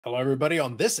Hello, everybody.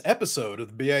 On this episode of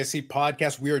the BIC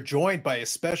podcast, we are joined by a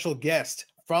special guest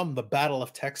from the Battle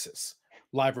of Texas.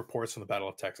 Live reports from the Battle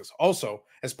of Texas. Also,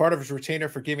 as part of his retainer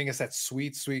for giving us that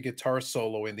sweet, sweet guitar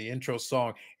solo in the intro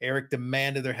song, Eric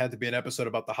demanded there had to be an episode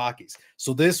about the Hockeys.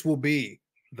 So this will be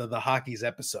the Hockeys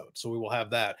episode. So we will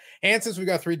have that. And since we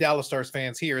got 3 Dallas Stars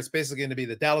fans here, it's basically going to be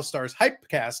the Dallas Stars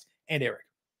Hypecast and Eric.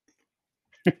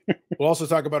 We'll also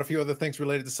talk about a few other things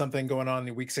related to something going on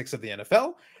in week 6 of the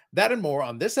NFL. That and more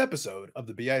on this episode of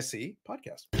the BIC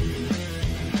podcast.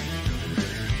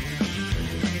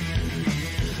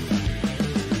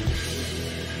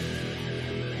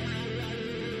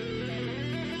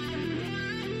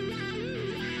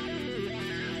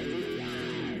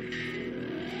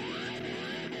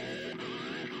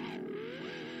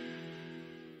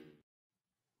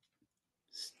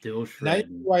 Still Now you shredding.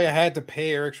 know why I had to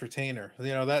pay Eric's retainer. You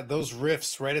know, that those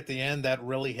riffs right at the end that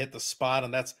really hit the spot,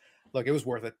 and that's look, it was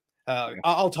worth it.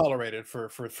 I'll tolerate it for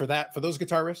that, for those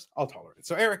guitar riffs. I'll tolerate it.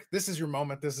 So, Eric, this is your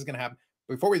moment. This is going to happen.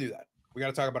 Before we do that, we got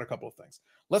to talk about a couple of things.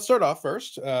 Let's start off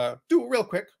first. Do it real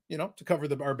quick, to cover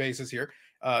our bases here.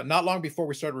 Not long before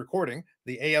we started recording,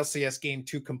 the ALCS Game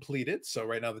 2 completed. So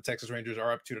right now the Texas Rangers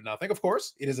are up 2-0. Of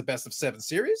course, it is a best-of-7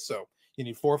 series, so you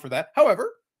need 4 for that.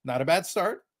 However, not a bad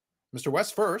start. Mr.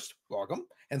 West first, welcome.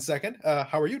 And second,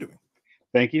 how are you doing?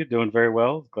 Thank you. Doing very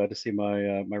well. Glad to see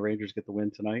my Rangers get the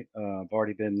win tonight. I've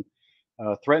already been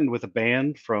threatened with a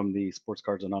ban from the Sports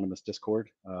Cards Anonymous Discord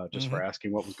just for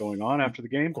asking what was going on after the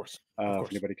game. Of course.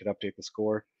 If anybody could update the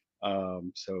score.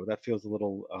 So that feels a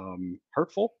little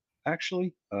hurtful,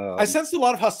 actually. I sensed a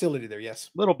lot of hostility there, yes.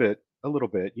 A little bit,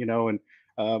 and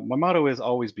my motto is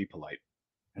always be polite.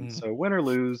 And so win or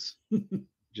lose,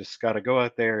 just got to go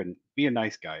out there and be a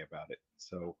nice guy about it.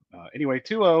 So anyway,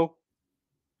 2-0.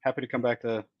 Happy to come back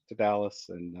to Dallas,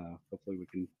 and hopefully we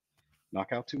can knock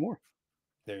out 2 more.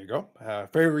 There you go.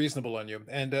 Very reasonable on you.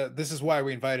 And this is why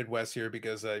we invited Wes here,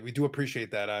 because we do appreciate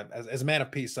that. As a man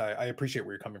of peace, I appreciate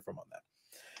where you're coming from on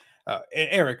that.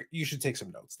 Eric, you should take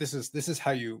some notes. This is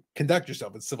how you conduct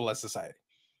yourself in civilized society.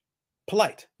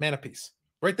 Polite, man of peace.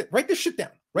 Write this shit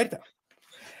down. Write it down.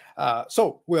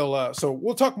 So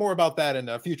we'll talk more about that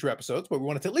in future episodes, but we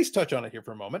wanted to at least touch on it here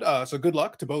for a moment. So good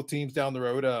luck to both teams down the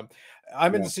road.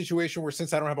 I'm in the situation where,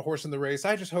 since I don't have a horse in the race,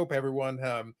 I just hope everyone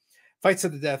fights to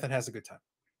the death and has a good time.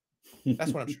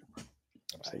 That's what I'm sure.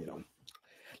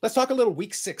 Let's talk a little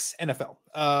week 6 NFL.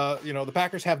 The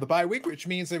Packers have the bye week, which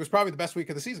means it was probably the best week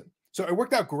of the season. So it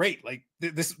worked out great. Like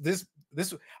this,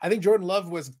 I think Jordan Love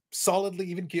was solidly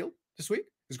even keeled this week.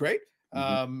 It was great.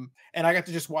 And I got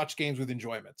to just watch games with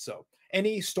enjoyment. So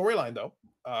any storyline though,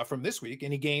 from this week,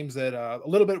 any games that a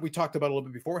little bit we talked about a little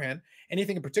bit beforehand,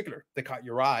 anything in particular that caught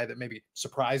your eye that maybe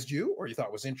surprised you or you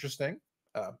thought was interesting?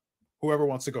 Whoever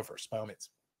wants to go first, by all means.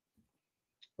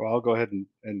 Well, I'll go ahead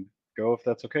and go if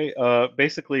that's okay.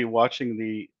 Basically watching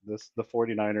the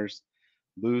 49ers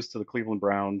lose to the Cleveland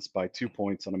Browns by 2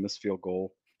 points on a missed field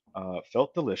goal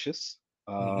felt delicious.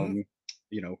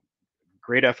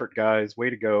 Great effort, guys. Way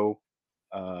to go.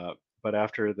 But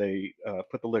after they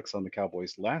put the licks on the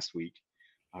Cowboys last week,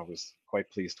 I was quite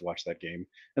pleased to watch that game.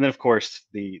 And then, of course,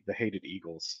 the hated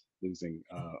Eagles losing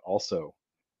also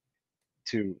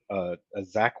to a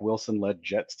Zach Wilson-led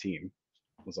Jets team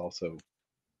was also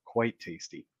quite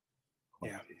tasty.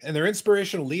 And their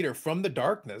inspirational leader from the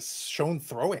darkness shown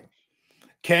throwing.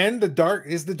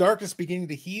 Is the darkness beginning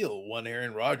to heal one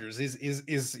Aaron Rodgers?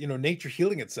 Is nature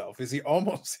healing itself? Is he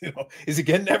almost, is he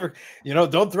getting never,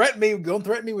 don't threaten me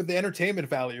with the entertainment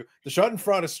value. The shot in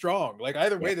front is strong. Like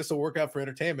either way, this will work out for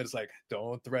entertainment. It's like,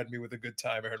 don't threaten me with a good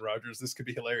time, Aaron Rodgers. This could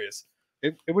be hilarious.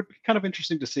 It would be kind of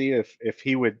interesting to see if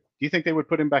he would. Do you think they would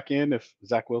put him back in if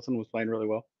Zach Wilson was playing really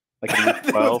well? Like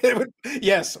they would,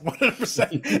 yes,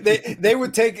 100%. They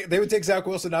would take Zach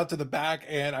Wilson out to the back,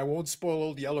 and I won't spoil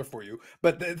Old Yeller for you,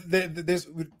 but this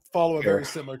would follow a very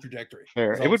similar trajectory.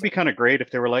 Fair. It would be kind of great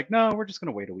if they were like, no, we're just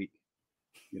going to wait a week.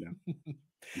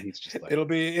 He's just like, it'll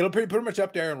be pretty much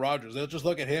up to Aaron Rodgers. They'll just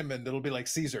look at him, and it'll be like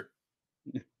Caesar.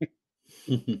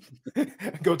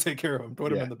 Go take care of him.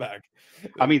 Put him in the back.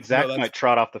 I mean, Zach might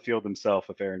trot off the field himself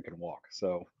if Aaron can walk.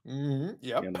 So,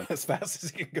 as fast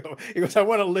as he can go. He goes, I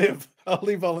want to live. I'll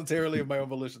leave voluntarily of my own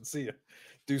volition. See ya.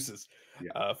 Deuces.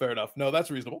 Yeah. Fair enough. No,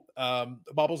 that's reasonable.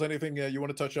 Bobbles, anything you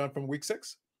want to touch on from week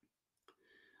 6?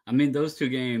 I mean, those 2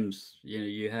 games,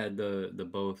 you had the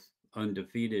both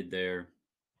undefeated there,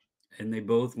 and they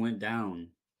both went down.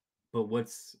 But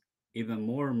what's even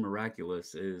more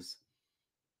miraculous is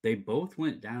they both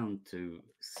went down to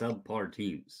subpar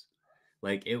teams.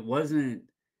 Like, it wasn't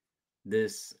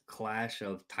this clash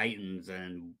of titans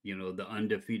and, the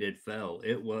undefeated fell.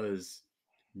 It was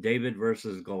David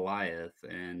versus Goliath,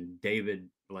 and David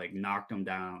like knocked him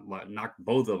down, like knocked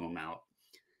both of them out.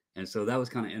 And so that was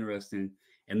kind of interesting.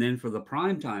 And then for the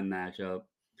primetime matchup,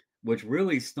 which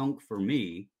really stunk for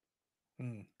me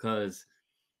because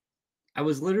I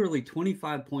was literally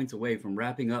 25 points away from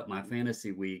wrapping up my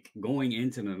fantasy week going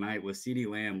into the night with CeeDee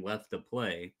Lamb left to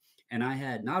play. And I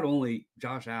had not only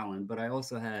Josh Allen, but I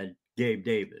also had Gabe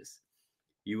Davis.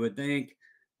 You would think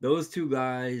those two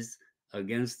guys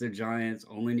against the Giants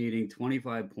only needing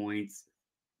 25 points,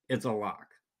 it's a lock.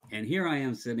 And here I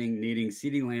am sitting needing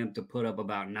CeeDee Lamb to put up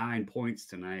about 9 points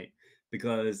tonight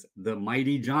because the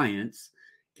mighty Giants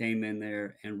came in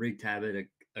there and wreaked havoc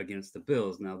against the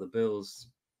Bills. Now, the Bills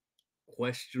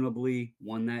questionably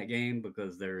won that game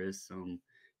because there is some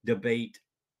debate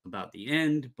about the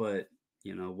end, but,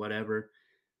 you know, whatever.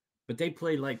 But they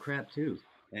played like crap too.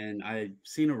 And I've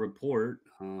seen a report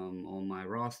on my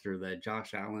roster that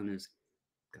Josh Allen has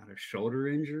got a shoulder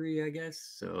injury, I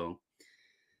guess. So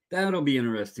that'll be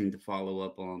interesting to follow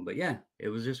up on. But yeah, it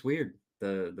was just weird.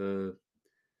 The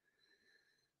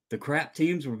crap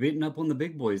teams were beating up on the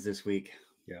big boys this week.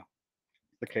 Yeah,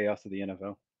 the chaos of the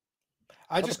NFL.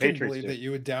 I just couldn't believe that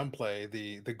you would downplay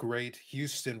the great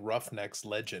Houston Roughnecks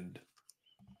legend.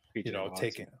 PJ you know, Watson.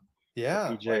 taking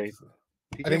PJ. PJ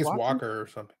I think it's Watson? Walker or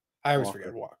something. I always Walker.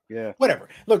 forget Walker. Yeah. Whatever.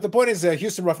 Look, the point is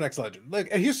Houston Roughnecks legend.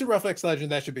 Like a Houston Roughnecks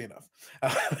legend, that should be enough.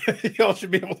 Y'all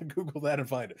should be able to Google that and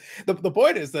find it. The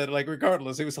point is that, like,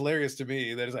 regardless, it was hilarious to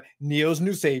me that it's like Neo's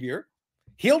new savior.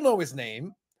 He'll know his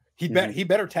name. He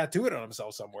better tattoo it on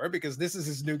himself somewhere because this is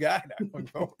his new guy now going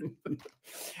forward.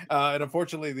 And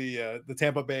unfortunately, the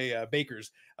Tampa Bay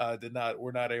Bakers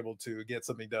were not able to get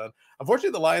something done.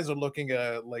 Unfortunately, the Lions are looking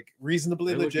like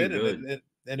reasonably legit,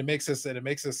 and it makes us a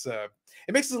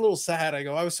little sad.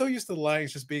 I was so used to the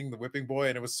Lions just being the whipping boy,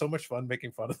 and it was so much fun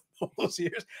making fun of them all those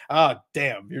years. Ah,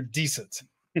 damn, you're decent.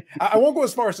 I won't go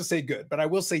as far as to say good, but I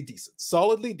will say decent,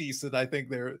 solidly decent. I think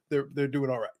they're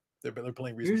doing all right. They're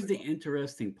playing reasonably. Here's the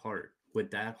interesting part with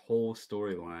that whole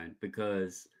storyline,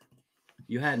 because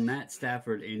you had Matt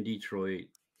Stafford in Detroit,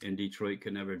 and Detroit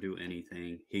could never do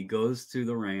anything. He goes to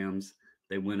the Rams.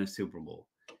 They win a Super Bowl.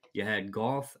 You had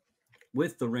Goff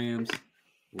with the Rams,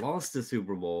 lost the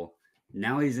Super Bowl.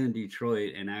 Now he's in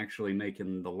Detroit and actually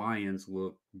making the Lions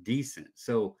look decent.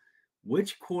 So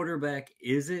which quarterback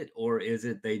is it, or is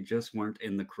it they just weren't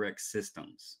in the correct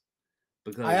systems?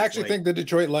 Because I actually think the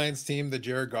Detroit Lions team that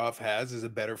Jared Goff has is a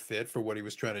better fit for what he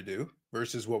was trying to do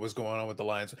versus what was going on with the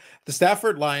Lions. The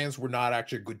Stafford Lions were not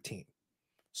actually a good team.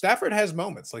 Stafford has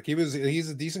moments, like he's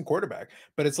a decent quarterback,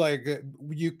 but it's like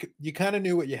you kind of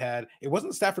knew what you had. It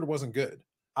wasn't Stafford wasn't good.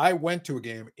 I went to a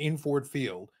game in Ford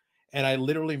Field and I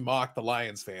literally mocked the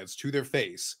Lions fans to their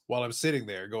face while I'm sitting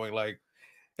there going like,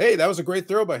 hey, that was a great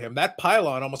throw by him. That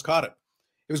pylon almost caught him.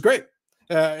 It was great.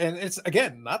 And it's,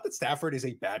 again, not that Stafford is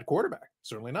a bad quarterback,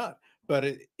 certainly not, but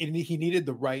he needed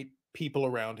the right people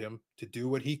around him to do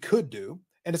what he could do.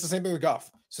 And it's the same thing with Goff.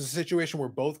 So it's a situation where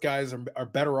both guys are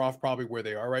better off probably where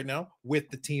they are right now with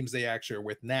the teams they actually are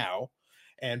with now.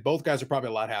 And both guys are probably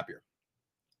a lot happier.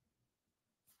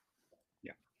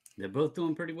 Yeah. They're both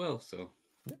doing pretty well.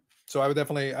 So I would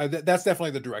definitely, that's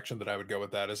definitely the direction that I would go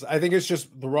with that. Is I think it's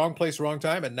just the wrong place, wrong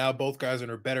time. And now both guys are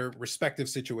in a better respective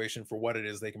situation for what it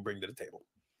is they can bring to the table.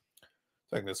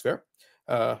 So I think that's fair.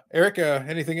 Eric,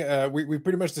 anything? We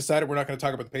pretty much decided we're not going to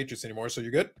talk about the Patriots anymore. So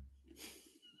you're good?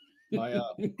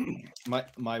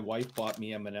 My wife bought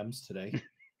me M&Ms today.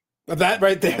 That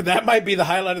right there, that might be the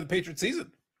highlight of the Patriots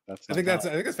season. I think that's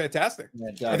fantastic.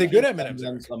 And, I think good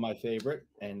M&Ms are my favorite,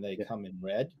 and they come in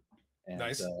red. And,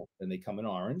 nice. And they come in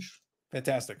orange.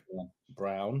 Fantastic.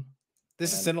 Brown.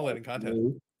 This is scintillating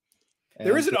content.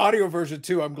 There is an audio version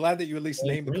too. I'm glad that you at least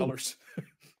named the colors.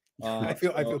 I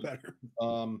feel better.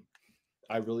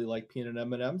 I really like peanut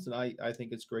M&Ms, and I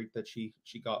think it's great that she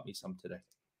got me some today.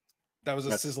 That was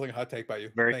a sizzling hot take by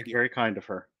you. Thank you. Very kind of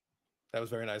her. That was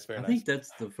very nice. I think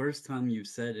that's the first time you've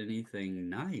said anything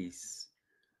nice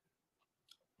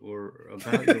or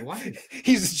about your wife.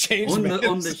 He's changed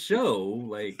on the show,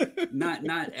 like not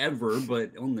ever,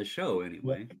 but on the show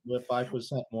anyway. We're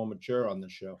 5% more mature on the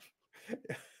show.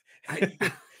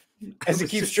 As he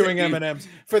keeps chewing M&Ms.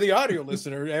 For the audio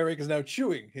listener, Eric is now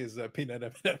chewing his peanut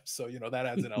M&Ms, so that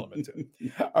adds an element to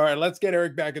it. All right, let's get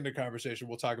Eric back into conversation.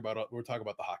 We'll talk about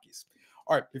the hockeys.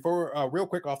 All right, before real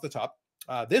quick off the top.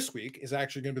 This week is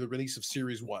actually going to be the release of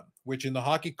Series 1, which in the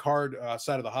hockey card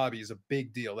side of the hobby is a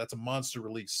big deal. That's a monster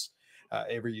release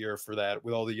every year for that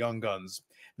with all the young guns.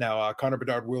 Now, Connor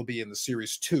Bedard will be in the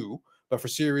Series 2, but for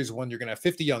Series 1, you're going to have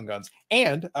 50 young guns.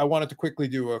 And I wanted to quickly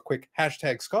do a quick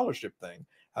hashtag scholarship thing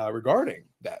regarding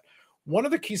that. one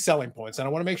of the key selling points, and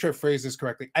I want to make sure I phrase this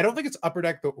correctly. I don't think it's Upper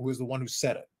Deck who is the one who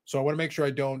said it. So I want to make sure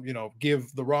I don't,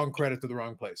 give the wrong credit to the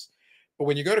wrong place. But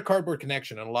when you go to Cardboard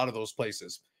Connection and a lot of those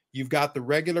places, you've got the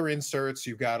regular inserts,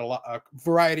 you've got a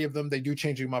variety of them. They do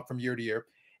change them up from year to year.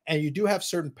 And you do have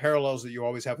certain parallels that you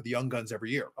always have with the Young Guns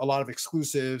every year. A lot of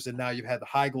exclusives, and now you've had the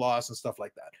high gloss and stuff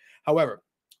like that. However,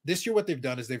 this year what they've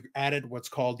done is they've added what's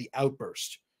called the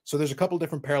Outburst. So there's a couple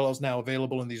different parallels now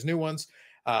available in these new ones.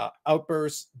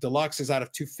 Outburst Deluxe is out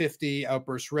of 250,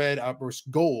 Outburst Red,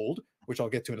 Outburst Gold, which I'll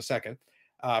get to in a second,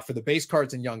 for the base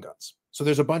cards and Young Guns. So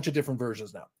there's a bunch of different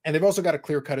versions now. And they've also got a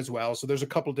clear cut as well. So there's a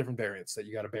couple different variants that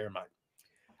you got to bear in mind.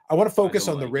 I want to focus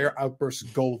on the rare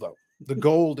Outburst Gold, though. The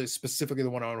gold is specifically the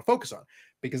one I want to focus on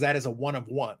because that is a 1 of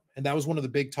 1. And that was one of the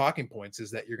big talking points, is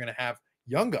that you're going to have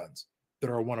Young Guns that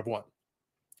are a 1 of 1.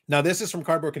 Now, this is from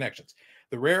Cardboard Connections.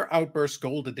 The rare Outburst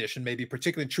Gold Edition may be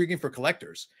particularly intriguing for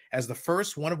collectors as the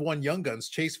first 1 of 1 Young Guns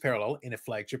chase parallel in a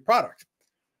flagship product.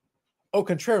 Au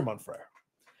contraire, mon frère.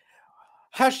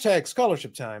 Hashtag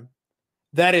scholarship time.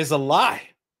 That is a lie.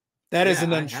 That is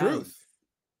an untruth.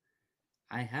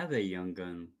 I have a Young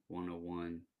Gun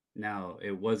 101. Now,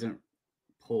 it wasn't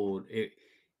pulled. I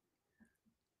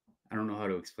don't know how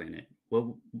to explain it.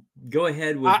 Well, go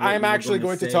ahead with I'm actually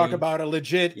going to talk about a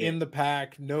legit in the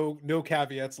pack, no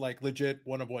caveats, like legit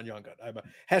 1 of 1 Young Gun. I'm a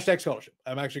hashtag scholarship.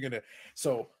 I'm actually going to.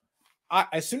 So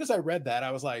as soon as I read that,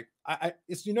 I was like,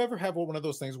 you never have one of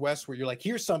those things, Wes, where you're like,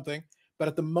 here's something, but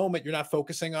at the moment you're not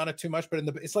focusing on it too much, but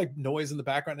it's like noise in the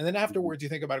background. And then afterwards you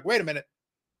think about it. Wait a minute,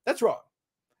 that's wrong.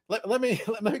 Let me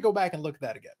go back and look at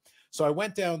that again. So I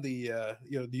went down the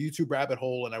YouTube rabbit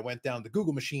hole, and I went down the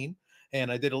Google machine, and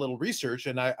I did a little research,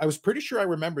 and I was pretty sure I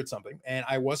remembered something, and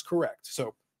I was correct.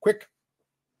 So quick,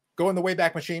 go in the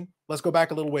Wayback Machine. Let's go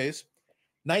back a little ways.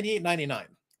 98-99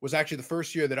 was actually the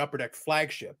first year that Upper Deck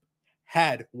Flagship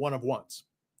had 1 of 1s.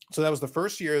 So that was the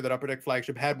first year that Upper Deck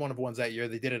Flagship had 1 of 1s that year.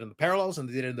 They did it in the parallels, and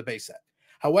they did it in the base set.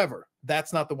 However,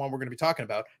 that's not the one we're going to be talking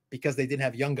about because they didn't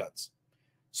have Young Guns.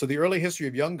 So the early history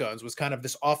of Young Guns was kind of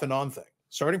this off and on thing.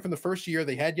 Starting from the first year,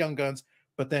 they had Young Guns,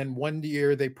 but then one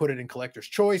year they put it in Collector's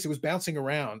Choice. It was bouncing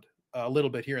around a little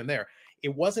bit here and there.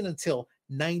 It wasn't until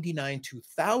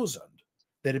 99-2000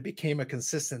 that it became a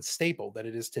consistent staple that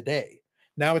it is today.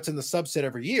 Now it's in the subset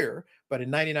every year, but in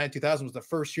 99-2000 was the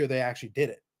first year they actually did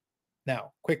it.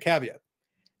 Now, quick caveat,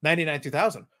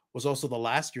 99-2000 was also the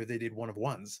last year they did 1 of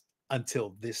 1s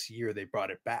until this year they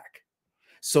brought it back.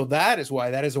 So that is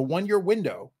why that is a 1-year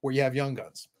window where you have Young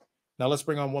Guns. Now let's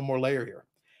bring on one more layer here.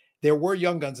 There were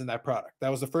Young Guns in that product. That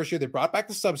was the first year they brought back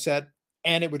the subset,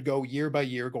 and it would go year by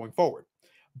year going forward.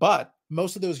 But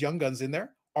most of those Young Guns in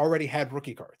there already had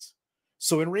rookie cards.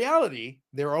 So in reality,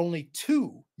 there are only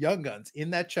 2 Young Guns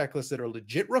in that checklist that are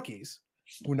legit rookies,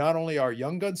 who not only are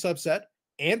Young Gun subset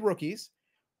and rookies,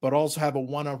 but also have a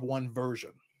 1 of 1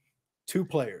 version. 2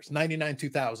 players.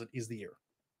 99-2000 is the year.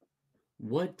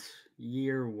 What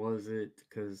year was it?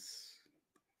 Because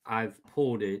I've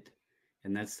pulled it,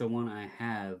 and that's the one I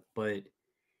have, but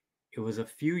it was a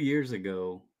few years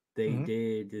ago. They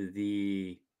did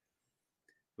it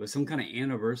was some kind of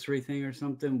anniversary thing or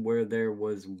something where there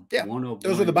was one of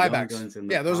those one are the Young buybacks. Guns in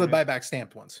the Yeah, those are the product. buyback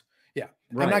stamped ones. Yeah,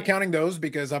 Right. I'm not counting those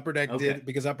because Upper Deck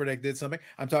Okay. did something.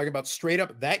 I'm talking about straight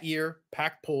up that year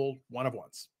pack pulled 1 of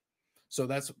 1s. So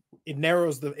it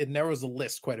narrows the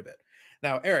list quite a bit.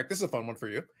 Now, Eric, this is a fun one for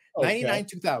you. Okay.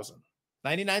 99-2000.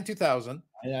 99-2000.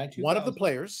 One of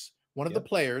the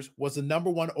players was the number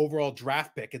 1 overall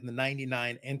draft pick in the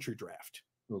 99 entry draft.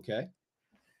 Okay.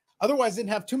 Otherwise, didn't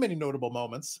have too many notable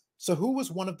moments. So who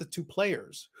was one of the 2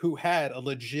 players who had a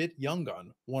legit Young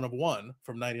Gun 1 of 1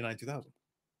 from 99-2000?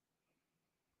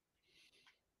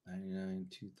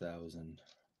 99-2000.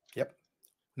 Yep.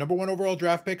 Number 1 overall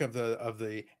draft pick of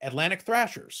the Atlantic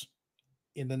Thrashers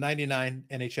in the 99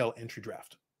 NHL entry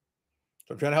draft.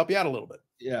 So I'm trying to help you out a little bit.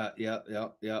 Yeah.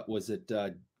 Was it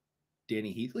Danny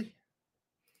Heatley?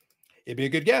 It'd be a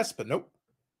good guess, but nope.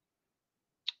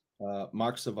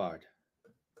 Mark Savard.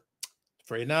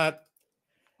 Afraid not.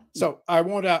 So I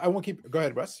won't keep. Go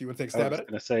ahead, Wes. You want to take a stab at it?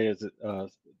 I was going to say, is it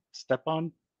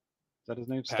Stepan? Is that his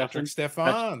name? Patrick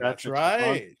Stefan. That's right.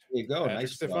 There you go. Patrick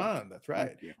Nice Stefan. That's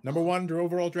right. you. Number 1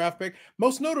 overall draft pick.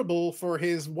 Most notable for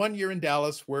his 1 year in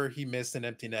Dallas where he missed an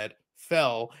empty net,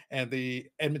 fell, and the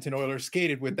Edmonton Oilers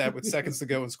skated with that with seconds to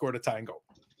go and scored a tying goal.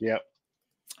 Yep.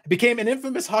 It became an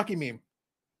infamous hockey meme.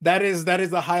 That is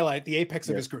the highlight, the apex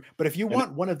of his career. But if you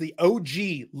want one of the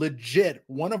OG, legit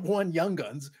 1 of 1 Young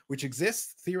Guns, which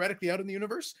exists theoretically out in the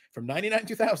universe from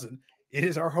 99-2000, it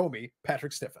is our homie,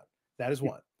 Patrick Stefan. That is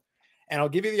one. And I'll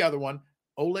give you the other one,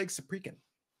 Oleg Saprikin.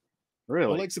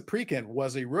 Really? Oleg Saprikin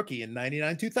was a rookie in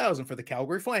 99-2000 for the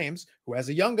Calgary Flames, who has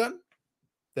a young gun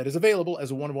that is available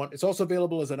as a 1-of-1. It's also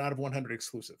available as an out of 100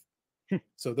 exclusive.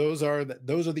 So those are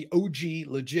the OG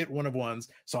legit 1-of-1s.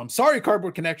 So I'm sorry,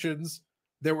 Cardboard Connections.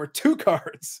 There were 2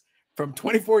 cards from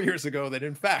 24 years ago that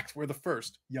in fact were the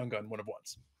first Young Gun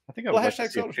 1-of-1s. I think I would like to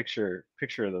hashtag see a scholarship.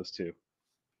 picture of those 2.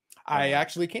 I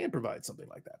actually can provide something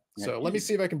like that. Yeah, So let me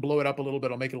see if I can blow it up a little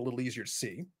bit. I'll make it a little easier to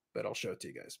see, but I'll show it to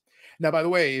you guys. Now, by the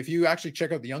way, if you actually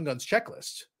check out the Young Guns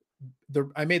checklist,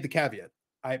 I made the caveat,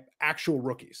 actual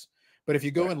rookies. But if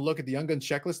you go and look at the Young Guns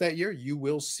checklist that year, you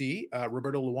will see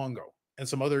Roberto Luongo and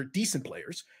some other decent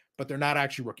players, but they're not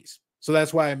actually rookies. So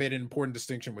that's why I made an important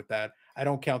distinction with that. I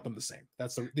don't count them the same.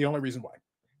 That's the only reason why.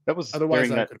 That was Otherwise,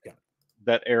 during I could have counted.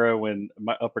 that era when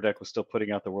my Upper Deck was still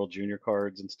putting out the World Junior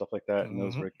cards and stuff like that, and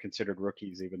those Mhm. were considered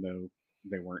rookies even though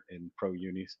they weren't in pro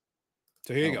unis.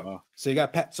 So here you go. Wow. So you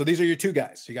got so these are your 2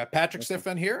 guys. You got Patrick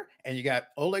Stefan here, and you got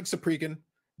Oleg Saprikin.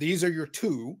 These are your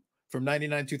 2 from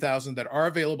 99-2000 that are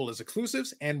available as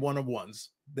exclusives and 1-of-1s.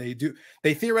 They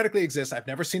theoretically exist. I've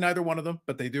never seen either one of them,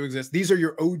 but they do exist. These are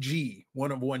your OG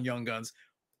 1-of-1 Young Guns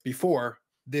before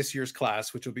this year's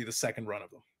class, which will be the second run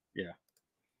of them. Yeah.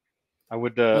 I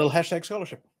would A little hashtag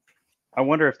scholarship. I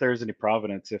wonder if there's any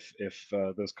provenance if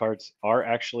those cards are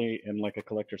actually in like a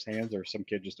collector's hands, or some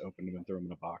kid just opened them and threw them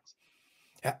in a box.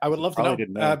 I would love to Probably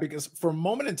didn't know, know. because for a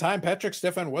moment in time, Patrick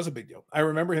Stefan was a big deal. I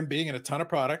remember him being in a ton of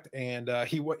product, and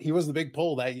he was the big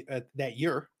pull that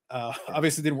year.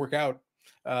 Obviously, didn't work out.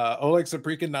 Oleg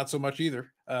Saprikin, not so much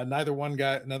either. Neither one of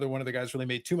the guys really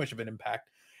made too much of an impact,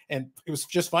 and it was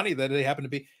just funny that they happened to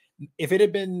be. If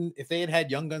they had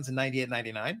Young Guns in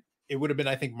 98-99, it would have been,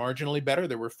 I think, marginally better.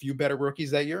 There were a few better rookies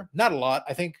that year, not a lot.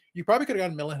 I think you probably could have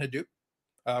gotten Milan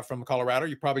Hadouk from Colorado.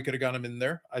 You probably could have gotten him in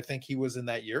there. I think he was in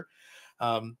that year.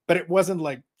 But it wasn't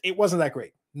that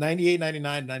great. 98,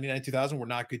 99, 99, 2000 were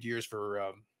not good years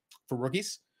for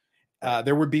rookies.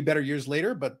 There would be better years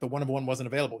later, but the 1-of-1 wasn't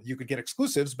available. You could get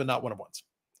exclusives, but not 1-of-1s.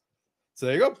 So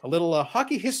there you go. A little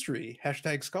hockey history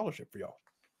hashtag scholarship for y'all.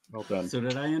 Well done. So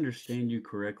did I understand you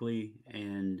correctly?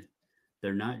 And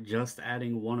they're not just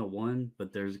adding 1-of-1,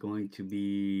 but there's going to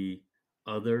be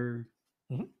other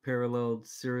paralleled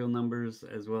serial numbers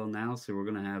as well now. So we're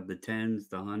going to have the 10s,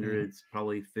 the 100s,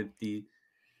 probably 50.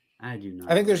 I do not.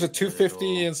 I think there's a like that at 250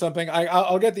 all. and something.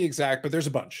 I'll get the exact, but there's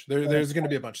a bunch. There's going to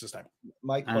be a bunch this time.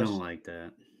 My I question: don't like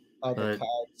that. are the but-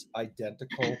 cards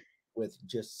identical with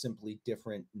just simply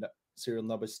different serial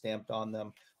numbers stamped on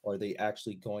them, or are they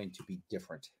actually going to be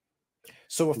different?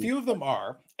 So a few of them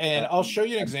are, and I'll show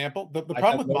you an example. The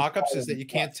problem with mock-ups is that you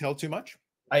can't tell too much.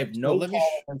 I have no let me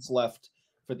tolerance left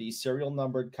for these serial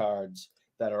numbered cards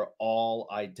that are all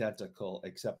identical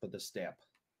except for the stamp.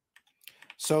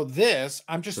 So this,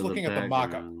 I'm just So looking at the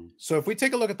mock-up. background. So if we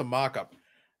take a look at the mock-up,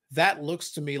 that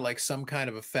looks to me like some kind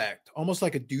of effect, almost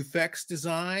like a Dufex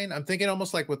design. I'm thinking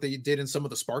almost like what they did in some of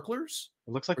the sparklers.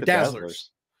 It looks like Or the Dazzlers. Dazzlers.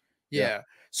 Yeah.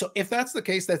 So if that's the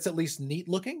case, that's at least neat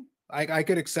looking. I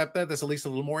could accept that. That's at least a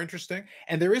little more interesting.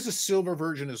 And there is a silver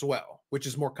version as well, which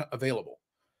is more available.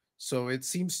 So it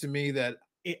seems to me that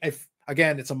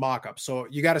again, it's a mock-up. So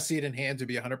you got to see it in hand to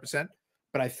be 100%.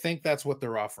 But I think that's what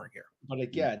they're offering here. But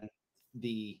again,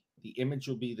 the image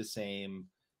will be the same,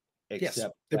 Yes,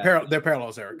 except they're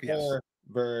parallels, Eric. Yes. silver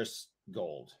versus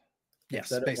gold. Yes,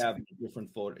 Instead of basically. having a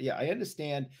different photo. Yeah, I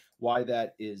understand why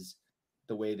that is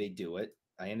the way they do it.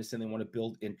 I understand they want to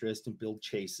build interest and build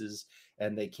chases,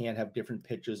 and they can't have different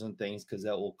pictures and things because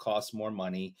that will cost more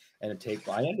money and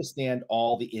I understand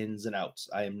all the ins and outs.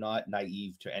 I am not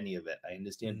naive to any of it. I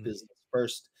understand business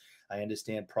first. I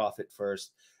understand profit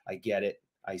first. I get it.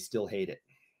 I still hate it.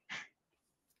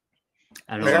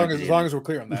 I don't As long as we're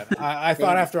clear on that. I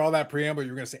thought after all that preamble, you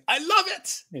were going to say, I love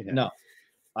it. Yeah. No,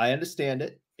 I understand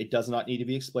it. It does not need to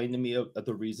be explained to me of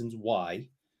the reasons why.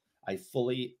 I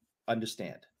fully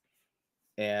understand.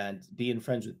 And being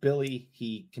friends with Billy,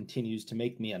 he continues to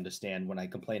make me understand when I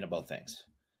complain about things.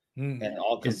 And it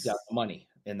all comes down to money,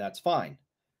 and that's fine.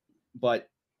 But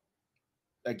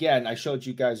again, I showed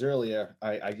you guys earlier,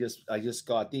 I just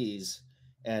got these,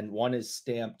 and one is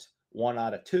stamped 1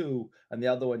 out of 2, and the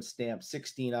other one's stamped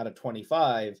 16 out of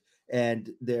 25, and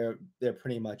they're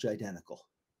pretty much identical.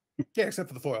 Yeah, except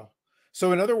for the foil.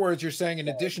 So in other words, you're saying in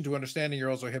addition to understanding,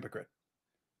 you're also a hypocrite.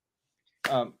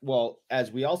 Well,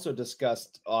 as we also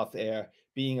discussed off air,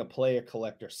 being a player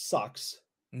collector sucks.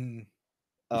 Whereas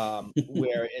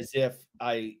if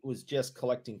I was just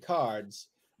collecting cards,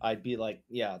 I'd be like,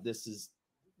 yeah,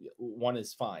 one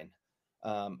is fine.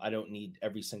 I don't need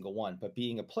every single one. But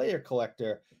being a player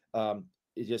collector,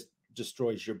 it just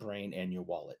destroys your brain and your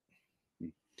wallet.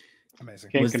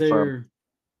 Amazing. Can't confirm.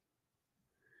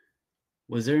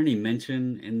 Was there any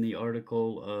mention in the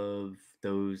article of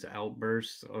those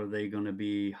outbursts? Are they going to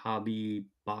be hobby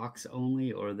box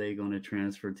only, or are they going to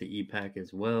transfer to EPAC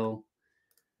as well?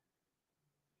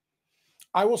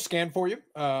 I will scan for you,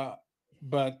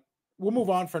 but we'll move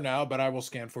on for now. But I will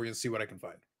scan for you and see what I can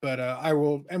find. But I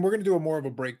will, and we're going to do a more of a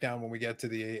breakdown when we get to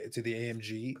the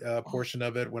AMG portion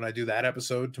of it when I do that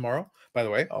episode tomorrow. By the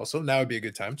way, also now would be a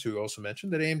good time to also mention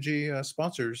that AMG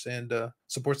sponsors and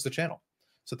supports the channel.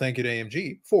 So thank you to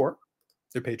AMG for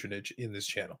their patronage in this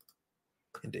channel.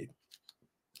 Indeed.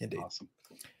 Awesome.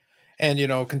 And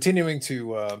continuing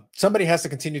to somebody has to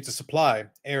continue to supply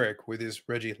Eric with his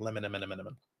Reggie lemon.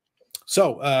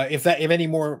 So if any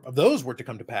more of those were to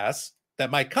come to pass,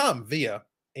 that might come via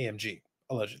AMG,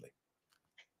 allegedly.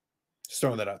 Just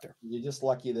throwing that out there. You're just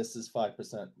lucky this is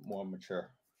 5% more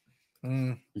mature.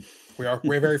 We're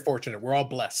very fortunate. We're all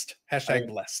blessed. Hashtag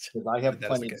blessed. Because I have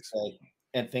plenty to say,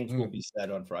 and things will be said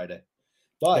on Friday.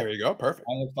 But there you go. Perfect.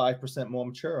 I have 5% more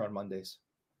mature on Mondays.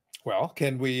 Well,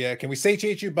 can we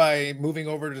satiate you by moving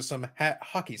over to some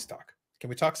hockey's talk? Can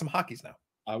we talk some hockeys now?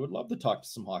 I would love to talk to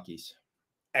some hockeys.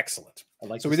 Excellent.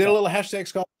 So we did a little hashtag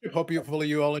scholarship. Hopefully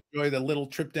you all enjoy the little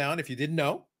trip down. If you didn't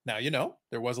know, now you know.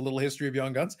 There was a little history of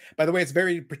Young Guns. By the way, it's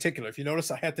very particular. If you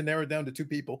notice, I had to narrow it down to 2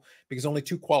 people because only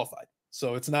 2 qualified.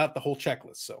 So it's not the whole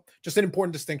checklist. So just an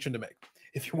important distinction to make.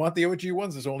 If you want the OG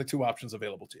ones, there's only 2 options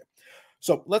available to you.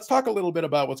 So let's talk a little bit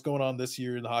about what's going on this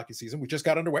year in the hockey season. We just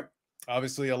got underway.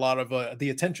 Obviously, a lot of the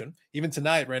attention. Even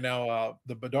tonight, right now,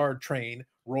 the Bedard train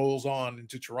rolls on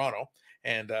into Toronto.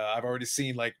 And I've already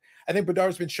seen, I think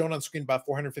Bedard's been shown on screen about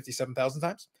 457,000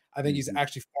 times. I think he's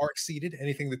actually far exceeded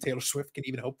anything that Taylor Swift can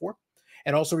even hope for.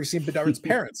 And also, we've seen Bedard's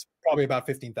parents probably about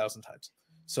 15,000 times.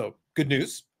 So good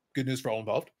news for all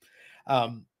involved.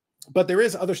 But there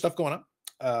is other stuff going on,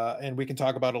 and we can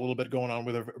talk about a little bit going on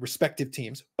with our respective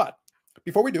teams. But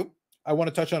before we do, I want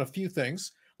to touch on a few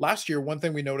things. Last year, one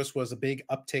thing we noticed was a big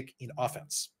uptick in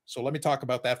offense. So let me talk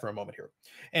about that for a moment here.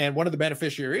 And one of the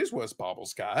beneficiaries was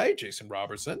Bobbles guy, Jason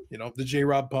Robertson. The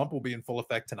J-Rob pump will be in full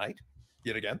effect tonight,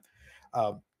 yet again.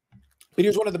 But he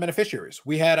was one of the beneficiaries.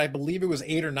 We had, I believe it was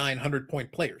 800 or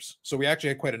 900-point players. So we actually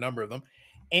had quite a number of them.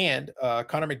 And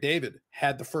Connor McDavid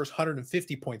had the first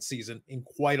 150-point season in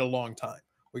quite a long time.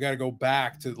 We got to go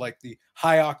back to the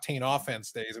high-octane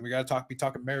offense days, and we got to be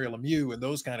talking Mario Lemieux and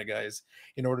those kind of guys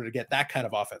in order to get that kind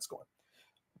of offense going.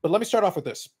 But let me start off with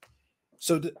this.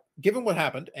 So given what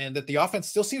happened and that the offense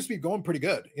still seems to be going pretty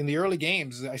good in the early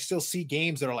games, I still see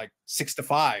games that are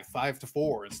 6-5,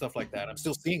 5-4 and stuff like that. I'm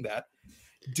still seeing that.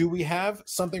 Do we have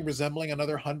something resembling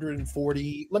another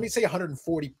 140, let me say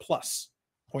 140 plus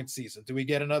point season? Do we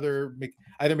get another,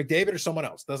 either McDavid or someone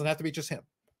else? Doesn't have to be just him.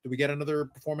 Do we get another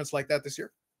performance like that this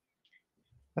year?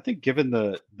 I think given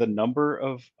the number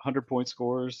of 100-point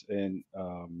scorers and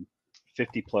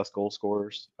 50 plus goal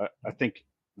scorers, I think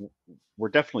we're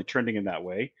definitely trending in that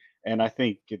way. And I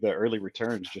think the early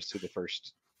returns just to the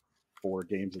first 4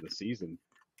 games of the season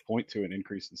point to an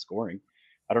increase in scoring.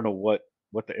 I don't know what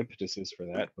the impetus is for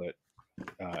that, but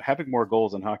having more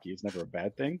goals in hockey is never a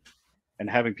bad thing. And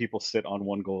having people sit on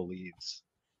 1-goal leads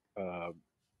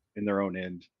in their own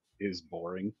end is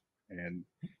boring. And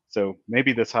so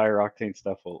maybe this higher octane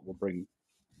stuff will bring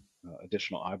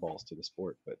additional eyeballs to the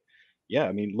sport. But yeah,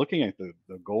 I mean, looking at the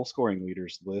goal scoring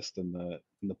leaders list and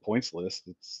the points list,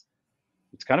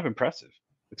 it's kind of impressive.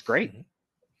 It's great.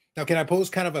 Now, can I pose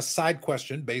kind of a side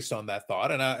question based on that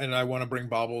thought? And I want to bring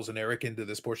Bobbles and Eric into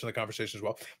this portion of the conversation as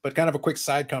well, but kind of a quick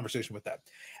side conversation with that.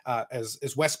 As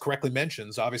Wes correctly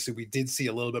mentions, obviously we did see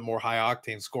a little bit more high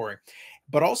octane scoring,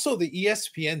 but also the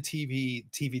ESPN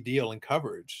TV deal and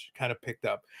coverage kind of picked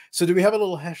up. So do we have a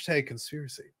little hashtag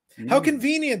conspiracy? How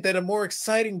convenient that a more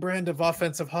exciting brand of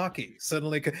offensive hockey,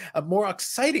 suddenly a more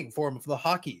exciting form of the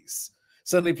hockeys,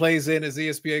 suddenly plays in as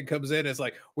ESPN comes in. It's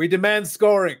like, we demand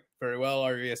scoring. Very well,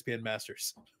 our ESPN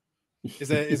masters. Is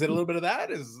it a little bit of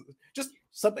that? Is just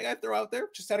something I throw out there,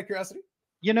 just out of curiosity?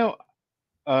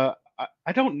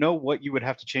 I don't know what you would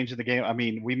have to change in the game. I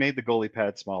mean, we made the goalie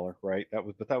pad smaller, right? That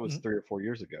was 3 or 4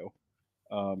 years ago,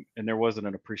 and there wasn't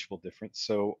an appreciable difference.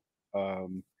 So,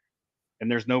 and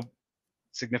there's no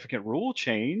significant rule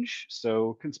change.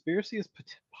 So conspiracy is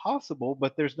possible,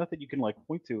 but there's nothing you can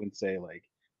point to and say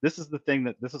this is the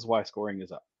thing this is why scoring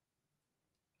is up.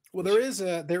 Well,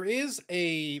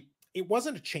 it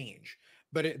wasn't a change,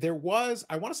 but there was,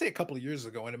 I want to say a couple of years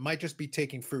ago, and it might just be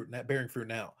taking fruit, bearing fruit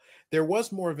now. There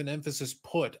was more of an emphasis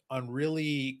put on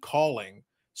really calling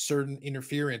certain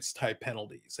interference type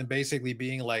penalties and basically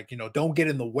being don't get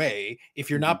in the way. If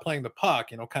you're not playing the puck,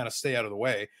 kind of stay out of the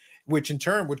way, which in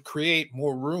turn would create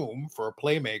more room for a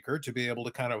playmaker to be able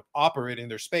to kind of operate in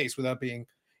their space without being,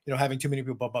 having too many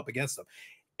people bump up against them.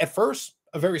 At first,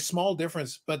 a very small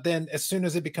difference, but then as soon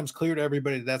as it becomes clear to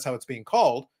everybody that's how it's being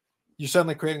called, you're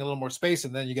suddenly creating a little more space,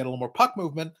 and then you get a little more puck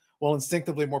movement. Well,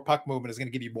 instinctively, more puck movement is going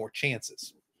to give you more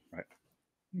chances.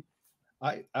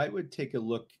 Right. I would take a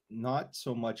look, not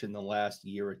so much in the last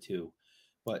year or two,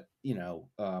 but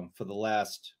for the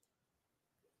last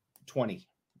 20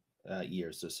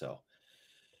 years or so.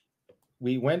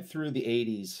 We went through the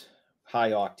 80s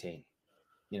high octane.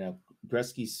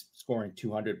 Gretzky's scoring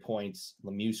 200 points.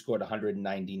 Lemieux scored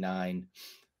 199.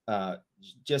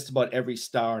 Just about every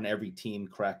star on every team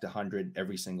cracked 100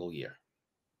 every single year.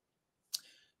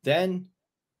 Then,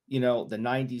 the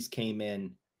 90s came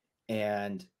in,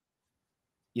 and,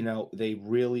 they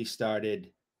really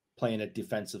started playing a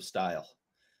defensive style.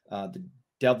 The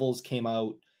Devils came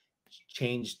out,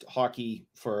 changed hockey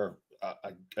for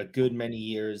a good many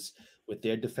years with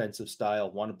their defensive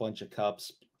style, won a bunch of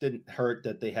cups. Didn't hurt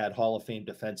that they had Hall of Fame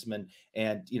defensemen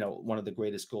and, one of the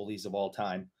greatest goalies of all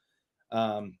time.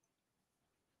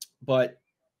 But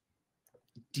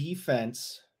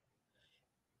defense,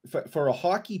 for a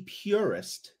hockey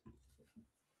purist,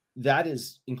 that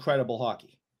is incredible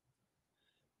hockey.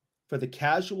 For the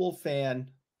casual fan,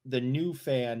 the new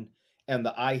fan, and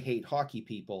the I hate hockey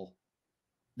people,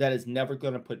 that is never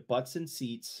going to put butts in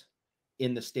seats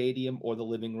in the stadium or the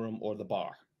living room or the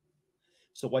bar.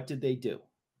 So what did they do?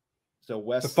 So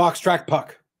West, the foxtrot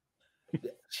puck.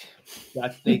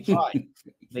 They tried.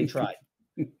 They tried.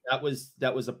 That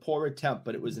was a poor attempt,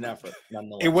 but it was an effort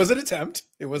nonetheless. It was an attempt.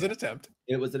 It was an attempt.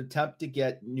 It was an attempt to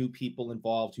get new people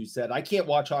involved who said, I can't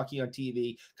watch hockey on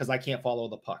TV because I can't follow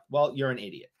the puck. Well, you're an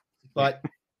idiot. But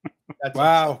that's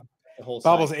wow. The whole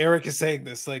Bobbles, Eric is saying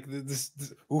this like this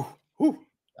ooh.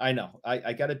 I know.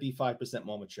 I got to be 5%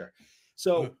 more mature.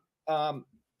 So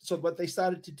so what they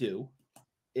started to do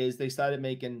is they started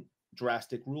making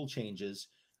drastic rule changes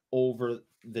over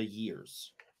the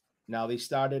years. Now they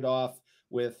started off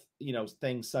with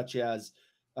things such as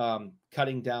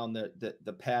cutting down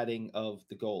the padding of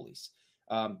the goalies.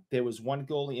 There was one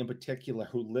goalie in particular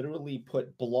who literally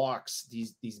put blocks,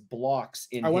 these blocks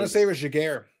in. I want to say it was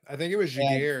Jaguar. I think it was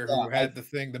Jaguar who had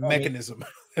the mechanism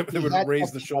that would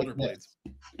raise the shoulder blades.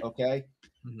 Okay.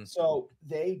 Mm-hmm. So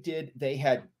they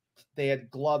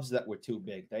had gloves that were too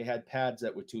big. They had pads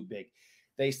that were too big.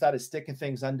 They started sticking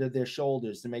things under their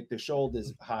shoulders to make their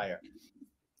shoulders higher.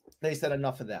 They said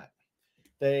enough of that.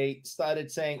 They started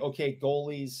saying, okay,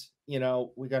 goalies,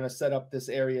 we're going to set up this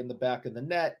area in the back of the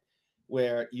net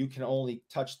where you can only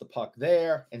touch the puck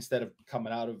there instead of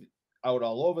coming out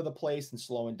all over the place and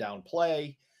slowing down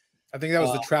play. I think that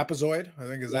was the trapezoid. I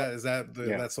think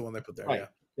that's the one they put there. Right. Yeah.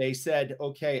 They said,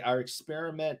 okay, our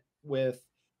experiment with,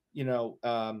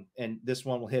 and this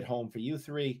one will hit home for you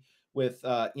three with,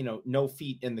 no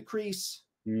feet in the crease.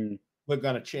 We're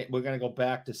going to go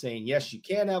back to saying, yes, you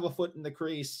can have a foot in the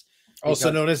crease. Also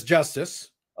known as justice.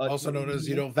 Also known as,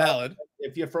 valid.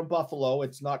 If you're from Buffalo,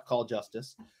 it's not called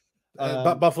justice.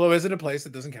 But Buffalo isn't a place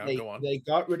that doesn't count. Go on. They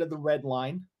got rid of the red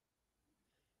line.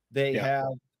 They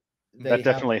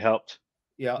definitely helped.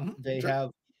 Yeah, they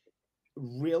have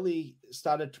really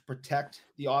started to protect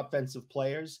the offensive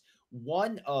players.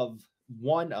 One of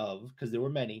because there were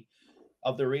many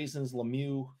of the reasons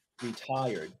Lemieux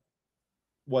retired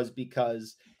was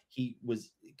because he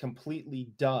was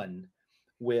completely done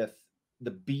with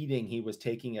the beating he was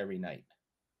taking every night.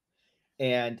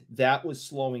 And that was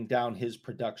slowing down his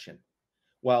production.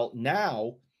 Well,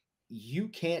 now you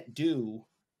can't do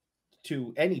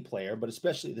to any player, but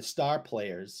especially the star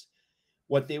players,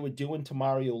 what they were doing to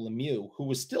Mario Lemieux, who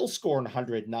was still scoring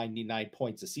 199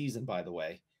 points a season, by the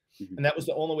way. Mm-hmm. And that was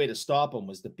the only way to stop him,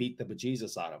 was to beat the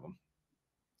bejesus out of him.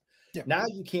 Yeah. Now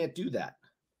you can't do that.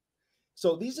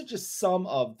 So these are just some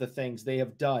of the things they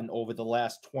have done over the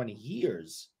last 20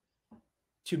 years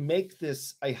to make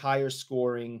this a higher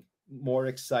scoring, more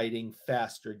exciting,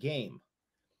 faster game.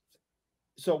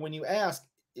 So when you ask,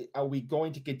 are we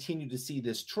going to continue to see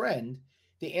this trend?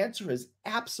 The answer is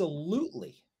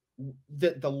absolutely.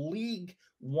 The league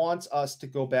wants us to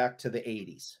go back to the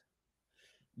 80s.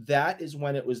 That is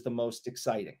when it was the most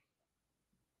exciting.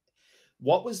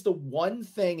 What was the one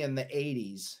thing in the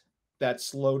 80s that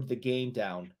slowed the game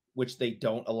down, which they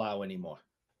don't allow anymore?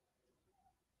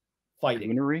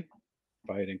 Fighting.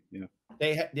 Fighting, yeah.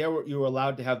 You were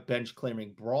allowed to have bench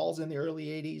clearing brawls in the early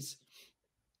 80s.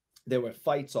 There were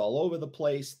fights all over the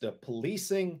place. The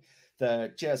policing,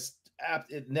 just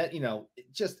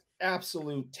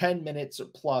absolute 10 minutes or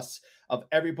plus of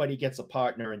everybody gets a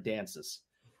partner and dances.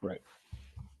 Right.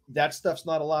 That stuff's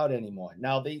not allowed anymore.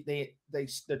 Now they're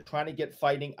trying to get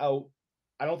fighting out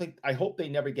I hope they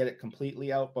never get it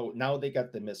completely out, but now they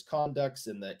got the misconducts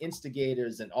and the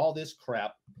instigators and all this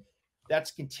crap that's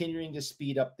continuing to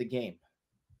speed up the game.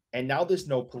 And now there's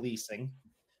no policing.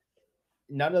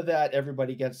 None of that.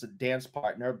 Everybody gets a dance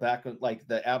partner back like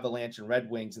the Avalanche and Red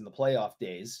Wings in the playoff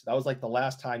days. That was like the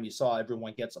last time you saw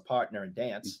everyone gets a partner and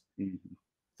dance. Mm-hmm.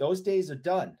 Those days are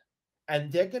done.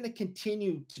 And they're going to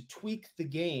continue to tweak the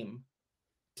game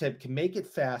to make it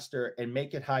faster and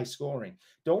make it high scoring.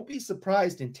 Don't be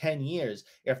surprised in 10 years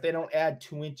if they don't add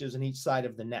 2 inches on each side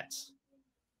of the nets.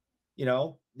 You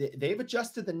know, they've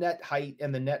adjusted the net height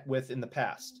and the net width in the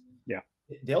past. Yeah.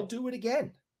 They'll do it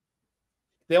again.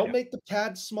 They'll make the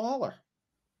pads smaller.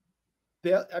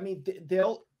 They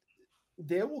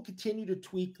will continue to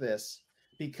tweak this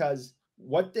because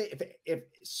if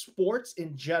sports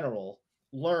in general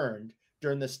learned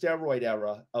during the steroid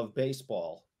era of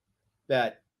baseball,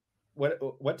 that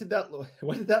what did that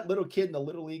little kid in the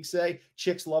little league say?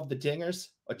 Chicks love the dingers,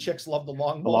 or chicks love the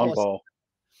long ball. The long ball.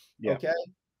 Yeah. Okay.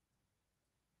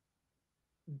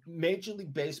 Major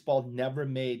League Baseball never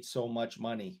made so much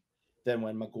money than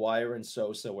when McGuire and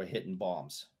Sosa were hitting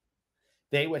bombs.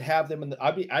 They would have them in the.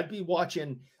 I'd be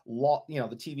watching, the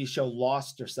TV show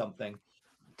Lost or something,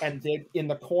 and in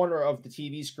the corner of the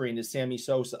TV screen is Sammy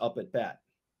Sosa up at bat.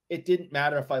 It didn't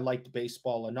matter if I liked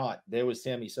baseball or not. There was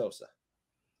Sammy Sosa.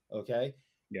 Okay.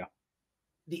 Yeah.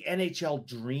 The NHL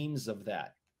dreams of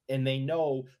that, and they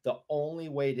know the only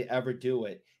way to ever do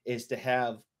it is to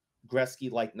have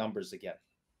Gretzky-like numbers again.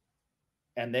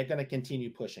 And they're going to continue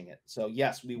pushing it. So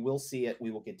yes, we will see it.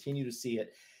 We will continue to see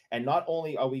it. And not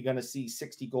only are we going to see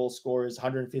 60 goal scorers,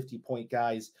 150 point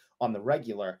guys on the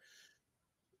regular,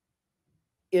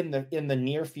 in the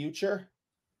near future,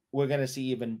 we're going to see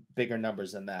even bigger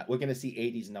numbers than that. We're going to see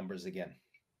 80s numbers again.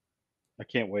 I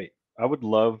can't wait. I would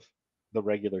love the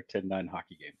regular 10-9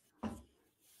 hockey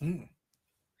game.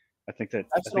 I think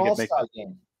that's an all-star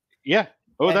game. Yeah.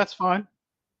 Oh, that's fine.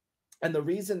 And the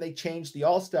reason they changed the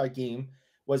all-star game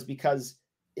was because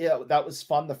that was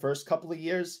fun the first couple of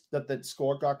years that the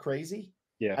score got crazy.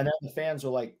 Yeah. And then the fans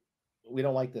were like, we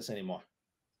don't like this anymore.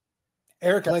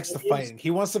 Eric likes the fighting.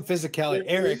 He wants some physicality.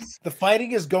 Eric, the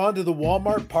fighting has gone to the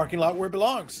Walmart parking lot where it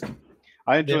belongs.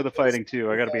 I enjoy the fighting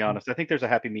too. I got to be honest. I think there's a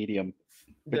happy medium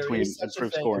between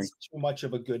improved scoring. Too much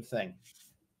of a good thing.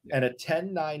 Yeah. And a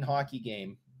 10-9 hockey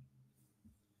game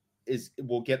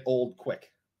will get old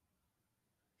quick.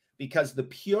 Because the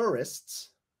purists,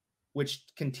 which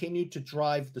continue to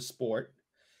drive the sport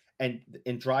and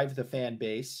drive the fan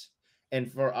base,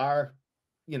 and for our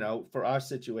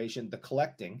situation, the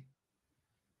collecting,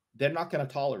 they're not going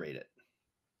to tolerate it.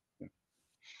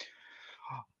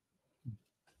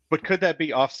 But could that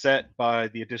be offset by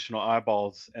the additional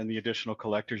eyeballs and the additional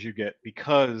collectors you get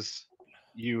because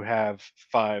you have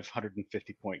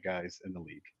 550-point guys in the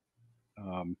league?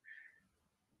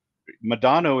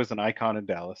 Madonna is an icon in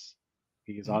Dallas.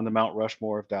 He's on the Mount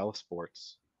Rushmore of Dallas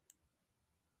sports.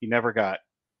 He never got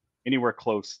anywhere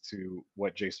close to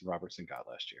what Jason Robertson got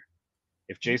last year.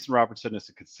 If Jason Robertson is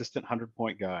a consistent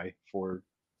 100-point guy for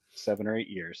 7 or 8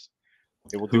 years,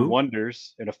 it will do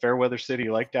wonders in a fair weather city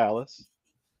like Dallas.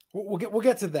 We'll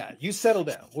get to that. You settle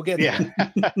down. We'll get there.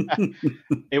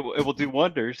 It will do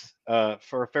wonders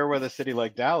for a fair weather city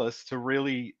like Dallas to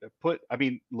really put. I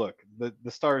mean, look,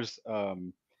 the Stars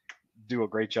do a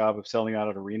great job of selling out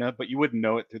an arena, but you wouldn't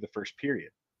know it through the first period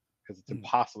because it's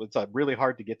impossible. It's really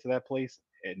hard to get to that place.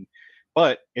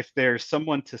 But if there's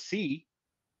someone to see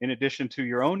in addition to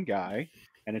your own guy,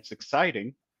 and it's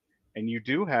exciting, and you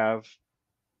do have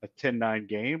a 10-9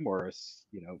 game or a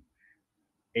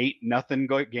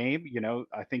 8-0 game,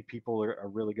 I think people are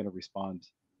really going to respond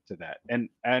to that. And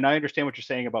I understand what you're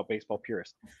saying about baseball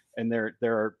purists, and there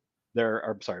are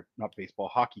I'm sorry, not baseball,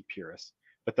 hockey purists,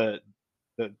 but the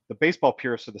baseball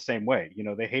purists are the same way.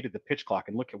 They hated the pitch clock,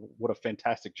 and look at what a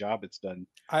fantastic job it's done.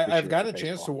 I've gotten a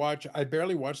chance to watch. I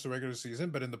barely watched the regular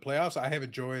season, but in the playoffs, I have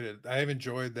enjoyed it. I have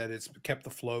enjoyed that it's kept the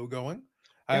flow going.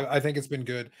 Yeah. I think it's been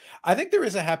good. I think there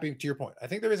is to your point, I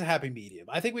think there is a happy medium.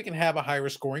 I think we can have a higher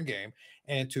scoring game,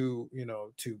 and to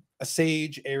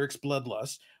assuage Eric's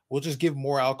bloodlust, we'll just give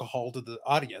more alcohol to the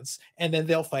audience, and then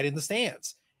they'll fight in the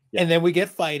stands. Yeah. And then we get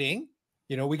fighting,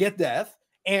 we get death,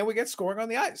 and we get scoring on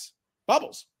the ice.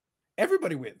 Bubbles.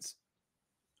 Everybody wins.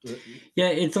 Yeah,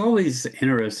 it's always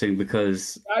interesting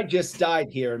because I just died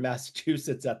here in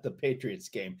Massachusetts at the Patriots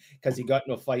game because he got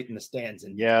into a fight in the stands.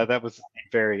 And yeah, that was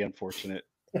very unfortunate.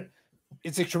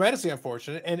 It's tremendously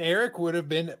unfortunate, and Eric would have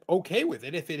been okay with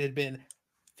it if it had been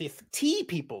 50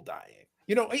 people dying.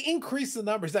 Increase the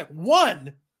numbers. Like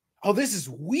 1, oh, this is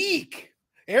weak.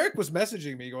 Eric was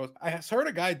messaging me. He goes, I heard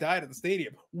a guy died at the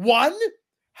stadium. 1?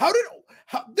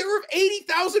 There were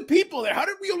 80,000 people there? How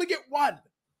did we only get one?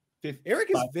 Eric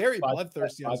is very 5%,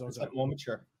 bloodthirsty on his own 5% side. more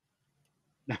mature.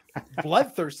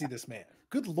 Bloodthirsty, this man.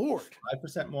 Good Lord.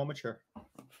 5% more mature.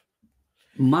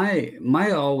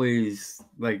 My always,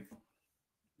 like,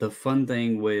 the fun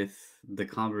thing with the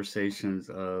conversations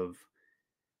of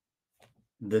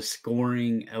the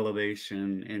scoring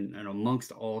elevation and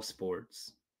amongst all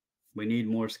sports, we need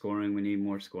more scoring. We need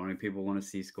more scoring. People want to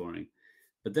see scoring.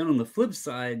 But then on the flip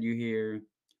side, you hear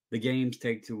the games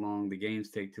take too long. The games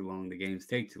take too long. The games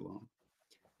take too long.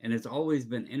 And it's always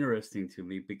been interesting to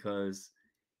me because,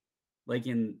 like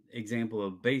in example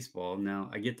of baseball, now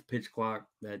I get the pitch clock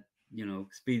that,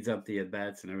 speeds up the at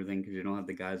bats and everything because you don't have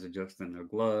the guys adjusting their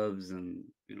gloves and,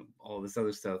 all this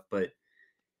other stuff. But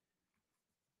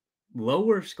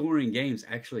lower scoring games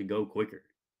actually go quicker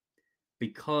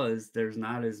because there's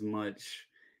not as much,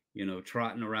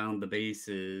 trotting around the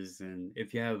bases. And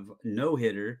if you have no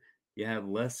hitter, you have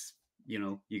less,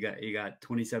 you got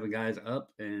 27 guys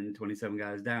up and 27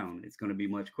 guys down. It's going to be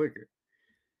much quicker.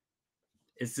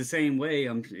 It's the same way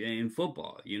in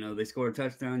football. They score a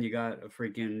touchdown, you got a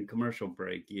freaking commercial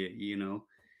break,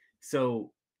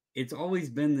 So it's always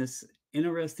been this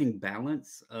interesting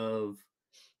balance of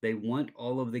they want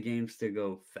all of the games to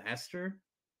go faster,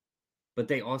 but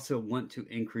they also want to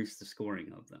increase the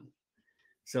scoring of them.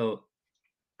 So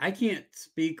I can't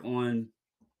speak on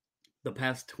the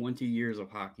past 20 years of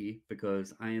hockey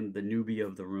because I am the newbie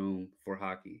of the room for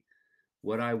hockey.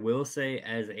 What I will say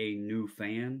as a new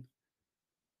fan,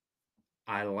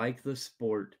 I like the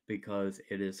sport because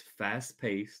it is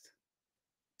fast-paced,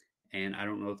 and I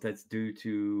don't know if that's due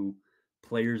to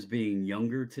players being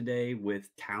younger today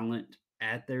with talent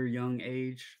at their young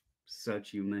age,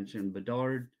 such you mentioned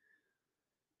Bedard,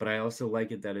 but I also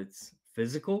like it that it's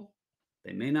physical.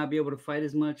 They may not be able to fight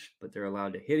as much, but they're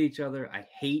allowed to hit each other. I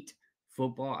hate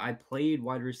football. I played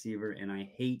wide receiver, and I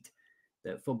hate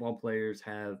that football players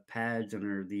have pads and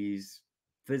are these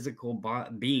physical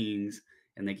beings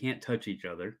and they can't touch each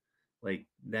other. Like,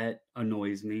 that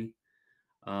annoys me.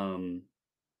 So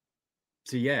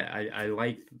yeah, I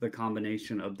like the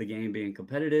combination of the game being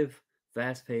competitive,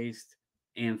 fast-paced,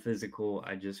 and physical.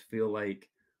 I just feel like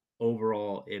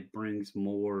overall it brings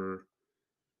more,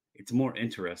 it's more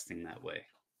interesting that way.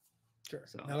 Sure.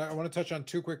 So Now I want to touch on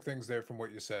two quick things there from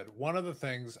what you said. One of the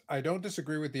things, I don't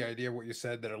disagree with the idea of what you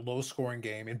said, that a low-scoring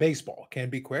game in baseball can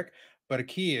be quick, but a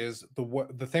key is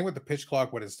the thing with the pitch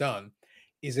clock, what it's done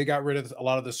is it got rid of a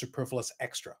lot of the superfluous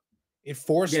extra. It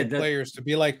forced yeah, the players to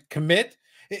be like, commit,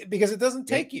 because it doesn't Yep.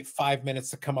 take you 5 minutes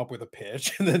to come up with a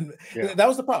pitch. And then Yeah. that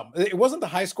was the problem. It wasn't the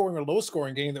high scoring or low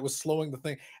scoring game that was slowing the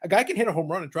thing. A guy can hit a home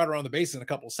run and trot around the base in a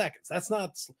couple of seconds. That's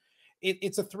not,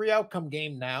 it's a 3 outcome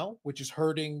game now, which is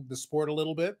hurting the sport a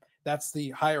little bit. That's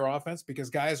the higher offense because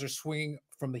guys are swinging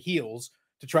from the heels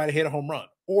to try to hit a home run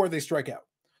or they strike out.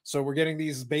 So we're getting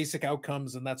these basic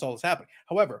outcomes and that's all that's happening.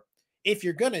 However, if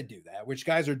you're going to do that, which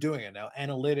guys are doing it now,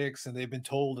 analytics, and they've been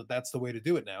told that that's the way to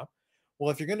do it now. Well,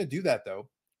 if you're going to do that, though,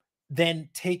 then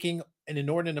taking an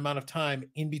inordinate amount of time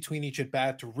in between each at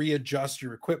bat to readjust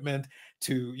your equipment,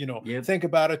 to, Yep. think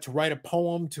about it, to write a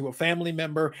poem to a family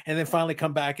member, and then finally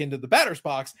come back into the batter's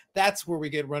box. That's where we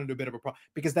get run into a bit of a problem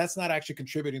because that's not actually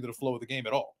contributing to the flow of the game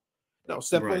at all. No,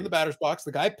 step foot in the Right. batter's box.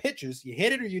 The guy pitches, you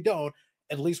hit it or you don't.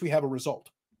 At least we have a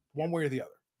result, one way or the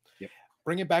other. Yep.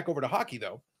 Bring it back over to hockey,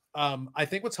 though. I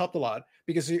think what's helped a lot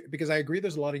because I agree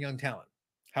there's a lot of young talent.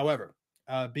 However,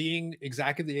 being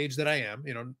exactly the age that I am,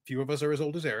 few of us are as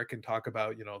old as Eric, can talk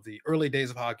about, the early days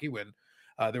of hockey when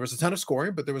there was a ton of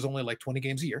scoring, but there was only like 20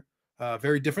 games a year.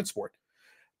 Very different sport.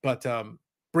 But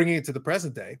bringing it to the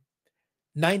present day,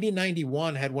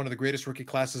 1991 had one of the greatest rookie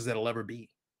classes that'll ever be.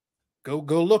 Go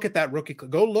look at that rookie.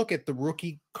 Go look at the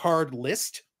rookie card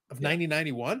list of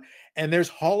 1991, and there's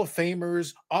Hall of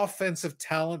Famers, offensive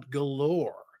talent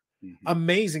galore,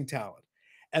 amazing talent.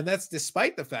 And that's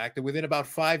despite the fact that within about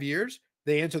 5 years,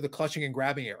 they enter the clutching and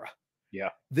grabbing era. Yeah.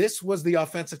 This was the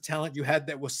offensive talent you had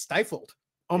that was stifled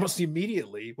almost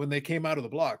immediately when they came out of the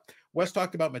block. Wes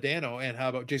talked about Modano and how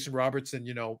about Jason Robertson,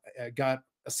 got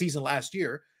a season last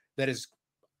year that is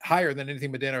higher than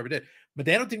anything Modano ever did.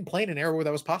 Modano didn't play in an era where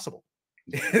that was possible.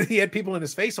 He had people in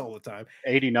his face all the time.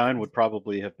 89 would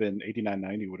probably have been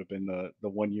 89-90 would have been the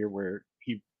 1 year where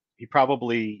he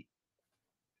probably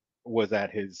was at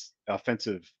his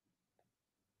offensive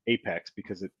apex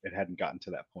because it hadn't gotten to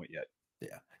that point yet.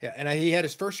 Yeah. And he had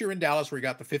his first year in Dallas where he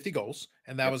got the 50 goals,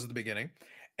 and that was at the beginning.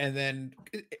 And then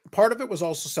part of it was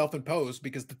also self-imposed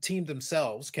because the team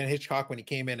themselves, Ken Hitchcock, when he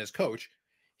came in as coach,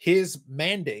 his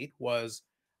mandate was,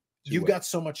 you've got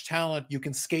so much talent, you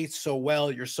can skate so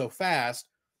well, you're so fast,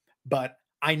 but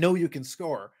I know you can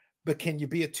score, but can you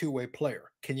be a two-way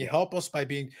player? Can you Yeah. help us by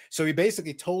being so he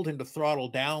basically told him to throttle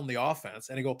down the offense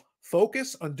and he go,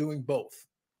 focus on doing both.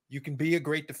 You can be a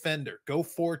great defender, go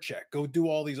forecheck, go do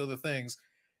all these other things,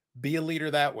 be a leader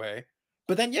that way.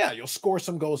 But then, yeah, you'll score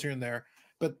some goals here and there.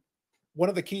 But one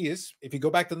of the key is if you go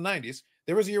back to the 90s,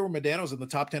 there was a year where Medano was in the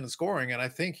top 10 in scoring, and I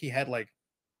think he had like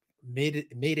mid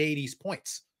 80s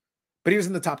points, but he was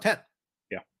in the top 10.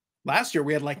 Yeah. Last year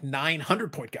we had like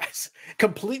 900 point guys,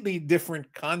 completely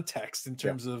different context in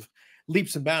terms of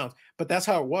leaps and bounds. But that's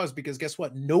how it was, because guess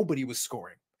what? Nobody was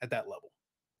scoring at that level.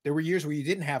 There were years where you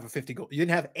didn't have a 50 goal, you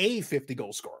didn't have a 50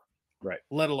 goal scorer, right?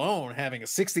 Let alone having a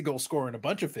 60 goal scorer and a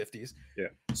bunch of 50s. Yeah.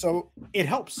 So it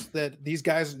helps that these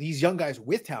guys, these young guys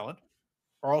with talent,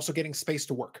 are also getting space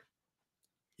to work.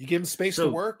 You give them space to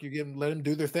work, you let them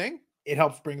do their thing. It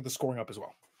helps bring the scoring up as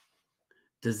well.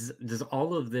 Does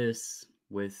all of this,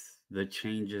 with the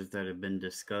changes that have been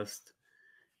discussed,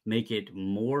 make it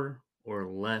more or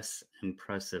less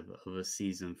impressive of a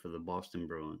season for the Boston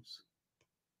Bruins?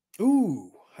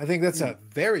 Ooh, I think that's a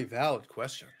very valid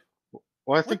question.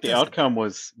 Well, I think the outcome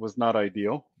was not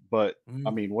ideal, but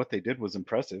I mean, what they did was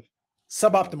impressive.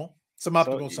 Suboptimal. Some would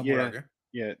argue.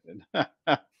 Yeah.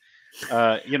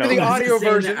 You know, for the audio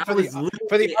version, for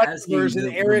the audio version,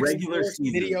 Eric's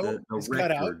video is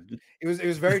cut out. It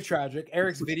was very tragic.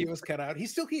 Eric's video was cut out.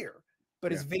 He's still here,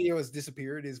 but his video has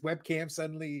disappeared. His webcam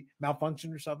suddenly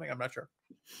malfunctioned or something. I'm not sure.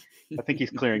 I think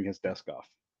he's clearing his desk off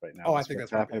right now. Oh, I think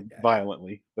that's happening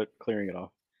violently, but clearing it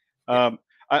off.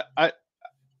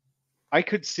 I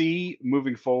could see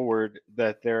moving forward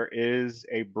that there is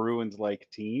a Bruins-like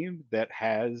team that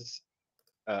has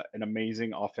an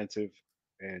amazing offensive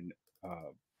and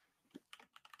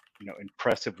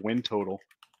impressive win total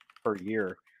per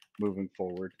year moving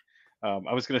forward.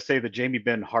 I was going to say the Jamie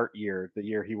Benn Hart year, the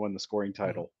year he won the scoring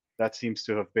title, that seems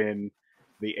to have been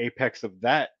the apex of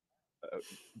that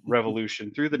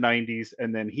revolution through the 90s,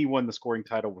 and then he won the scoring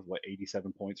title with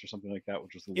 87 points or something like that,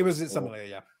 which was something like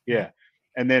that, yeah.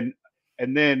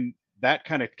 And then that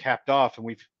kind of capped off,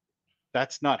 and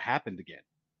that's not happened again.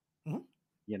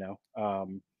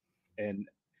 And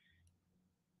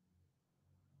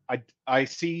I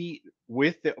see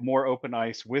with the more open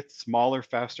ice, with smaller,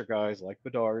 faster guys like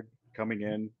Bedard coming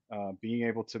in, being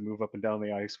able to move up and down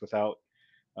the ice without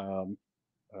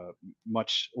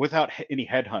without any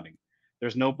headhunting.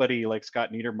 There's nobody like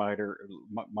Scott Niedermayer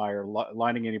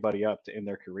lining anybody up to end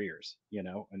their careers,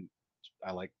 and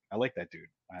I like that dude.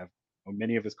 I have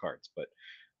many of his cards, but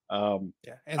and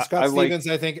Scott Stevens,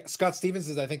 I think Scott Stevens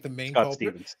is the main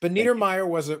culprit. But Niedermayer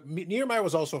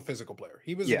was also a physical player.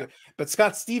 He was but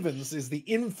Scott Stevens is the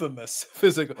infamous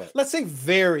physical, let's say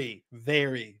very,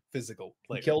 very physical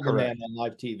player. He killed a man on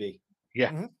live TV.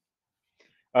 Yeah.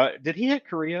 Did he hit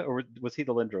Korea, or was he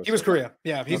the Lindros? He was Korea.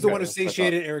 Yeah, he's the one who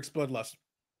satiated Eric's bloodlust.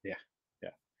 Yeah.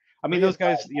 I mean, those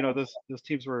guys, those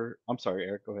teams were. I'm sorry,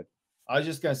 Eric. Go ahead. I was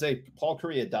just gonna say, Paul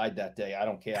Korea died that day. I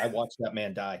don't care. I watched that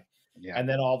man die. Yeah. And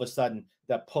then all of a sudden,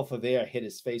 that puff of air hit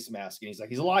his face mask, and he's like,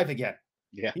 he's alive again.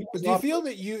 Yeah. But do you feel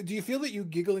that you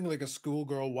giggling like a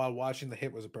schoolgirl while watching the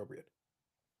hit was appropriate?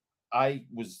 I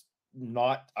was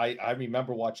not. I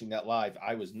remember watching that live.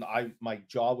 My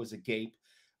jaw was agape.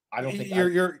 I don't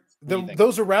think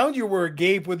those around you were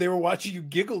agape when they were watching you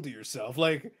giggle to yourself.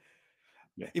 Like,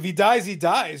 if he dies, he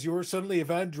dies. You were suddenly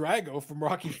Ivan Drago from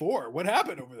Rocky IV. What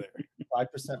happened over there?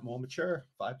 5% more mature.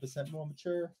 5% more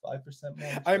mature. 5% more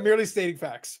mature. I'm merely stating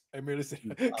facts.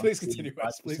 Please continue.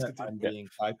 I'm being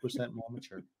 5% more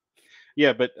mature.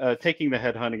 Yeah, but taking the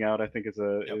headhunting out, I think, is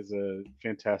a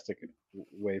fantastic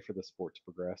way for the sport to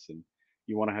progress. And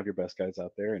you want to have your best guys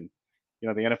out there. And the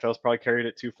NFL's probably carried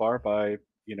it too far by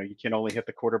you can only hit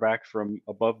the quarterback from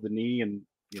above the knee and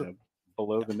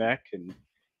below the neck, and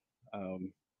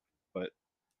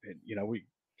we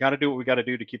got to do what we got to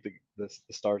do to keep the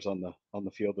stars on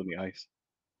the field and the ice.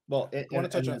 Well, I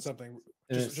want to touch on something.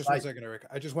 Just 1 second, Eric.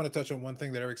 I just want to touch on one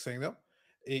thing that Eric's saying, though.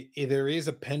 There is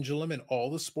a pendulum in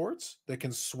all the sports that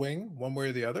can swing one way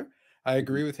or the other. I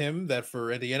agree with him that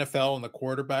for the NFL and the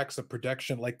quarterbacks, the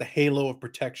protection, like the halo of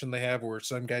protection they have where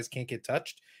some guys can't get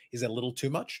touched, is a little too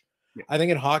much. Yeah. I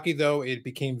think in hockey, though, it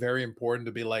became very important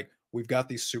to be like, we've got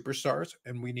these superstars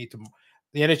and we need to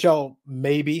 – the NHL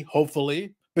maybe,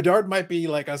 hopefully. Bedard might be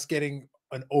like us getting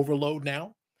an overload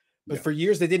now. But for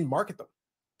years, they didn't market them.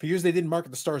 For years, they didn't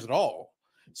market the stars at all.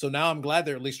 So now I'm glad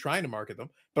they're at least trying to market them.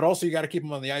 But also, you got to keep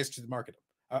them on the ice to market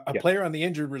them. A player on the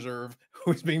injured reserve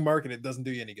who's being marketed doesn't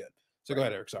do you any good. So go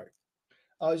ahead, Eric. Sorry.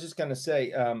 I was just going to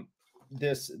say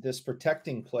this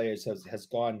protecting players has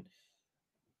gone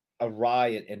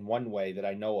awry in one way that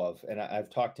I know of. And I've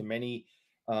talked to many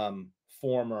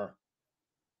former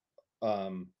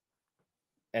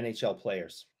NHL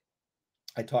players.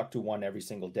 I talk to one every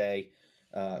single day,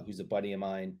 who's a buddy of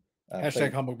mine.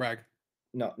 Hashtag humble brag.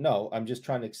 No, I'm just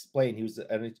trying to explain. He was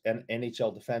an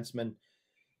NHL defenseman.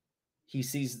 He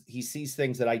sees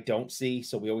things that I don't see.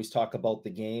 So we always talk about the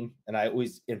game, and I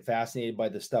always am fascinated by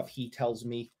the stuff he tells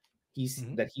me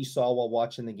that he saw while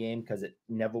watching the game, because it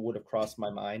never would have crossed my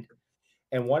mind.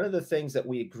 And one of the things that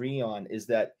we agree on is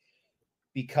that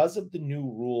because of the new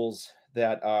rules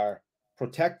that are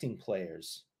protecting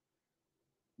players,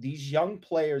 these young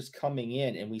players coming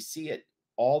in, and we see it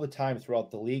all the time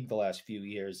throughout the league the last few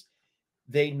years,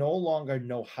 they no longer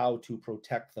know how to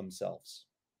protect themselves.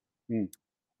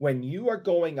 When you are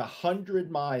going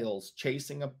 100 miles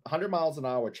an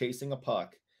hour chasing a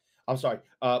puck, I'm sorry,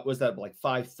 was that like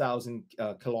 5,000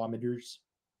 kilometers?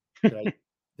 Did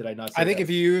I not say I think that? if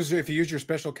you use your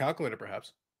special calculator,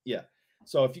 perhaps. Yeah.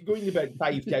 So if you're going about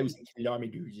 5,000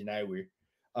 kilometers an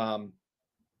hour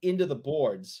into the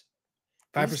boards,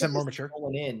 5% more mature.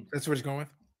 Going in, that's what it's going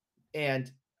with.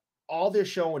 And all they're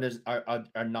showing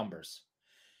are numbers.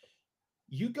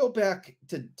 You go back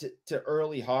to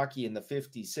early hockey in the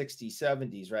 50s, 60s,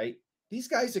 70s, right? These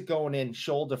guys are going in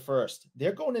shoulder first.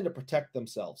 They're going in to protect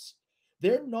themselves.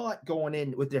 They're not going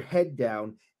in with their head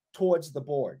down towards the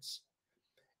boards.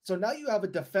 So now you have a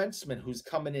defenseman who's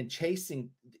coming in chasing,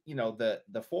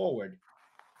 the forward,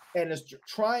 and is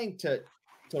trying to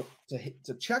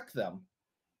check them.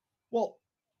 Well,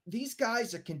 these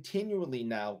guys are continually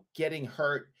now getting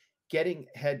hurt, getting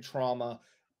head trauma,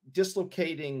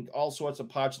 dislocating all sorts of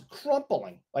parts,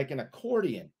 crumpling like an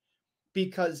accordion,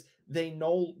 because they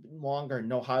no longer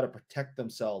know how to protect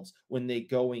themselves when they're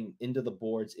going into the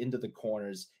boards, into the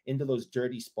corners, into those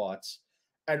dirty spots.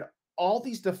 And all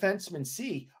these defensemen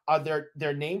see are their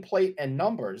nameplate and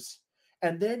numbers,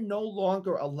 and they're no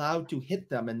longer allowed to hit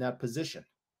them in that position.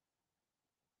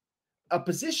 A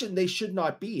position they should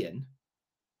not be in.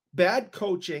 Bad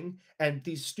coaching and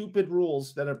these stupid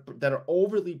rules that are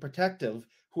overly protective,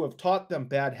 who have taught them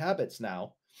bad habits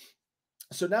now.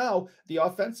 So now the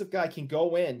offensive guy can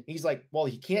go in. He's like, well,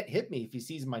 he can't hit me if he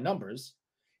sees my numbers.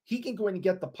 He can go in and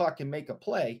get the puck and make a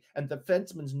play, and the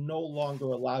defenseman's no longer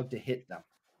allowed to hit them.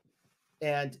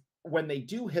 And when they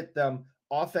do hit them,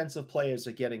 offensive players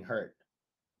are getting hurt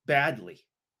badly.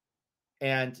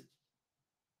 And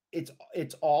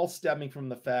it's all stemming from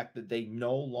the fact that they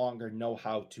no longer know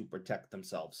how to protect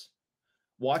themselves.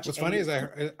 What's funny is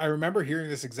I remember hearing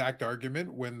this exact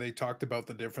argument when they talked about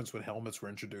the difference when helmets were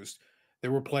introduced.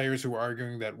 There were players who were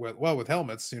arguing that, well, with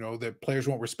helmets, the players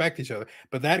won't respect each other.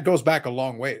 But that goes back a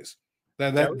long ways.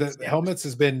 That helmets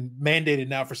has been mandated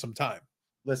now for some time.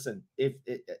 Listen,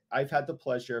 I've had the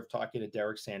pleasure of talking to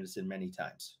Derek Sanderson many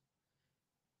times.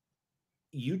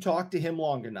 You talk to him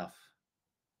long enough,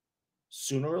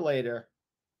 sooner or later,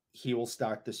 he will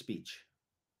start the speech.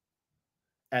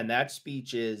 And that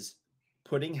speech is,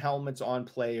 putting helmets on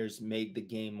players made the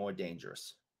game more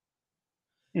dangerous.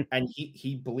 And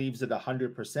he believes it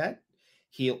 100%.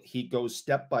 He goes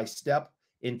step by step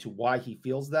into why he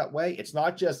feels that way. It's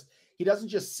not just, he doesn't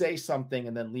just say something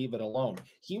and then leave it alone.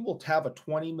 He will have a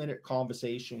 20-minute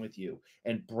conversation with you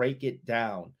and break it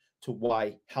down to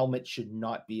why helmets should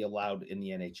not be allowed in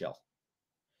the NHL.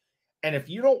 And if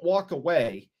you don't walk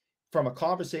away from a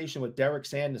conversation with Derek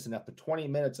Sanderson after 20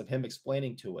 minutes of him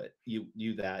explaining to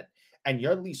you that, and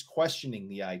you're at least questioning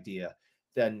the idea,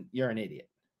 then you're an idiot.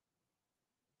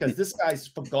 Because this guy's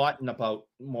forgotten about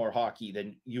more hockey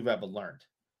than you've ever learned.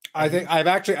 I think I've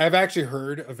actually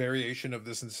heard a variation of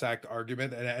this exact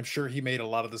argument, and I'm sure he made a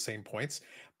lot of the same points,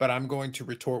 but I'm going to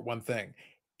retort one thing.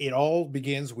 It all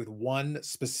begins with one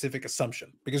specific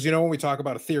assumption, because when we talk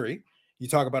about a theory, you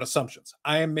talk about assumptions.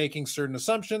 I am making certain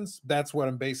assumptions. That's what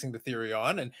I'm basing the theory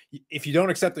on. And if you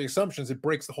don't accept the assumptions, it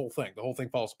breaks the whole thing. The whole thing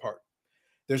falls apart.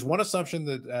 There's one assumption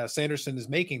that Sanderson is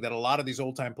making that a lot of these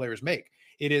old-time players make.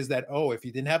 It is that, if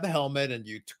you didn't have the helmet and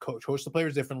you coach the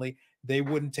players differently, they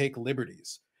wouldn't take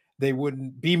liberties. They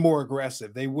wouldn't be more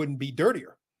aggressive. They wouldn't be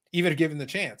dirtier, even if given the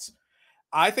chance.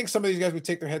 I think some of these guys would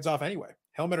take their heads off anyway,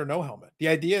 helmet or no helmet. The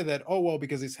idea that,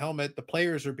 because it's helmet, the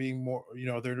players are being more,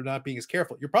 they're not being as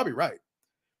careful. You're probably right.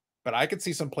 But I could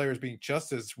see some players being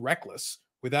just as reckless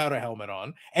without a helmet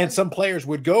on. And some players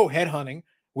would go head hunting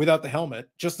without the helmet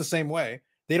just the same way.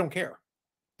 They don't care.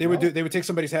 They would take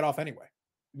somebody's head off anyway.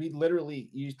 We literally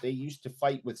used to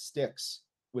fight with sticks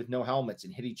with no helmets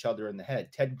and hit each other in the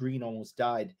head. Ted Green almost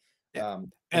died.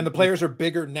 And the players are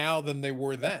bigger now than they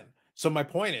were then. So my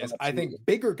point is, I think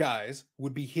bigger guys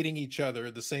would be hitting each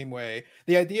other the same way.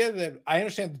 The idea that I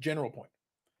understand the general point.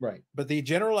 Right. But the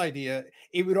general idea,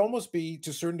 it would almost be,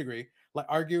 to a certain degree, like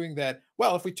arguing that,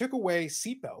 well, if we took away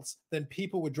seatbelts, then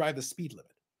people would drive the speed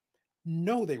limit.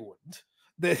 No, they wouldn't.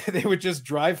 They would just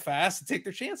drive fast and take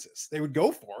their chances. They would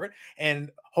go for it,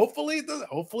 and hopefully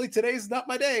today's not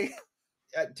my day.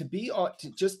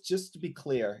 Just to be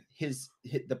clear,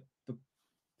 the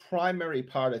primary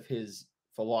part of his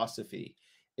philosophy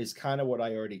is kind of what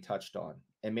I already touched on,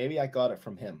 and maybe I got it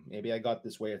from him. Maybe I got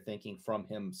this way of thinking from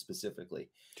him specifically.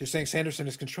 You're saying Sanderson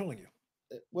is controlling you?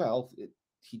 Well,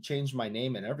 he changed my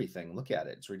name and everything. Look at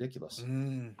it; it's ridiculous.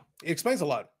 It explains a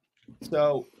lot.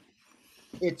 So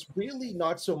it's really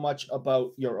not so much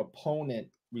about your opponent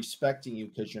respecting you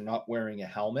because you're not wearing a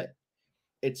helmet.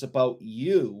 It's about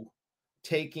you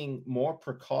taking more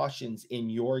precautions in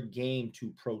your game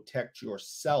to protect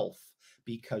yourself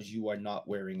because you are not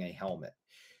wearing a helmet.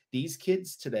 These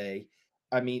kids today,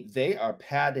 I mean, they are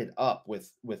padded up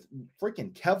with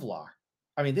freaking Kevlar.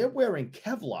 I mean, they're wearing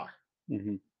Kevlar.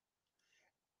 Mm-hmm.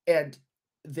 And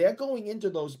they're going into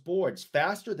those boards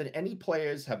faster than any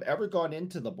players have ever gone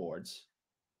into the boards.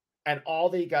 And all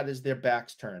they got is their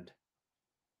backs turned.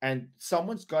 And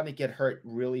someone's going to get hurt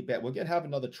really bad. We're going to have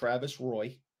another Travis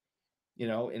Roy,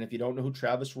 and if you don't know who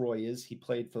Travis Roy is, he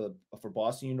played for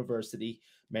Boston University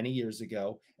many years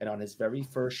ago. And on his very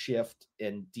first shift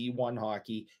in D1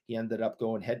 hockey, he ended up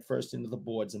going headfirst into the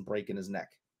boards and breaking his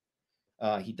neck.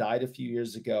 He died a few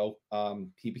years ago.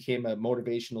 He became a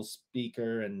motivational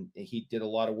speaker, and he did a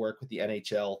lot of work with the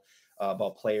NHL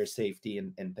about player safety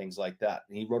and things like that.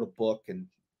 And he wrote a book, and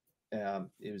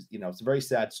it was, it's a very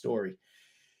sad story.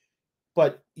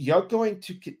 But you're going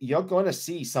to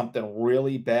see something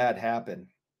really bad happen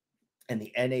in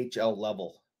the NHL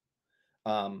level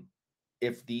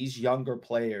if these younger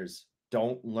players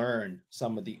don't learn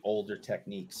some of the older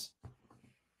techniques.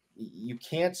 You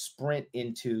can't sprint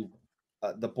into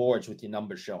the boards with your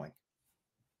numbers showing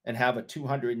and have a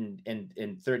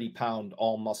 230-pound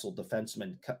all-muscle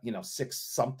defenseman,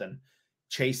 6-something,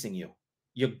 chasing you.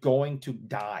 You're going to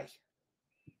die.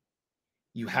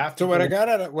 You have to. So what I got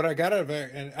out of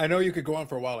it, and I know you could go on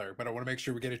for a while, Eric, but I want to make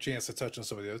sure we get a chance to touch on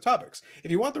some of the other topics.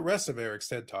 If you want the rest of Eric's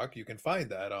TED Talk, you can find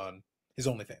that on his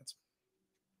OnlyFans.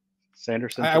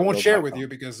 Sanderson. I won't share with you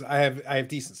because I have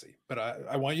decency, but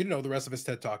I want you to know the rest of his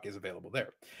TED Talk is available there.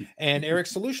 And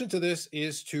Eric's solution to this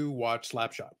is to watch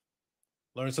Slapshot.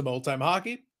 Learn some old time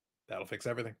hockey. That'll fix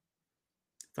everything.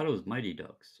 I thought it was Mighty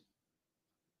Ducks.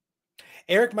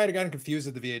 Eric might have gotten confused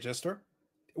at the VHS store.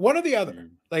 One or the other.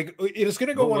 Like, it is going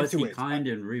to go one of two ways. Kind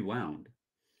and rewound.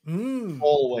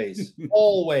 Always.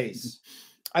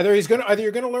 Either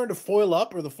you're going to learn to foil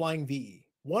up or the flying VE.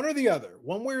 One or the other.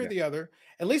 One way or the other.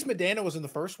 At least Medana was in the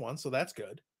first one, so that's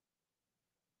good.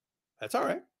 That's all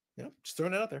right. Just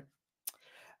throwing it out there.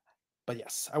 But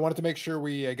yes, I wanted to make sure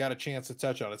we got a chance to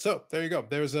touch on it. So there you go.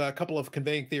 There's a couple of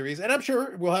conveying theories, and I'm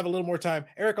sure we'll have a little more time.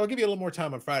 Eric, I'll give you a little more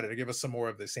time on Friday to give us some more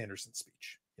of the Sanderson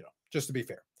speech, just to be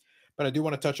fair. But I do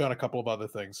want to touch on a couple of other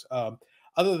things.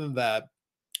 Other than that,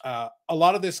 a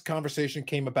lot of this conversation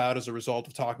came about as a result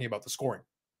of talking about the scoring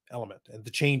element and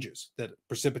the changes that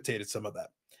precipitated some of that.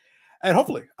 And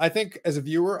hopefully, I think as a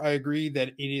viewer, I agree that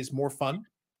it is more fun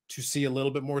to see a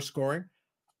little bit more scoring.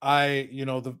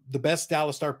 The best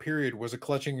Dallas Star period was a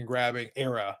clutching and grabbing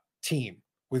era team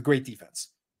with great defense.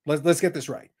 Let's get this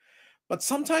right. But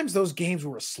sometimes those games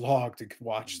were a slog to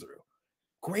watch through.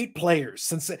 Great players,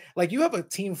 since like you have a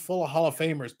team full of Hall of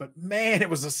Famers, but man, it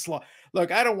was a slog. Look,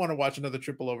 I don't want to watch another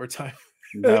triple overtime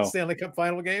Stanley Cup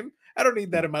final game. I don't need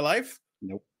that in my life.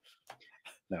 Nope.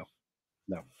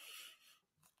 No.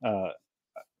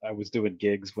 I was doing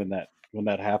gigs when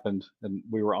that happened, and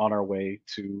we were on our way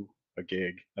to a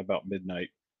gig about midnight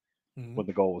when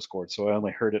the goal was scored. So I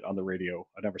only heard it on the radio.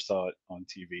 I never saw it on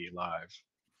TV live.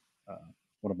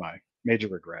 One of my major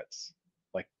regrets,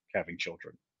 like having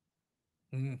children.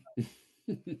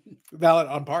 Valid,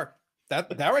 on par. That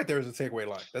right there is a takeaway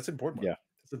line. That's an important one. Yeah,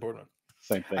 that's an important one.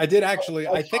 Same thing. I did actually.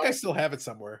 I think I still have it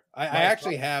somewhere. I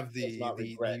actually have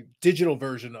the digital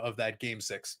version of that Game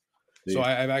 6. Dude. So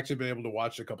I've actually been able to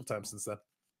watch it a couple times since then.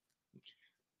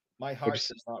 My heart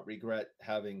does not regret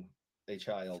having a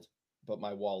child, but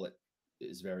my wallet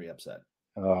is very upset.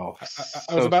 Oh,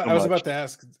 I was about to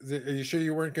ask. Are you sure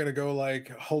you weren't going to go like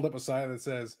hold up a sign that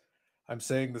says, "I'm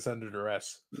saying this under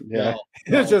duress"? Yeah,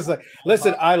 it's just like,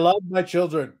 listen, I love my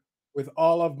children with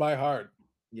all of my heart.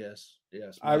 Yes.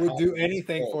 I would do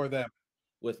anything for them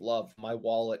with love. My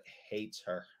wallet hates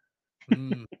her.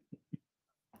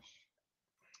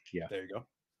 Yeah, there you go.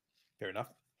 Fair enough.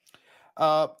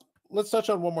 Let's touch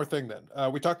on one more thing then.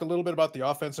 We talked a little bit about the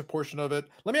offensive portion of it.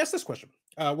 Let me ask this question.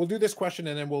 We'll do this question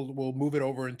and then we'll move it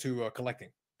over into collecting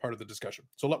part of the discussion.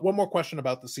 So one more question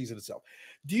about the season itself.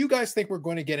 Do you guys think we're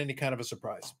going to get any kind of a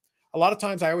surprise? A lot of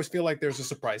times I always feel like there's a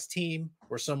surprise team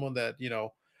or someone that,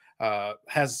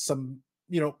 has some,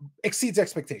 exceeds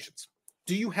expectations.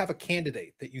 Do you have a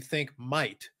candidate that you think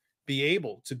might be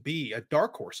able to be a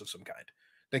dark horse of some kind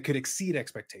that could exceed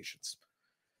expectations?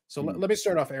 So let me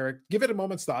start off, Eric. Give it a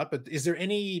moment's thought, but is there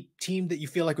any team that you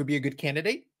feel like would be a good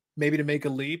candidate, maybe to make a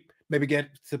leap, maybe get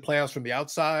to the playoffs from the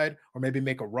outside, or maybe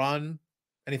make a run,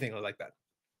 anything like that?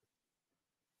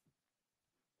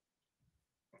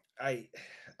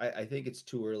 I think it's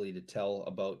too early to tell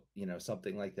about,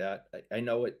 something like that. I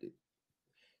know it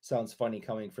sounds funny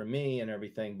coming from me and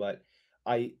everything, but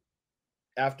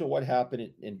after what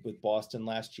happened with Boston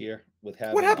last year, with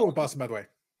having what happened with Boston, by the way?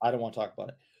 I don't want to talk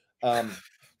about it.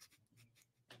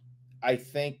 I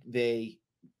think they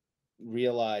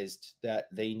realized that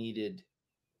they needed,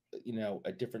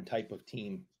 a different type of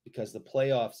team because the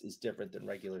playoffs is different than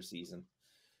regular season.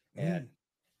 And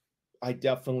I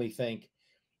definitely think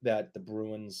that the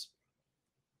Bruins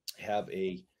have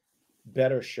a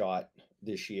better shot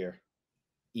this year,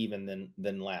 even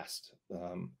than last.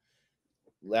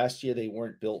 Last year they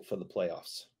weren't built for the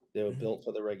playoffs; they were built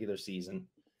for the regular season.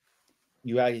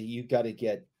 You got to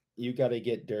get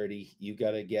dirty. You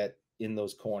got to get in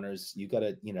those corners. You got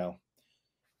to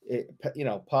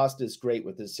Pasta's great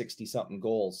with his 60-something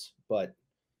goals, but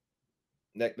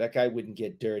that guy wouldn't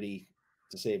get dirty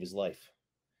to save his life.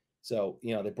 So,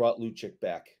 they brought Lucic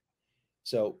back.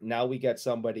 So now we got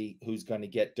somebody who's going to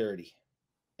get dirty.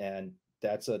 And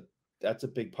that's a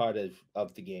big part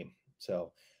of the game.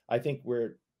 So I think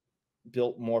we're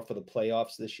built more for the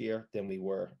playoffs this year than we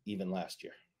were even last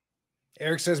year.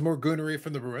 Eric says more goonery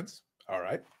from the Bruins. All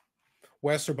right.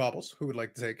 Wes or Bubbles, who would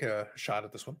like to take a shot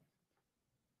at this one?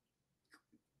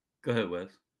 Go ahead, Wes.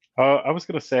 I was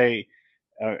going to say,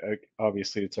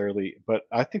 obviously it's early, but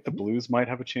I think the Blues might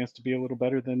have a chance to be a little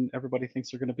better than everybody thinks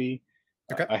they're going to be.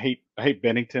 Okay. I hate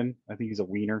Bennington. I think he's a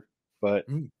wiener, but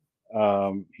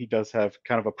he does have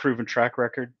kind of a proven track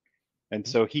record, and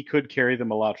so he could carry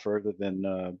them a lot further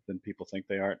than people think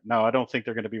they are. Now, I don't think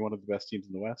they're going to be one of the best teams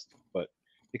in the West, but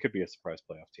it could be a surprise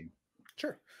playoff team.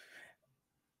 Sure.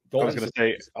 I was going to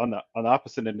say on the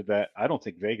opposite end of that, I don't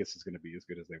think Vegas is going to be as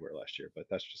good as they were last year, but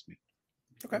that's just me.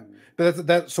 Okay, but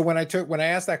that's so when I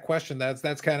asked that question,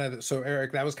 that's kind of so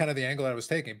Eric, that was kind of the angle I was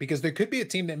taking, because there could be a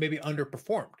team that maybe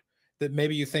underperformed, that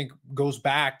maybe you think goes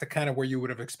back to kind of where you would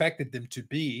have expected them to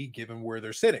be given where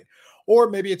they're sitting, or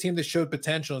maybe a team that showed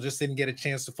potential and just didn't get a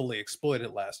chance to fully exploit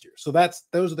it last year. So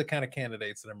those are the kind of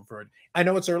candidates that I'm referring to. I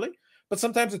know it's early, but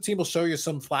sometimes a team will show you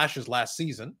some flashes last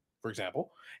season, for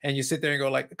example, and you sit there and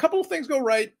go like, a couple of things go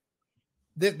right.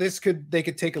 They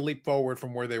could take a leap forward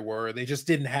from where they were. They just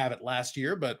didn't have it last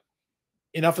year, but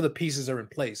enough of the pieces are in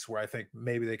place where I think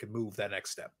maybe they could move that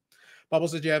next step.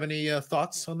 Bubbles, did you have any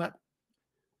thoughts on that?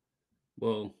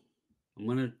 Well, I'm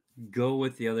going to go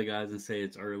with the other guys and say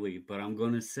it's early, but I'm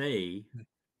going to say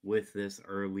with this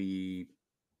early,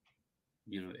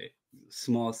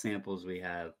 small samples we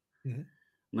have, I'm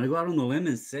going to go out on the limb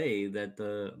and say that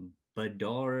the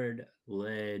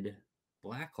Bedard-led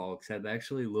Blackhawks have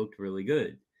actually looked really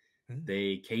good.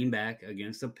 They came back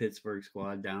against a Pittsburgh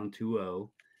squad down 2-0.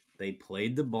 They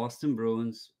played the Boston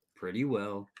Bruins pretty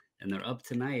well, and they're up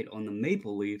tonight on the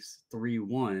Maple Leafs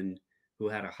 3-1, who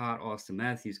had a hot Austin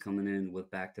Matthews coming in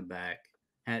with back-to-back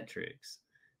hat tricks.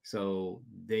 So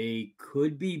they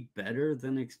could be better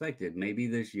than expected. Maybe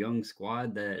this young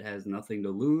squad that has nothing to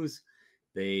lose,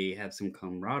 they have some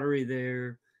camaraderie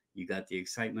there. You got the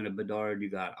excitement of Bedard. You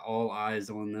got all eyes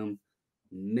on them.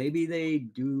 Maybe they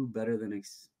do better than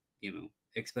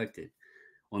expected.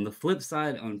 On the flip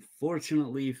side,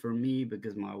 unfortunately for me,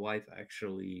 because my wife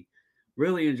actually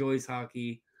really enjoys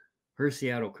hockey, her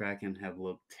Seattle Kraken have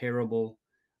looked terrible.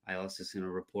 I also seen a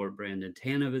report Brandon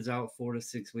Tanev is out 4 to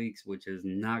 6 weeks, which is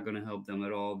not going to help them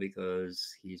at all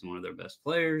because he's one of their best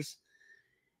players,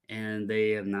 and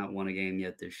they have not won a game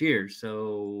yet this year.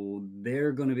 So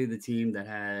they're going to be the team that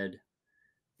had,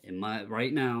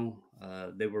 right now,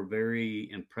 they were very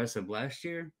impressive last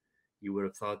year. You would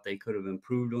have thought they could have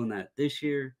improved on that this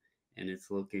year, and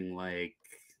it's looking like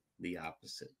the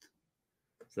opposite.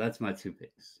 So that's my 2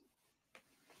 picks.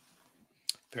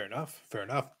 Fair enough.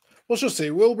 Well, she'll see.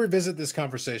 We'll revisit this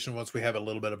conversation once we have a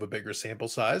little bit of a bigger sample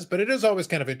size, but it is always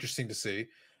kind of interesting to see.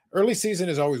 Early season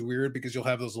is always weird because you'll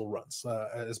have those little runs.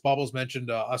 As Bobbles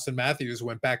mentioned, Austin Matthews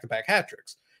went back-to-back hat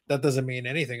tricks. That doesn't mean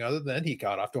anything other than he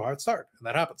got off to a hard start, and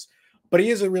that happens. But he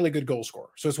is a really good goal scorer.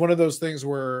 So it's one of those things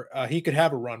where he could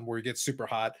have a run where he gets super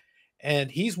hot.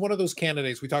 And he's one of those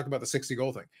candidates. We talked about the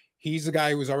 60-goal thing. He's a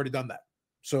guy who's already done that.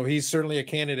 So he's certainly a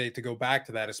candidate to go back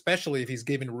to that, especially if he's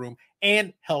given room,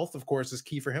 and health, of course, is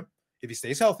key for him. If he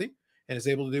stays healthy and is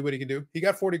able to do what he can do, he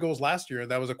got 40 goals last year, and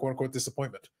that was a quote unquote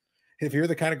disappointment. If you're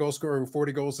the kind of goal scorer who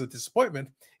 40 goals is a disappointment,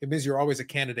 it means you're always a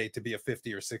candidate to be a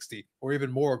 50 or 60 or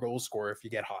even more goal scorer if you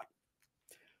get hot.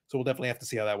 So we'll definitely have to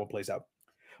see how that one plays out.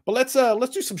 But let's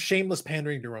do some shameless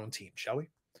pandering to our own team, shall we?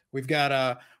 We've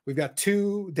got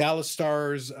 2 Dallas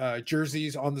Stars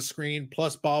jerseys on the screen,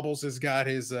 plus Bobbles has got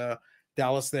his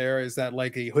Dallas there. Is that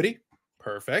like a hoodie?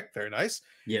 Perfect. Very nice.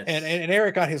 Yes. And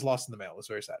Eric got his lost in the mail. It's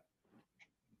very sad.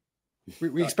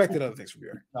 We expected other things from you,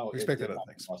 Eric. No, We expected other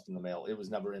things. Lost in the mail. It was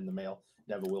never in the mail.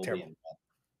 Never will Terrible. be in the mail.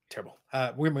 Terrible.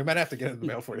 We might have to get it in the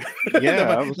mail for you.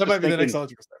 Yeah, that might be the next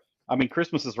logical step. I mean,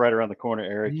 Christmas is right around the corner,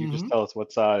 Eric. You just tell us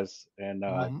what size, and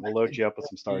we'll load you up with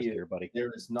some stars here, buddy.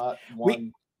 There is not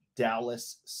one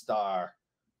Dallas Star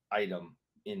item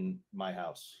in my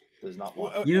house. There's not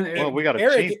one. Eric, Well, we got to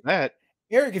change that.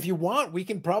 Eric, if you want, we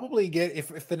can probably get, if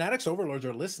Fanatics Overlords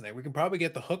are listening, we can probably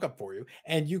get the hookup for you,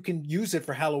 and you can use it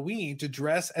for Halloween to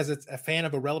dress as a fan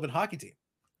of a relevant hockey team.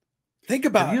 Think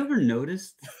about Have you ever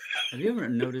noticed,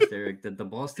 Eric, that the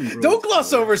Boston Bruins Don't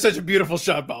gloss colors- over such a beautiful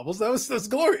shot, Bobbles. That's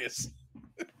glorious.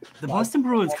 The Boston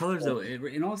Bruins colors, though,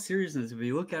 in all seriousness, if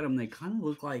you look at them, they kind of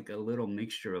look like a little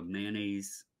mixture of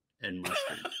mayonnaise and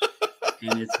mustard.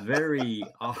 And it's very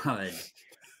odd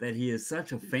that he is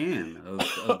such a fan of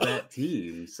that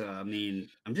team. So, I mean,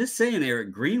 I'm just saying,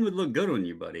 Eric, green would look good on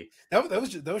you, buddy. That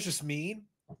was just mean.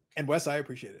 And Wes, I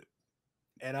appreciate it.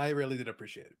 And I really did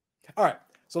appreciate it. All right.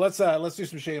 So let's do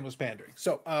some shameless pandering.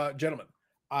 So, gentlemen,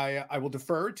 I will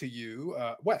defer to you,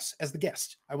 Wes, as the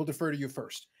guest. I will defer to you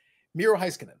first. Miro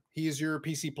Heiskanen, he is your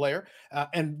PC player.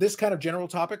 And this kind of general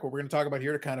topic, what we're going to talk about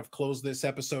here to kind of close this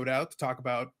episode out, to talk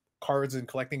about cards and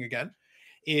collecting again,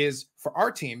 is for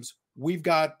our teams, we've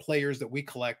got players that we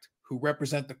collect who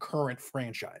represent the current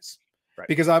franchise. Right.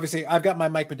 Because obviously I've got my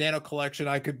Mike Modano collection.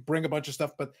 I could bring a bunch of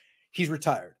stuff, but he's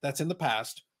retired. That's in the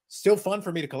past. Still fun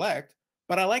for me to collect,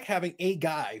 but I like having a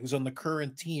guy who's on the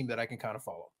current team that I can kind of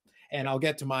follow. And I'll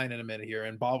get to mine in a minute here.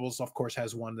 And Bobbles, of course,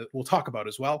 has one that we'll talk about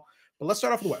as well. But let's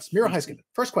start off with the West. Miro Heiskanen.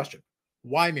 First question.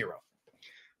 Why Miro?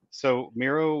 So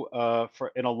Miro,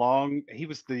 he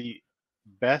was the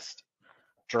best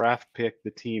draft pick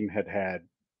the team had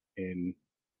in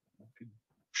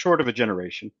short of a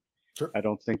generation. Sure. I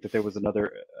don't think that there was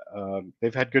another.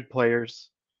 They've had good players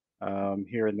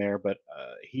here and there, but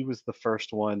he was the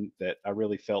first one that I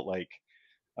really felt like.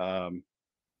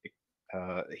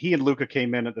 He and Luka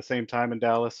came in at the same time in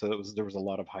Dallas, so there was a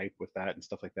lot of hype with that and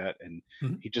stuff like that, and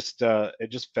he just it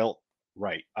just felt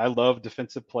right. I love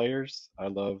defensive players. I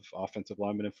love offensive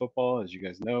linemen in football, as you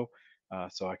guys know.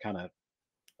 So I kind of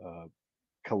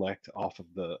collect off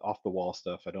the wall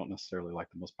stuff. I don't necessarily like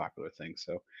the most popular things.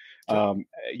 So,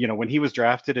 when he was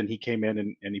drafted and he came in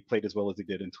and he played as well as he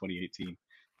did in 2018,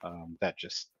 that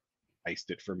just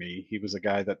iced it for me. He was a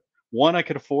guy that, one, I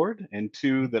could afford, and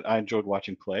two, that I enjoyed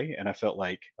watching play, and I felt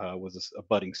like was a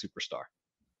budding superstar.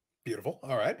 Beautiful.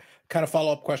 All right. Kind of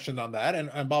follow-up question on that.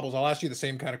 And Bobbles, I'll ask you the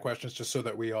same kind of questions just so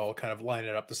that we all kind of line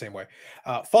it up the same way.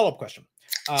 Follow-up question.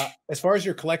 As far as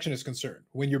your collection is concerned,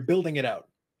 when you're building it out,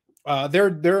 there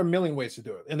are a million ways to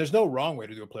do it. And there's no wrong way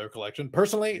to do a player collection.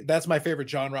 Personally, that's my favorite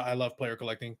genre. I love player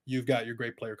collecting. You've got your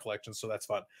great player collection, so that's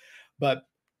fun. But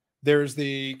there's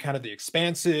the kind of the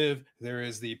expansive, there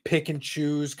is the pick and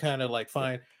choose kind of like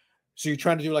fine. So you're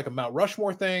trying to do like a Mount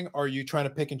Rushmore thing, or are you trying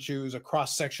to pick and choose a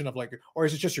cross section of like, or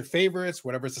is it just your favorites,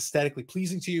 whatever is aesthetically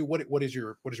pleasing to you? What is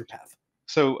your path?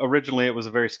 So originally it was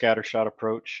a very scattershot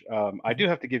approach. I do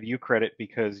have to give you credit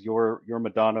because your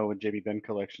Madonna and JB Ben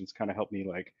collections kind of helped me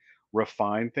like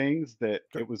refine things that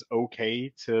it was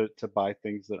okay to buy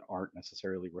things that aren't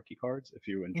necessarily rookie cards if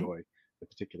you enjoy the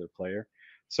particular player.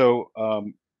 So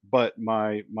but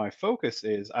my focus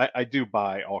is I do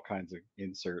buy all kinds of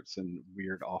inserts and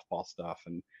weird off-ball stuff,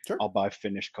 and I'll buy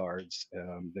finished cards.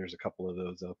 There's a couple of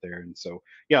those out there, and so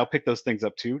yeah, I'll pick those things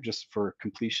up too, just for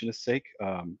completionist sake.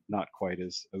 Not quite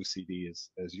as OCD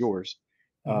as yours,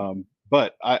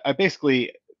 but I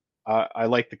basically I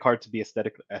like the card to be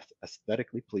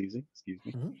aesthetically pleasing. Excuse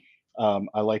me.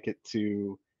 I like it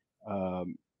to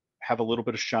have a little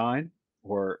bit of shine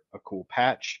or a cool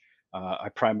patch. I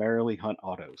primarily hunt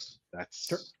autos.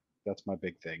 That's my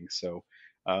big thing. So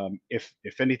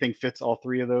if anything fits all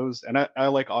three of those, and I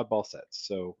like oddball sets.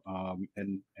 So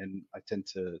and I tend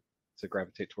to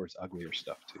gravitate towards uglier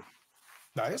stuff too.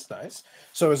 Nice.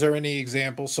 So is there any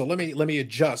examples? So let me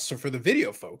adjust. So for the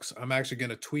video folks, I'm actually going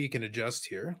to tweak and adjust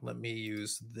here. Let me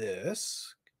use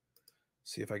this.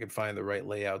 See if I can find the right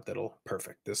layout.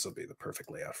 Perfect. This will be the perfect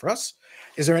layout for us.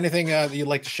 Is there anything that you'd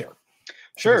like to share?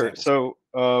 Sure. examples.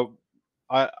 So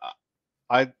I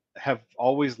I have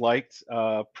always liked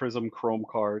Prism Chrome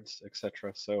cards,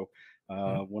 etc. So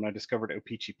when I discovered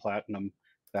O-Pee-Chee Platinum,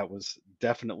 that was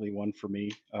definitely one for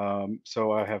me.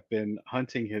 So I have been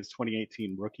hunting his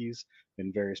 2018 rookies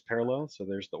in various parallels. So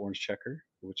there's the orange checker,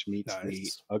 which meets the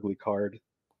Nice. ugly card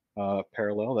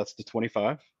parallel. That's the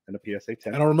 25 and a PSA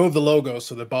 10. And I'll remove the logo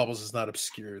so that Bobbles is not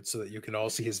obscured, so that you can all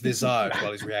see his visage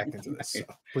while he's reacting to this. So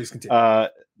please continue.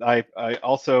 I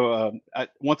also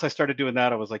once I started doing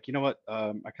that, I was like, you know what?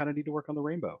 I kind of need to work on the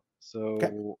rainbow.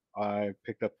 So I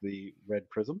picked up the red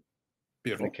prism in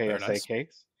Beautiful. a Very KSA nice.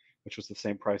 case, which was the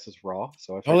same price as raw.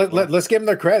 So I Oh, figured, well, let's give him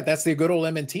their credit. That's the good old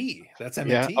M&T. That's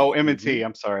M&T. yeah. Oh, M&T.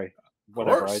 I'm sorry. Of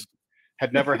Whatever. I course.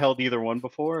 had never held either one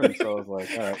before, and so I was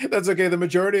like, all right. That's okay. The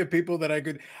majority of people that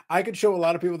I could show a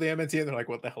lot of people the M&T, and they're like,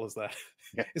 "What the hell is that?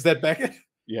 Yeah. Is that Beckett?"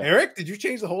 Yeah. Eric, did you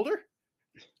change the holder?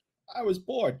 I was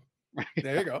bored.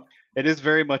 There you go. It is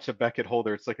very much a Beckett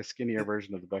holder. It's like a skinnier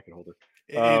version of the Beckett holder.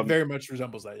 It very much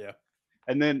resembles that. Yeah.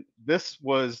 And then this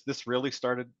really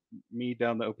started me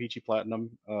down the O-Pee-Chee Platinum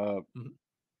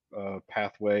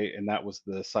pathway, and that was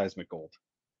the Seismic Gold.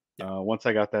 Yeah. Once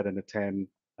I got that into 10,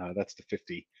 that's the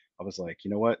 50. I was like, you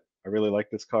know what? I really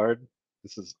like this card.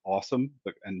 This is awesome.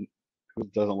 And who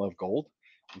doesn't love gold?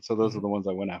 And so those are the ones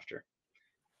I went after.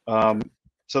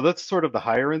 So that's sort of the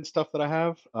higher end stuff that I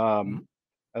have.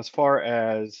 As far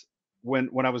as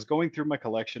when I was going through my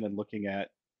collection and looking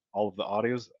at all of the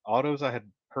autos I had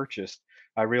purchased,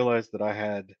 I realized that I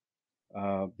had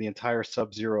the entire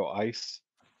Sub-Zero Ice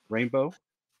Rainbow.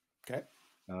 Okay.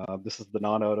 This is the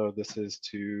non-auto. This is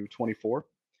to 24.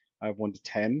 I have one to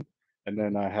 10, and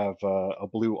then I have a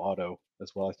blue auto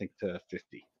as well. I think to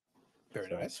 50. Very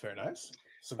nice. Very nice.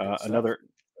 Another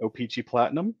O-Pee-Chee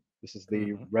Platinum. This is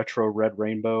the retro red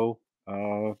rainbow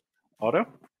auto.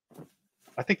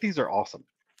 I think these are awesome.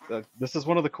 This is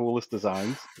one of the coolest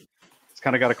designs. It's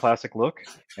kind of got a classic look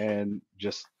and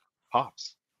just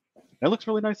pops. It looks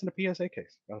really nice in a PSA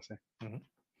case, gotta say.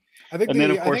 I think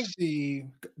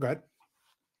go ahead.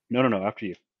 No, after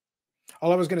you.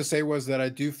 All I was going to say was that I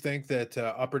do think that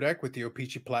Upper Deck with the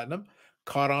O-Pee-Chee Platinum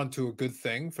caught on to a good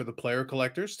thing for the player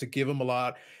collectors to give them a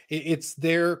lot. It's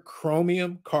their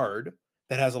chromium card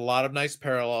that has a lot of nice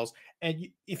parallels. And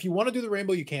if you want to do the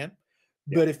rainbow, you can.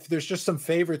 But if there's just some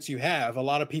favorites you have, a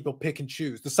lot of people pick and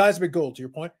choose. The Seismic Gold, to your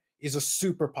point, is a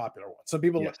super popular one. Some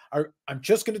people are, I'm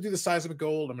just going to do the Seismic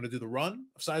Gold. I'm going to do the run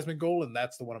of Seismic Gold, and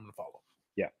that's the one I'm going to follow.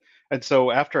 Yeah. And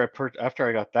so after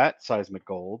I got that Seismic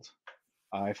Gold,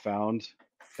 I found,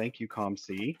 thank you,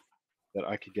 ComC, that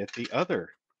I could get the other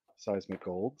Seismic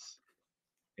Golds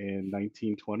in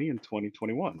 1920 and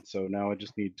 2021. So now I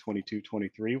just need 22,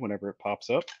 23 whenever it pops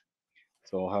up.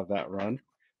 So I'll have that run.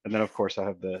 And then, of course, I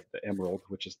have the Emerald,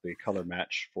 which is the color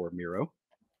match for Miro.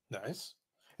 Nice.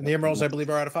 And the Emeralds, I believe,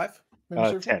 are out of 5?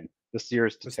 10. This year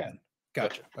is to 10.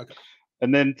 Gotcha. Okay.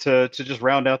 And then to just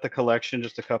round out the collection,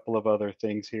 just a couple of other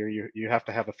things here. You have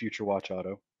to have a Future Watch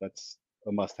auto. That's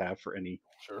a must-have for any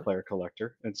player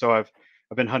collector. And so I've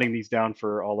been hunting these down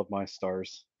for all of my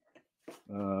stars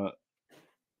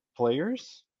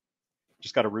players.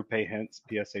 Just got a Rupe Hentz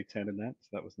PSA 10 in that, so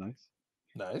that was nice.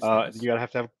 Nice. You gotta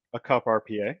have to have a Cup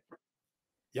RPA.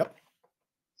 Yep.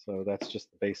 So that's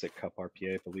just the basic Cup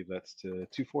RPA. I believe that's to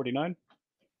 249.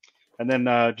 And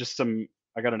then just some.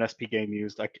 I got an SP game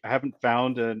used. I haven't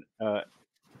found a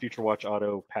Future Watch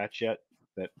Auto patch yet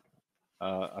that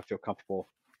I feel comfortable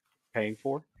paying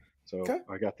for. So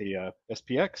I got the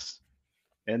SPX,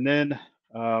 and then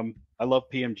I love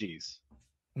PMGs,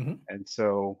 and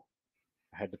so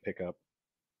I had to pick up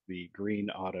the green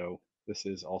auto. This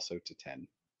is also to 10.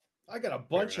 I got a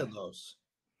bunch of those.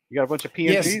 You got a bunch of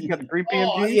PMGs? Yes. You got the green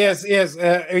PMGs?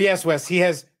 Yes, Wes. He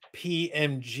has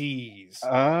PMGs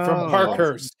from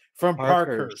Parkhurst. From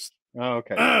Parkhurst. Oh,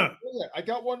 okay. I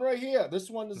got one right here. This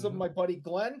one is of my buddy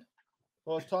Glenn,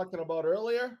 who I was talking about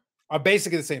earlier.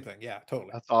 Basically the same thing. Yeah, totally.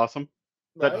 That's awesome.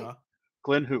 Right?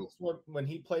 Glenn who? When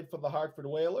he played for the Hartford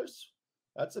Whalers.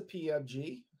 That's a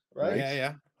PMG, right?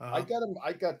 Yeah. I got them.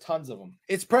 I got tons of them.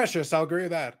 It's precious. I'll agree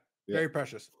with that. Very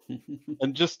precious.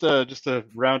 And just to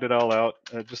round it all out,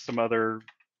 just some other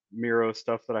Miro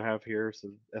stuff that I have here. So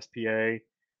SPA,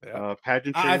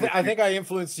 pageantry. I think I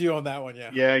influenced you on that one.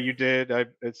 Yeah, you did.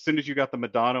 As soon as you got the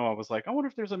Madonna, I was like, I wonder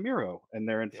if there's a Miro, and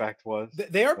there in fact was.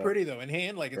 They are pretty though in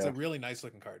hand. Like it's a really nice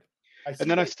looking card.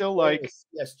 And then I still like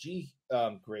CSG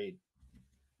grade.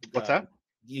 What's that?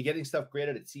 You're getting stuff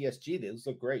graded at CSG. Those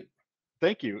look great.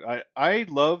 Thank you. I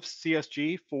love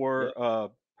CSG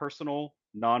for personal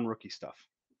non-rookie stuff.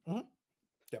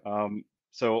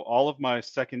 So all of my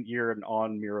second year and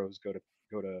on Miros go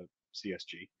to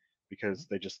CSG because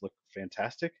they just look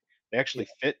fantastic. They actually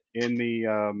fit in the.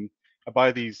 I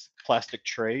buy these plastic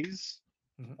trays.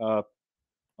 Mhm.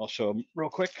 I'll show them real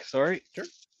quick. Sorry. Sure.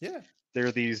 Yeah.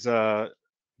 They're these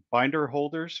binder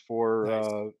holders for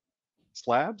Nice.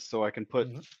 slabs, so I can put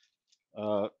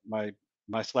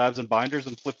my slabs and binders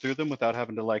and flip through them without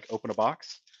having to like open a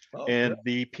box. Oh, And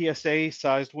the PSA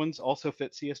sized ones also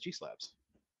fit CSG slabs.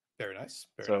 Very nice.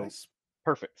 Very So nice.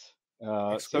 perfect.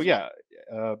 So Exquisite.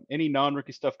 yeah, any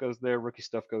non-rookie stuff goes there. Rookie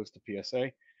stuff goes to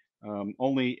PSA.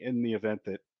 Only in the event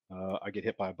that I get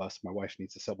hit by a bus, my wife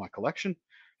needs to sell my collection.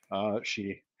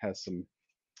 She has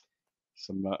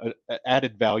some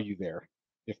added value there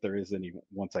if there is any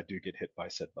once I do get hit by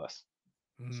said bus.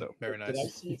 So Very Did I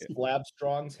nice. see slab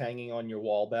strongs hanging on your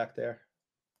wall back there?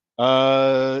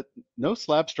 no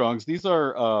slab strongs. These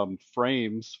are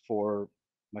frames for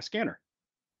my scanner.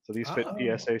 So these fit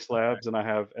PSA slabs, and I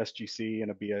have SGC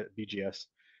and a BGS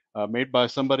made by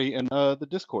somebody in the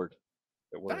Discord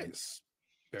that we're in. Nice.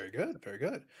 Very good. Very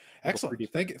good. Little Excellent. 3D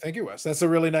Thank you. Thank you, Wes. That's a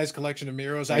really nice collection of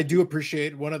Miros. I Thank do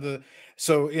appreciate one of the,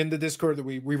 so in the Discord that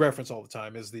we reference all the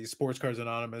time is the Sports Cards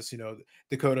Anonymous. You know,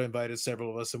 Dakota invited several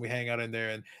of us and we hang out in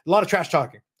there, and a lot of trash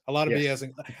talking, a lot of Yes.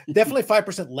 BSing. Definitely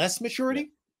 5% less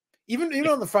maturity. Even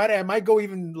on the Friday, I might go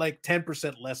even like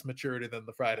 10% less maturity than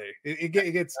the Friday. It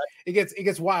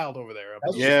gets wild over there.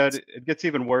 Yeah, it gets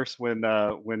even worse when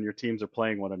your teams are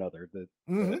playing one another.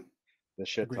 The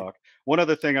shit Agreed. talk. One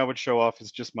other thing I would show off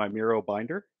is just my Miro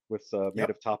binder with made Yep.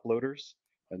 of top loaders,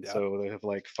 and Yep. so they have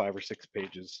like 5 or 6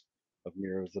 pages of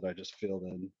Miros that I just filled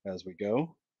in as we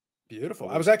go. Beautiful.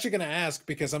 I was actually going to ask,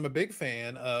 because I'm a big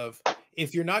fan of,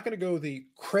 if you're not going to go the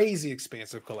crazy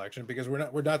expansive collection, because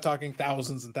we're not talking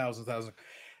thousands and thousands.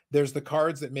 There's the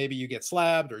cards that maybe you get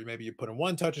slabbed, or maybe you put in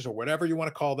one touches, or whatever you want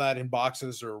to call that, in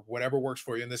boxes, or whatever works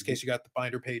for you. In this case, you got the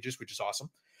binder pages, which is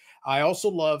awesome. I also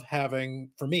love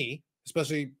having, for me,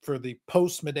 especially for the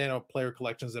post Medano player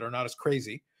collections that are not as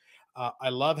crazy, I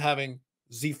love having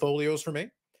Z folios. For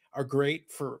me, are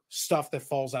great for stuff that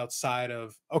falls outside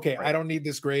of, okay, I don't need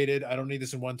this graded, I don't need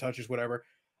this in one touches, whatever,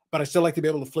 but I still like to be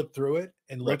able to flip through it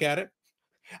and look at it.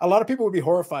 A lot of people would be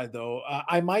horrified, though.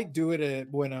 I might do it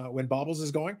when Bobbles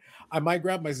is going. I might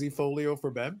grab my Z folio for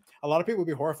Ben. A lot of people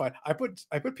would be horrified. I put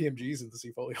PMGs in the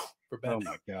Z folio for Ben. Oh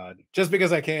my god! Just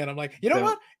because I can. I'm like, you know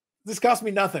what? This cost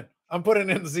me nothing. I'm putting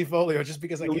it in the Z folio just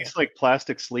because I can. It looks like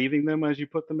plastic sleeving them as you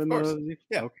put them in the Z.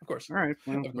 Yeah, okay. Of course. All right.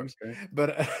 Well, of course. Okay.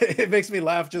 But it makes me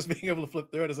laugh just being able to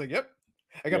flip through it. It's like, yep,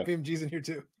 I got PMGs in here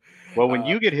too. Well, when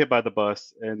you get hit by the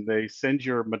bus and they send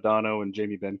your Madonna and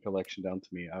Jamie Benn collection down to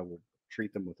me, I will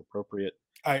treat them with appropriate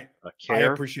care. I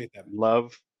appreciate that.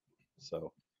 Love.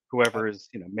 So whoever is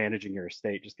managing your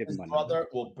estate, just give His them my brother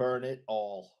will burn it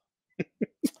all.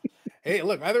 Hey,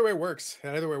 look, either way works.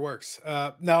 Either way works.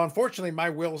 Now, unfortunately, my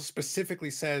will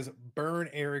specifically says burn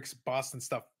Eric's Boston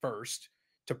stuff first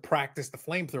to practice the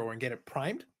flamethrower and get it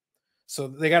primed. So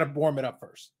they got to warm it up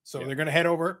first. So they're going to head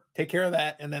over, take care of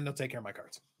that, and then they'll take care of my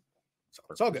cards. So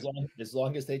it's all good. As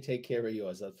long as they take care of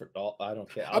yours, that's for all. I don't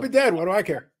care. I'll be dead. What do I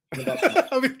care?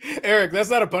 Eric, that's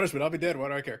not a punishment. I'll be dead. What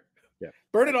do I care? Yeah.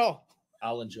 Burn it all.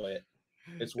 I'll enjoy it.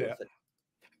 It's worth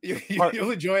it.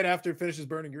 You'll enjoy it after it finishes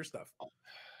burning your stuff.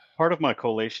 Part of my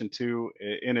collation too,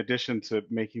 in addition to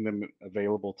making them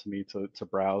available to me to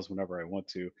browse whenever I want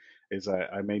to, is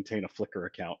I maintain a Flickr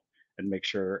account and make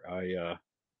sure I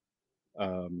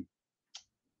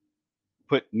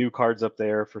put new cards up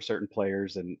there for certain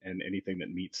players and anything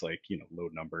that meets like low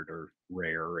numbered or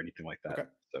rare or anything like that. Okay.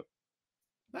 So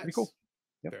nice. Pretty cool.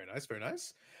 Yep. Very nice. Very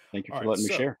nice. Thank you for letting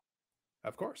me share.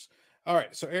 Of course. All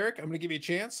right. So Eric, I'm going to give you a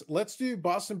chance. Let's do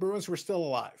Boston Bruins who are still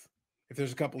alive. If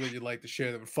there's a couple that you'd like to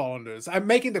share that would fall into this. I'm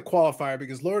making the qualifier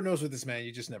because Lord knows with this man,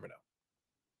 you just never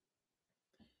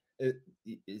know.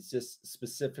 It's just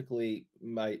specifically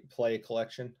my play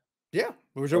collection. Yeah,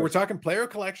 we're talking player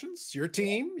collections. Your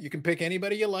team, you can pick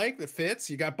anybody you like that fits.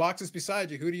 You got boxes beside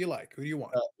you. Who do you like? Who do you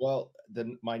want? Well,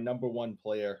 my number one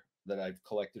player that I've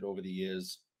collected over the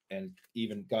years, and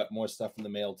even got more stuff in the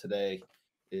mail today,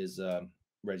 is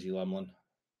Reggie Lemlin.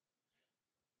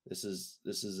 This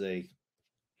is a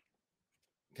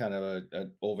kind of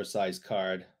an oversized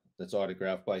card that's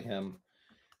autographed by him.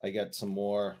 I got some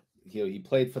more. He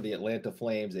played for the Atlanta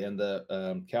Flames and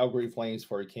the Calgary Flames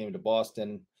before he came to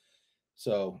Boston.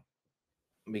 So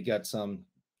we got some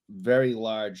very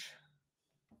large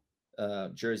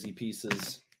jersey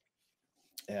pieces,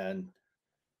 and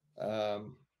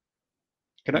can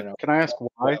I ask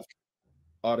why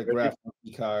autographed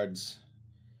cards?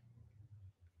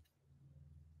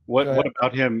 What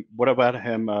about him? What about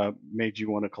him made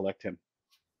you want to collect him?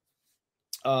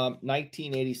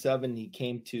 1987, he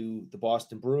came to the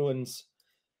Boston Bruins.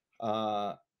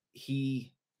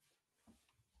 He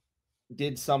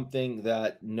did something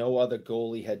that no other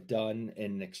goalie had done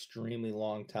in an extremely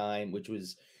long time, which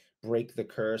was break the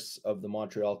curse of the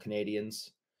Montreal Canadiens.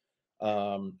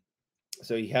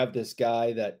 So you have this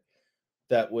guy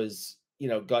that was,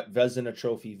 got Vezina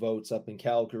Trophy votes up in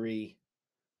Calgary.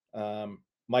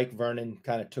 Mike Vernon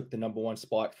kind of took the number one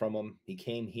spot from him. He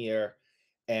came here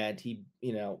and he,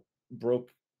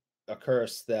 broke a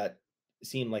curse that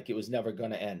seemed like it was never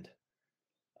going to end.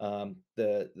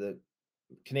 The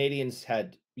Canadians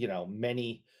had,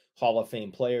 many Hall of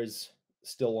Fame players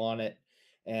still on it,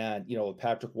 and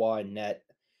Patrick Waugh in net,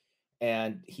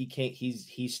 and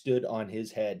he stood on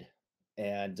his head,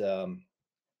 and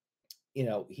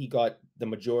he got the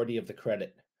majority of the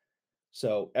credit.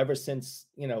 So ever since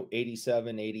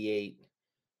 87, 88,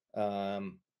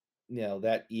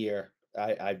 that year,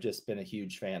 I've just been a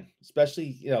huge fan,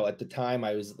 especially at the time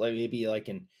I was maybe in,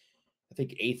 I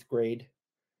think, 8th grade,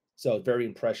 so very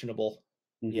impressionable.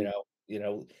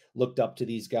 Looked up to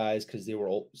these guys because they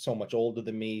were so much older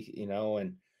than me,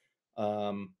 and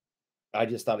I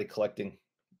just started collecting,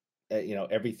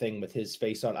 everything with his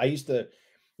face on. I used to,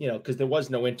 because there was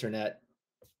no internet,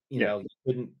 you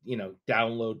couldn't,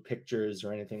 download pictures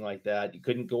or anything like that. You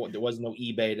couldn't go, there was no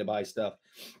eBay to buy stuff.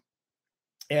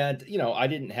 And, I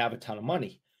didn't have a ton of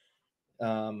money.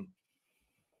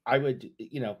 I would,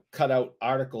 cut out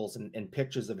articles and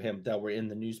pictures of him that were in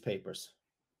the newspapers.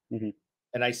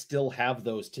 And I still have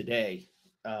those today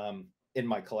in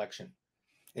my collection.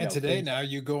 And today, now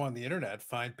you go on the internet,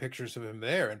 find pictures of him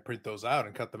there and print those out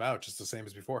and cut them out just the same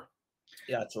as before.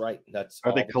 Yeah, that's right.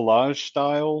 Are they collage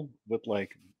style with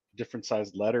like different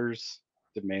sized letters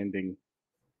demanding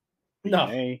no.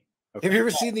 DNA? Okay. Have you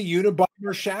ever seen the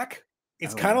Unabomber Shack?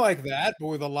 It's kind of like that, but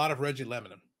with a lot of Reggie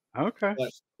Lemonin. Okay.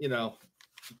 But,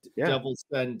 Devils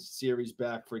send series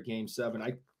back for Game 7.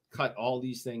 I cut all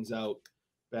these things out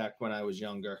back when I was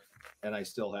younger, and I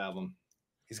still have them.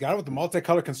 He's got it with the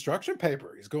multicolored construction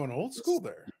paper. He's going old school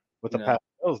there. With the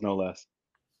pastels, no less.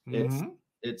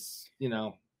 It's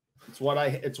what I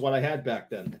had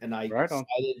back then, and I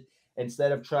decided,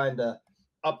 instead of trying to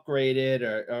upgrade it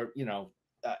or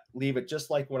leave it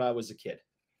just like when I was a kid.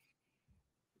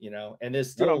 And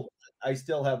there's still, I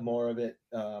still have more of it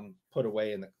put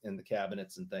away in the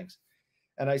cabinets and things.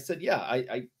 And I said,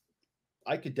 I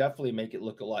could definitely make it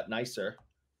look a lot nicer,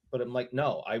 but I'm like,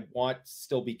 no, I want to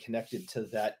still be connected to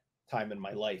that time in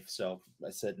my life. So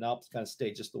I said, no, it's going to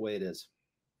stay just the way it is.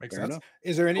 Makes sense.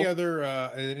 Is there any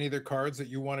other cards that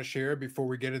you want to share before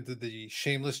we get into the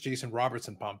shameless Jason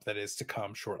Robertson pump that is to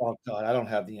come shortly? Oh God, I don't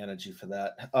have the energy for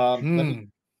that.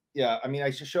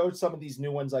 I showed some of these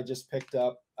new ones I just picked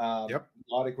up.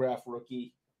 Autograph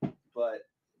rookie, but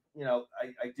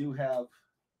I do have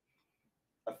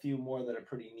a few more that are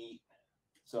pretty neat.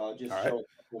 So I'll just show.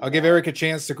 I'll give Eric a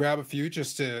chance to grab a few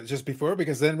just before,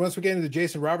 because then once we get into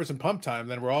Jason Robertson pump time,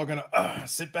 then we're all gonna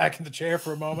sit back in the chair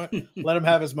for a moment, let him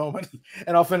have his moment,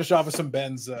 and I'll finish off with some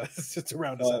Ben's to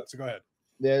round us out. So go ahead.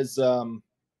 There's a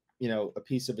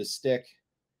piece of his stick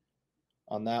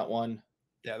on that one.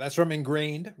 Yeah, that's from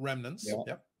Ingrained Remnants.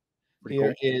 Yep.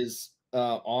 Here is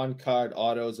on card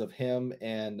autos of him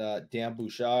and Dan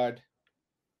Bouchard.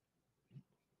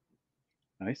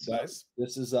 Nice.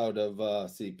 This is out of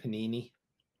Panini.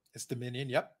 It's Dominion.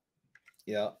 Yep.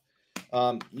 Yeah.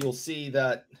 You'll see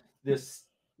that this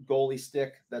goalie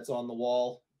stick that's on the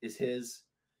wall is his,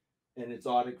 and it's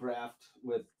autographed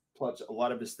with a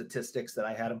lot of his statistics that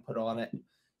I had him put on it.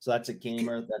 So that's a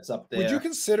gamer that's up there. Would you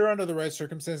consider, under the right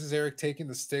circumstances, Eric, taking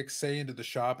the stick, say, into the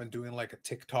shop and doing like a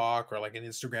TikTok or like an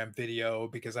Instagram video?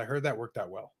 Because I heard that worked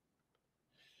out well.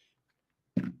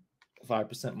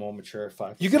 5% more mature.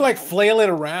 5%. You could like flail it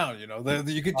around, you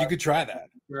could try that.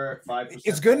 5%.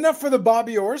 It's good enough for the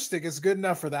Bobby Orr stick. It's good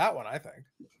enough for that one, I think.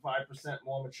 5%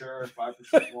 more mature.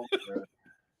 5% more mature.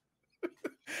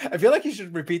 I feel like he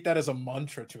should repeat that as a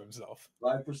mantra to himself.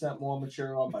 5% more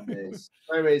mature on Mondays.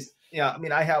 Anyways,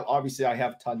 I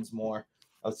have tons more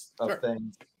of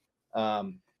things.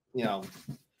 The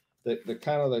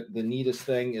kind of the neatest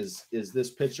thing is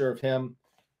this picture of him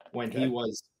when he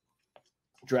was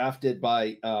drafted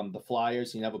by the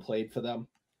Flyers. He never played for them,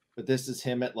 but this is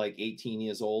him at like 18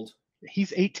 years old.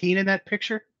 He's 18 in that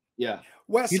picture. Yeah,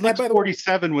 Wes, he looks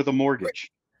 47 with a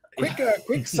mortgage.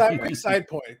 Quick side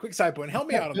point. Help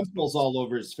me out. Pimples all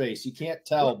over his face. You can't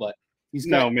tell, but he's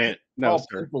got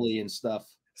sir. Pimply and stuff.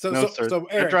 So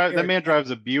Eric, that man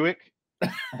drives a Buick.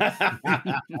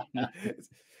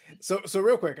 So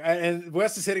real quick, and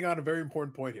Wes is hitting on a very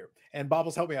important point here, and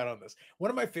Bobbles, help me out on this. One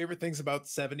of my favorite things about the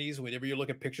 70s, whenever you look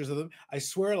at pictures of them, I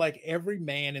swear like every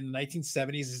man in the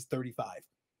 1970s is 35.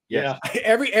 Yes.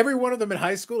 Every one of them in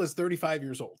high school is 35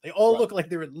 years old. They all Right. look like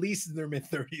they're at least in their mid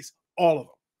 30s. All of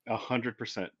them.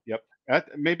 100%. Yep.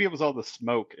 Maybe it was all the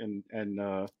smoke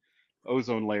and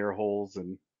ozone layer holes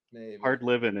and Maybe. hard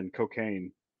living and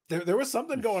cocaine. There was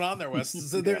something going on there, Wes.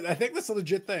 So Yeah. I think that's a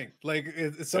legit thing. Like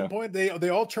at some Yeah. point, they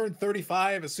all turned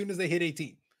 35 as soon as they hit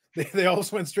 18. They all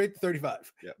just went straight to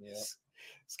 35. Yep. Yeah.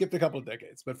 Skipped a couple of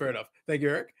decades, but fair enough. Thank you,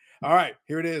 Eric. All right,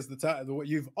 here it is. The time, what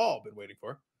you've all been waiting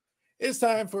for. It's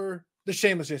time for the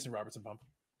shameless Jason Robertson pump.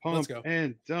 Let's Pump go.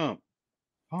 and dump.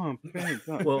 Pump and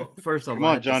dump. Well, first off, Come I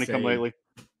on, have to Johnny, come say, lately.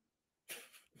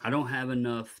 I don't have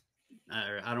enough.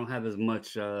 I don't have as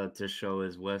much to show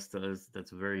as Wes does.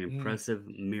 That's a very impressive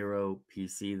Miro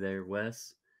PC there,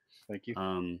 Wes. Thank you.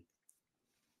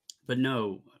 But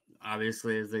no,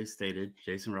 obviously, as they stated,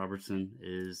 Jason Robertson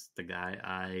is the guy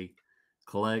I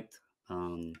collect.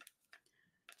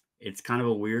 It's kind of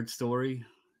a weird story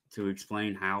to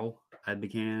explain how I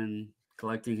began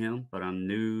collecting him, but I'm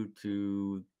new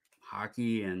to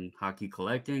hockey and hockey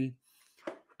collecting.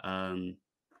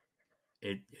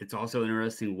 It's also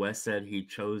interesting. Wes said he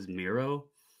chose Miro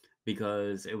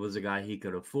because it was a guy he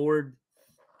could afford,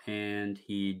 and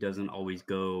he doesn't always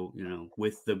go,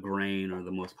 with the grain or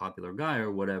the most popular guy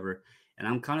or whatever. And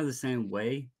I'm kind of the same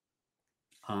way.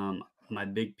 My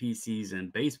big PCs in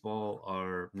baseball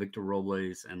are Victor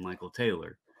Robles and Michael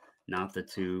Taylor. Not the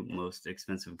two most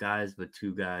expensive guys, but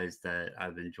two guys that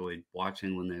I've enjoyed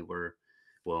watching when they were,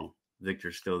 well,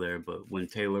 Victor's still there, but when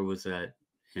Taylor was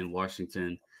in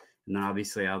Washington. And then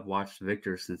obviously I've watched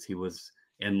Victor since he was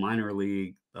in minor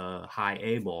league high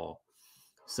A ball.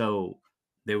 So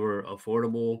they were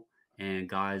affordable and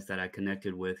guys that I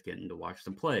connected with getting to watch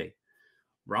them play.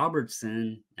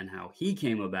 Robertson and how he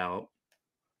came about,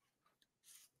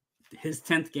 his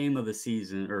 10th game of the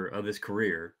season or of his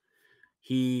career,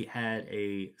 he had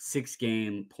a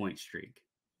 6-game point streak.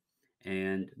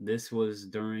 And this was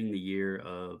during the year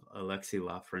of Alexis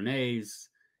Lafrenaye's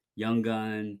young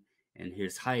gun and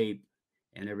his hype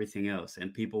and everything else.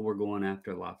 And people were going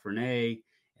after Lafreniere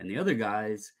and the other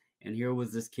guys. And here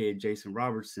was this kid, Jason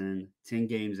Robertson, 10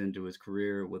 games into his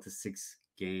career with a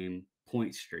 6-game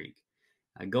point streak.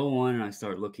 I go on and I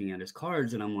start looking at his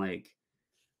cards and I'm like,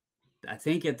 I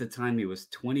think at the time he was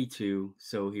 22.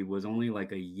 So he was only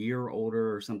like a year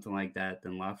older or something like that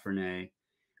than Lafreniere.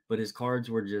 But his cards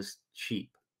were just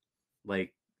cheap.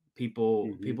 Like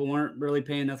people weren't really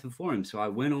paying nothing for him. So I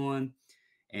went on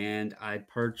and I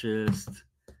purchased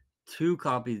 2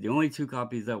 copies, the only 2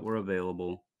 copies that were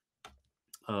available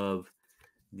of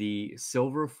the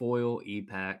silver foil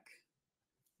E-Pack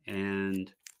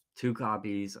and 2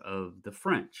 copies of the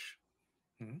French.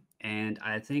 And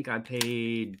I think I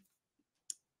paid,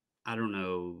 I don't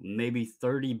know, maybe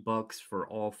 $30 for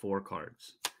all 4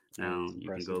 cards. Now you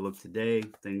can go look today,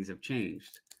 things have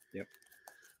changed. Yep.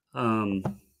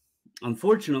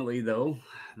 Unfortunately though,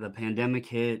 the pandemic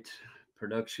hit,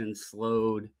 production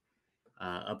slowed.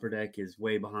 Upper Deck is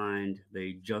way behind.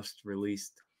 They just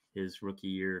released his rookie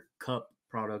year cup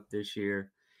product this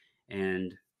year,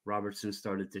 and Robertson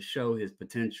started to show his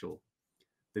potential.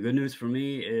 The good news for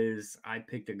me is I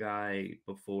picked a guy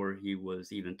before he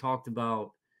was even talked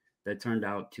about that turned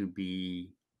out to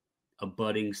be a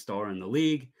budding star in the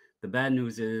league. The bad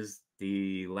news is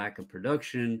the lack of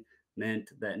production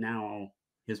meant that now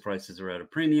his prices are at a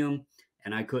premium,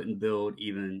 and I couldn't build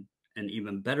an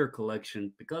even better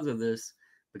collection because of this,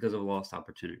 because of lost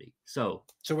opportunity. So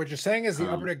what you're saying is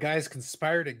the Upper Deck guys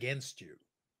conspired against you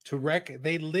to wreck.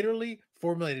 They literally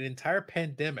formulated an entire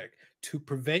pandemic to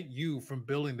prevent you from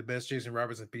building the best Jason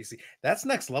Robertson PC. That's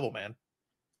next level, man.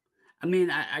 I mean,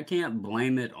 I can't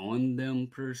blame it on them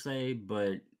per se,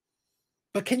 but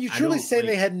can you truly say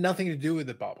they had nothing to do with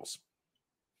the baubles?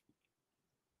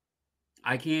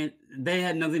 I can't. They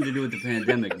had nothing to do with the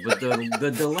pandemic, but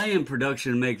the delay in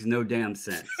production makes no damn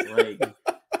sense. Like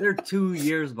they're 2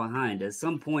 years behind. At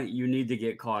some point, you need to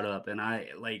get caught up, and I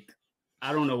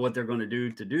don't know what they're going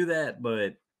to do that,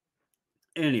 but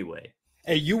anyway.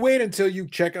 Hey, you wait until you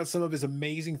check out some of his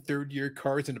amazing 3rd-year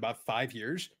cards in about 5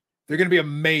 years. They're going to be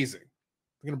amazing.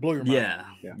 They're going to blow your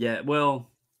mind. Yeah.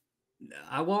 Well,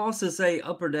 I will also say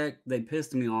Upper Deck, they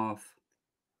pissed me off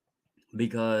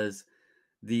because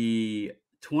the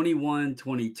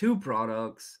 21-22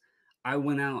 products, I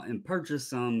went out and purchased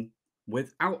some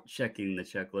without checking the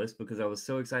checklist because I was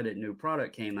so excited new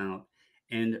product came out,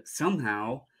 and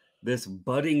somehow this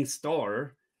budding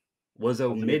star was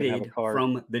omitted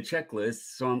from the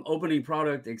checklist. So I'm opening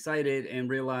product excited and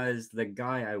realize the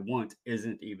guy I want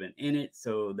isn't even in it.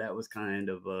 So that was kind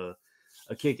of a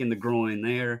kick in the groin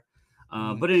there.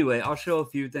 But anyway, I'll show a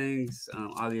few things.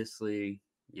 Obviously,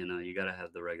 you got to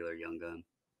have the regular young gun.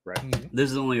 Right. Mhm.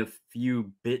 This is only a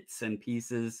few bits and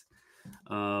pieces.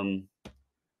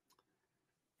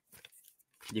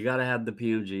 You got to have the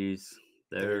PMGs.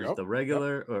 There you There's go. the Yep.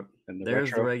 regular, or And the there's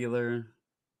the retro. regular,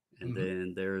 and Mhm.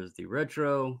 then there's the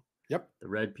retro, Yep. the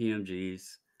red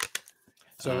PMGs.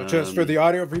 So just for the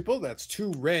audio people, that's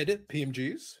 2 red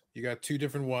PMGs. You got 2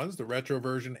 different ones, the retro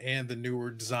version and the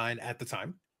newer design at the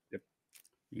time.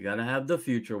 You got to have the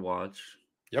Future Watch.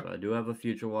 Yep. So I do have a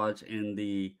Future Watch in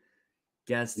the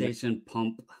gas station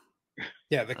pump.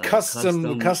 Yeah, the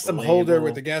custom holder with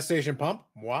label. the gas station pump.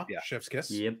 Moi, Yeah. chef's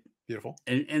kiss. Yep. Beautiful.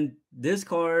 And this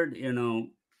card, you know,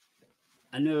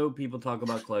 I know people talk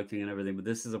about collecting and everything, but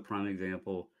this is a prime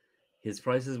example. His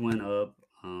prices went up.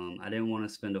 I didn't want to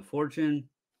spend a fortune.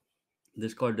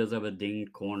 This card does have a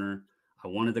dinged corner. I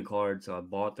wanted the card, so I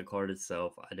bought the card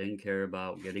itself. I didn't care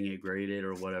about getting it graded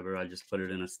or whatever. I just put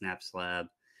it in a snap slab,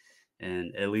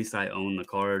 and at least I own the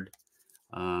card.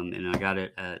 And I got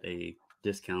it at a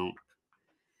discount.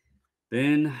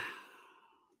 Then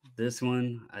this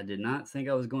one, I did not think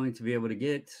I was going to be able to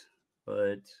get,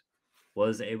 but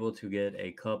was able to get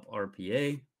a Cup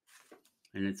RPA,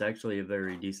 and it's actually a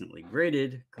very decently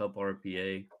graded Cup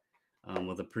RPA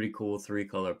with a pretty cool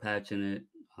 3-color patch in it.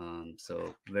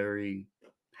 So very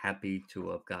happy to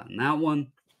have gotten that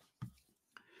one.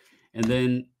 And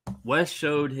then Wes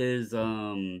showed his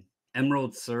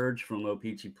Emerald Surge from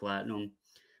OPC Platinum.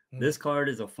 This card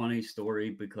is a funny story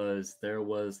because there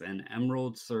was an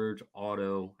Emerald Surge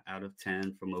auto out of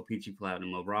 10 from OPC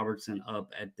Platinum of Robertson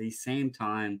up at the same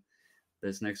time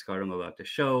this next card I'm about to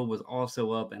show was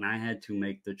also up, and I had to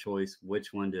make the choice,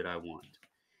 which one did I want?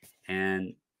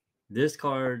 And this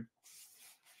card,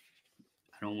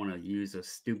 I don't want to use a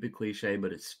stupid cliche,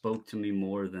 but it spoke to me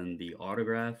more than the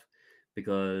autograph,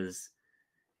 because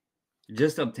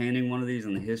just obtaining one of these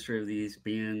and the history of these,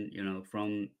 being, you know,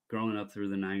 from growing up through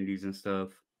the 90s and stuff,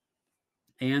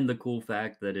 and the cool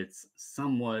fact that it's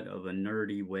somewhat of a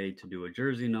nerdy way to do a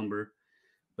jersey number.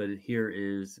 But here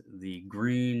is the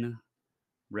green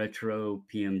retro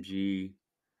PMG,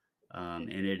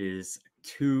 and it is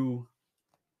 2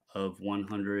 of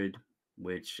 100,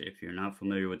 which, if you're not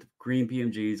familiar with the green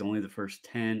PMGs, only the first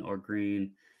 10 are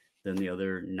green, then the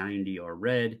other 90 are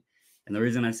red. And the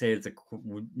reason I say it's a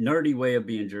nerdy way of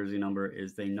being jersey number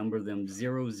is they number them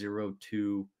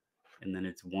 002, and then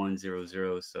it's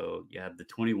 100. So you have the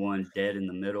 21 dead in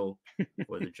the middle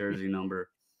for the jersey number.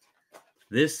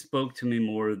 This spoke to me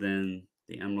more than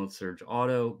the Emerald Surge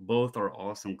Auto. Both are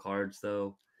awesome cards,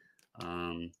 though.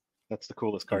 That's the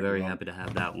coolest I'm card. very happy to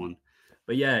have that one.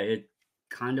 But yeah, it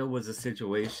kind of was a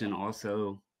situation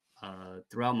also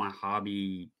throughout my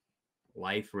hobby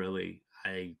life, really.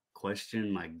 I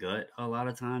question my gut a lot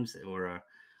of times, or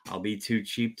I'll be too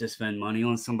cheap to spend money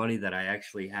on somebody that I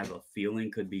actually have a feeling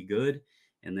could be good,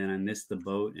 and then I miss the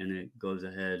boat and it goes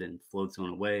ahead and floats on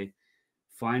away.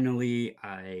 Finally,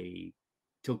 I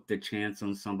took the chance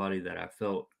on somebody that I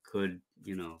felt could,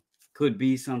 you know, could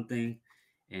be something,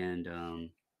 and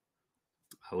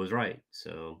I was right.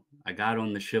 So I got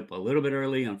on the ship a little bit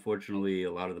early. Unfortunately,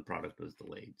 a lot of the product was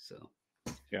delayed. So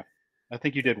Yeah, I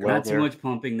think you did well. not there. too much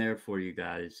pumping there for you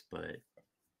guys, but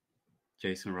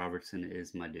Jason Robertson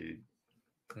is my dude.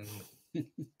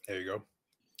 There you go.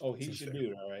 Oh, he's your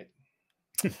dude, all right.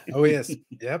 Oh, yes.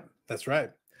 Yep, that's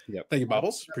right. Yep. Thank you,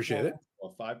 Bubbles. Appreciate it.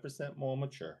 Well, 5% more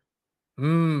mature.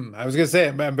 I was gonna say,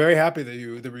 I'm very happy that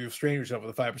you've strained yourself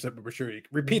with a 5% maturity.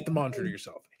 Repeat the mantra to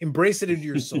yourself. Embrace it into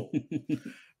your soul.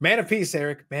 Man of peace,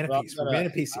 Eric. Man of peace. We're man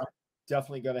of peace here.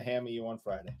 Definitely gonna hammer you on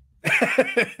Friday.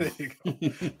 There you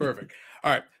go. Perfect.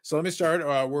 All right. So let me start.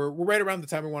 We're right around the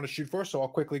time we want to shoot for. So I'll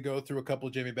quickly go through a couple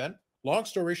of Jimmy Ben. Long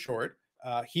story short,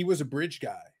 he was a bridge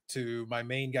guy to my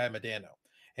main guy, Medano.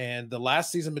 And the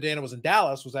last season Medano was in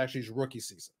Dallas was actually his rookie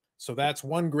season. So that's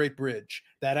one great bridge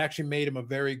that actually made him a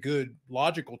very good,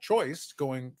 logical choice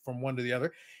going from one to the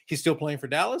other. He's still playing for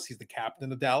Dallas. He's the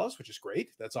captain of Dallas, which is great.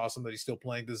 That's awesome that he's still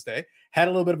playing this day. Had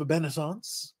a little bit of a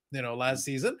renaissance, last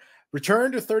season.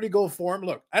 Returned to 30-goal form.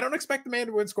 Look, I don't expect the man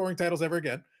to win scoring titles ever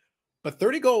again, but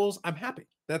 30 goals, I'm happy.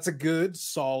 That's a good,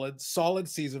 solid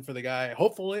season for the guy.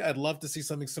 Hopefully, I'd love to see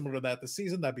something similar to that this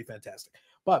season. That'd be fantastic.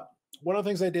 But one of the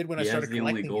things I did when I started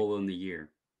collecting, the only goal in the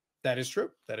year. That is true.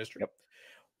 That is true. Yep.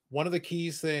 One of the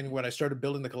keys then when I started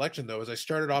building the collection, though, is I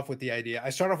started off with the idea. I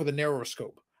started off with a narrower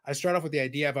scope. I started off with the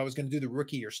idea if I was going to do the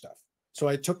rookie year stuff. So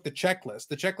I took the checklist.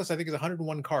 The checklist, I think, is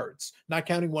 101 cards, not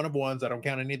counting one of ones. I don't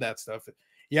count any of that stuff.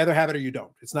 You either have it or you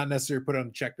don't. It's not necessary to put it on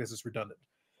the checklist. It's redundant.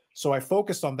 So I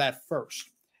focused on that first.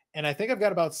 And I think I've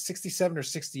got about 67 or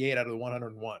 68 out of the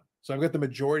 101. So I've got the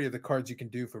majority of the cards you can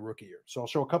do for rookie year. So I'll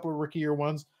show a couple of rookie year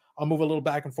ones. I'll move a little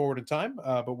back and forward in time,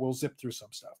 but we'll zip through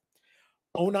some stuff.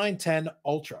 0910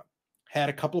 Ultra had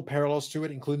a couple of parallels to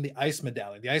it, including the Ice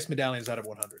Medallion. The Ice Medallion is out of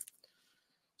 100.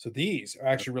 So these are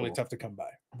actually really tough to come by.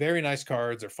 Very nice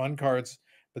cards. They're fun cards.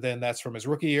 But then that's from his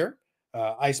rookie year.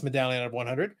 Ice Medallion out of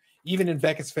 100. Even in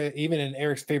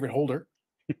Eric's favorite holder,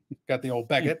 got the old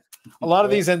Beckett. A lot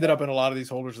of these ended up in a lot of these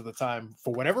holders at the time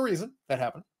for whatever reason that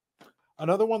happened.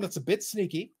 Another one that's a bit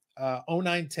sneaky,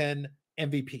 0910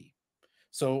 MVP.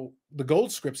 So the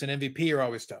gold scripts and MVP are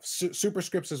always tough. Super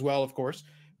scripts as well, of course.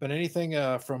 But anything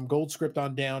from gold script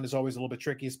on down is always a little bit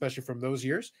tricky, especially from those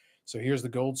years. So here's the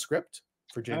gold script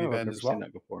for JB I've Bend never as well. seen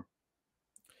that before.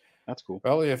 That's cool.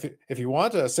 Well, if you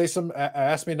want to say some,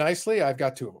 ask me nicely. I've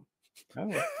got two of them.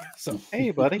 Oh, So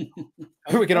hey, buddy.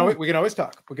 we can always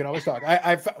talk. We can always talk.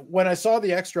 When I saw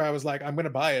the extra, I was like, I'm going to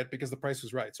buy it because the price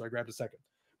was right. So I grabbed a second.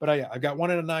 But I've got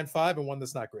one in a 9.5 and one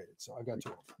that's not graded. So I've got two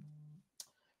of them.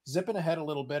 Zipping ahead a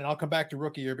little bit, and I'll come back to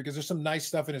rookie year because there's some nice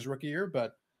stuff in his rookie year.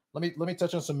 But let me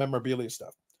touch on some memorabilia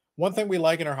stuff. One thing we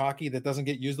like in our hockey that doesn't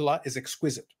get used a lot is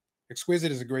Exquisite.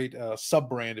 Exquisite is a great sub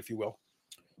brand, if you will.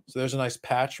 So there's a nice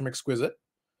patch from Exquisite.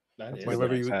 That is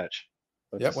Whenever nice. you Patch.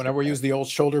 whenever we use the old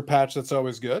shoulder patch, that's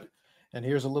always good. And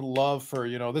here's a little love for,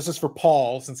 this is for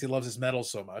Paul since he loves his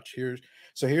medals so much.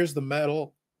 Here's the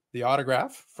medal, the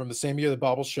autograph from the same year the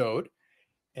Bobble showed.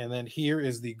 And then here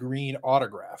is the green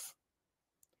autograph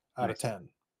out of 10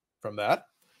 from that.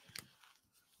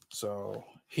 So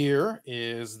here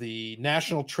is the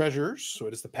National Treasures. So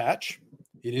it is the patch.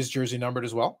 It is jersey numbered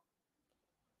as well.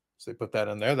 So they put that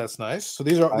in there. That's nice. So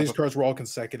these cards were all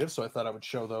consecutive. So I thought I would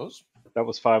show those. That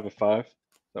was 5 of 5. Is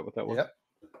that what that was?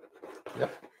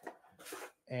 Yep.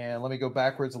 And let me go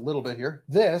backwards a little bit here.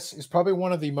 This is probably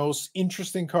one of the most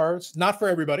interesting cards. Not for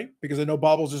everybody, because I know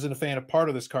Bobbles isn't a fan of part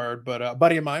of this card, but a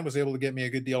buddy of mine was able to get me a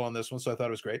good deal on this one, so I thought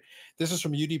it was great. This is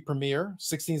from UD Premier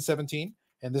 16-17,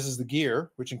 and this is the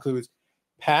gear, which includes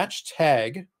patch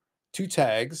tag, 2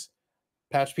 tags,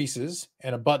 patch pieces,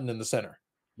 and a button in the center.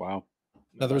 Wow.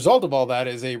 Now, the result of all that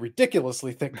is a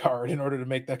ridiculously thick card in order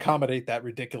to accommodate that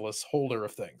ridiculous holder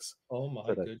of things. Oh my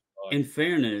good God. In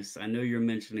fairness, I know you're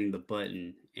mentioning the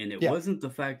button, and it wasn't the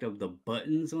fact of the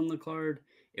buttons on the card.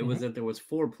 It was that there was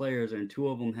 4 players, and 2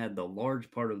 of them had the large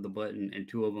part of the button, and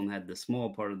 2 of them had the small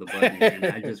part of the button. And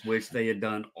I just wish they had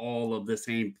done all of the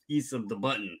same piece of the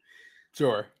button.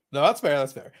 Sure. No, that's fair.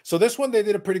 That's fair. So this one, they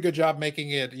did a pretty good job making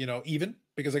it, even,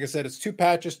 because like I said, it's 2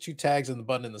 patches, 2 tags, and the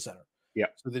button in the center. Yeah.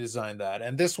 So they designed that.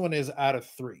 And this one is out of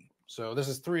 3. So this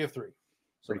is 3 of 3.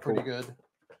 So pretty good.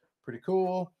 Pretty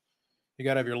cool. You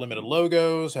got to have your limited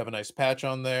logos, have a nice patch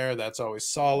on there. That's always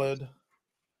solid.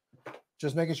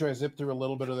 Just making sure I zip through a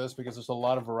little bit of this because there's a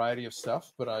lot of variety of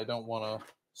stuff, but I don't want to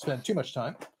spend too much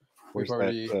time. Where's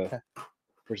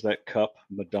that Cup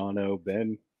Madano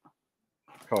Ben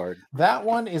card? That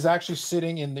one is actually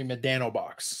sitting in the Medano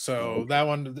box. So that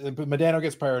one, Medano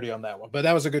gets priority on that one. But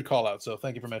that was a good call out. So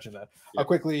thank you for mentioning that. Yep. I'll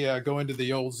quickly go into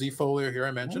the old Z folio here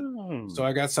I mentioned. So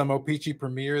I got some O-Pee-Chee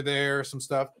Premier there, some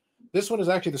stuff. This one is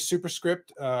actually the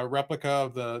Superscript replica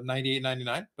of the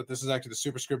 98.99, but this is actually the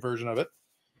Superscript version of it.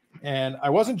 And I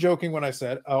wasn't joking when I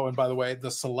said, oh, and by the way,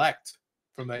 the Select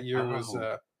from that year was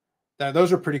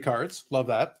those are pretty cards. Love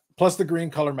that. Plus the green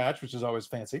color match, which is always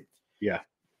fancy. Yeah.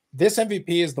 This MVP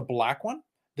is the black one.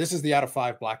 This is the out of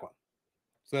 5 black one.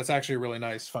 So that's actually a really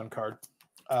nice, fun card.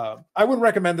 I wouldn't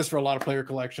recommend this for a lot of player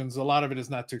collections. A lot of it is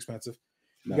not too expensive.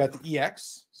 You got the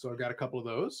EX, so I've got a couple of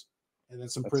those, and then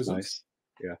some prisms. Nice.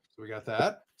 Yeah. So we got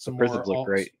that. Some more prisms look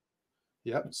great.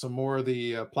 Yep. Some more of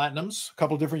the platinums. A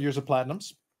couple different years of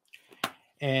platinums.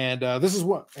 And this is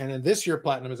what. And then this year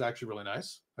platinum is actually really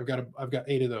nice. I've got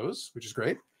 8 of those, which is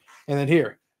great. And then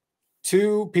here,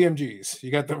 2 PMGs. You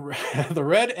got the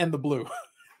red and the blue.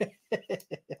 Hey,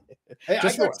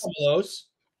 just I got some of those.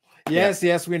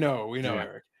 Yes, we know,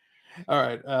 Eric. All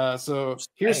right. So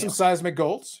here's some seismic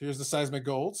golds. Here's the seismic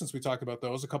gold. Since we talked about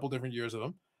those, a couple different years of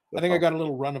them. I think I got a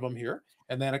little run of them here,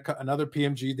 and then another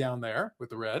PMG down there with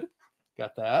the red.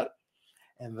 Got that,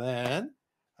 and then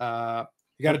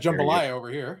you got a jambalaya over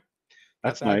here.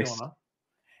 That's nice.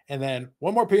 And then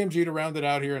one more PMG to round it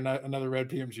out here, and another red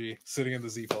PMG sitting in the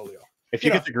Z folio. If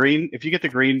you get the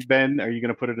green, Ben, are you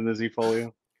going to put it in the Z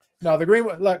folio? No, the green.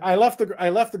 Look, I left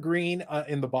the green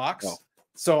in the box,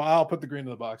 so I'll put the green in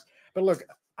the box. But look,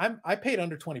 I paid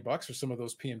under $20 for some of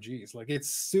those PMGs. Like, it's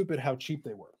stupid how cheap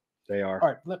they were. They are. All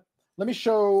right, let me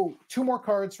show 2 more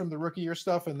cards from the rookie year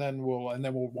stuff, and then we'll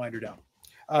wind her down.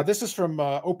 This is from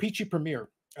O-Pee-Chee Premier.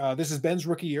 This is Ben's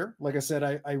rookie year. Like I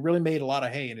said, I really made a lot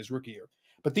of hay in his rookie year,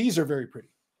 but these are very pretty.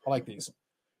 I like these.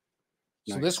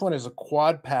 Nice. So this one is a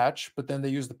quad patch, but then they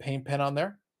use the paint pen on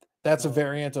there. That's a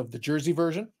variant of the jersey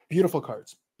version. Beautiful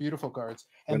cards. And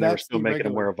when they were still making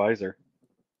him wear a visor.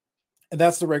 And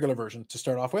that's the regular version to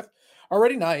start off with.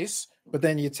 Already nice, but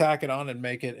then you tack it on and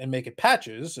make it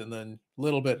patches, and then a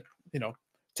little bit,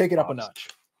 take it up a notch.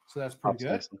 So that's pretty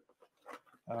good.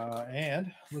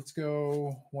 And let's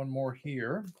go one more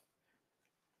here.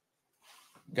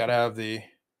 Got to have the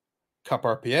Cup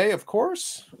RPA, of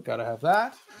course. Got to have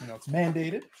that. It's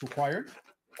mandated. It's required.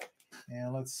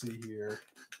 And let's see here.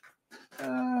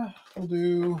 We'll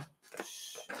do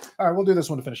this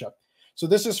one to finish up. So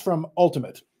this is from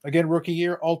Ultimate. Again, rookie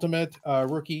year, Ultimate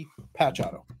rookie patch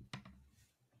auto.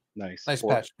 Nice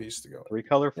patch piece to go.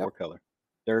 3-color, 4-color.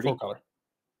 Dirty. 4-color.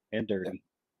 And dirty.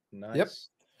 Yep. Nice. Yep.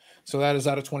 So that is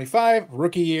out of 25.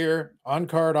 Rookie year,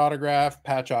 on-card autograph,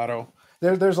 patch auto.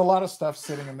 There's a lot of stuff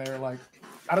sitting in there. Like,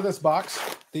 out of this box,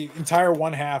 the entire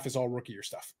one half is all rookie year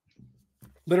stuff.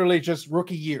 Literally just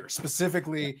rookie year,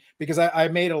 specifically because I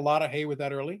made a lot of hay with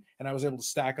that early, and I was able to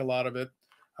stack a lot of it,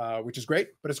 which is great.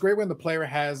 But it's great when the player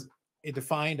has a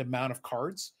defined amount of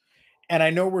cards. And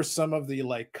I know where some of the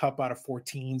like cup out of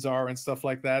 14s are and stuff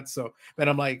like that. So then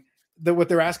I'm like, what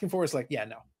they're asking for is like, yeah,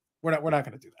 no, we're not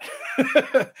going to do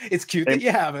that. It's cute that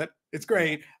you have it. It's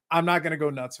great. I'm not going to go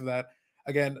nuts for that.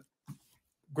 Again,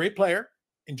 great player.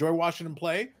 Enjoy watching him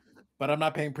play, but I'm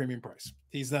not paying premium price.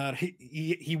 He's not.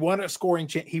 He won a scoring.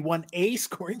 He won a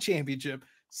scoring championship.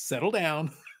 Settle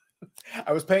down.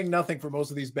 I was paying nothing for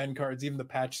most of these Ben cards, even the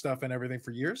patch stuff and everything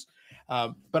for years.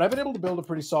 But I've been able to build a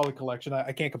pretty solid collection.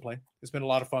 I can't complain. It's been a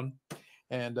lot of fun,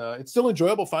 and it's still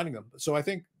enjoyable finding them. So I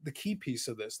think the key piece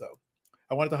of this, though,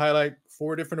 I wanted to highlight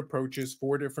 4 different approaches,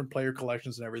 4 different player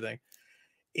collections and everything.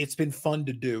 It's been fun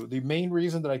to do. The main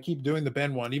reason that I keep doing the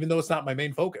Ben one, even though it's not my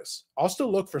main focus, I'll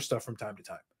still look for stuff from time to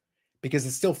time because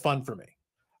it's still fun for me.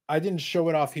 I didn't show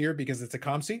it off here because it's a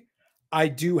COMC. I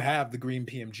do have the green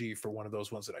PMG for one of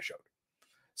those ones that I showed.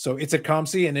 So it's a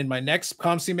COMC, and in my next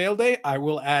COMC mail day, I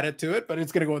will add it to it, but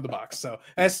it's going to go in the box. So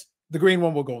that's the green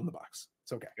one will go in the box.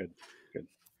 It's okay. Good.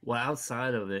 Well,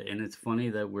 outside of it, and it's funny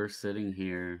that we're sitting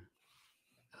here,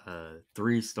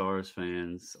 3 Stars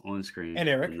fans on screen. And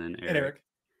Eric. And then Eric.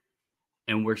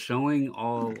 And we're showing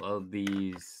all of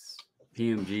these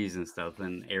PMGs and stuff,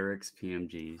 and Eric's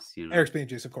PMGs, Eric's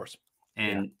PMGs, of course.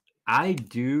 And I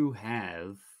do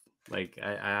have, like,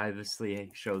 I obviously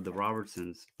showed the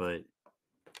Robertsons, but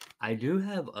I do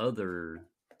have other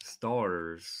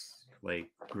stars, like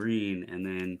green, and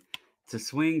then to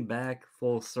swing back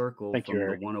full circle from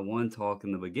the 101 talk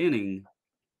in the beginning,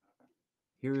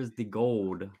 here's the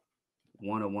gold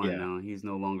 101 now. He's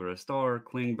no longer a star,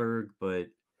 Klingberg, but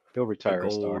he'll retire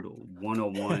gold a star.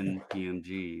 101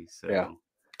 PMG. So,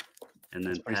 and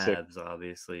then Pabs,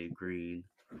 obviously green.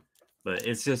 But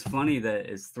it's just funny that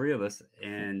it's 3 of us,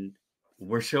 and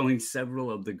we're showing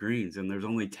several of the greens, and there's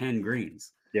only 10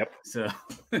 greens. Yep. So,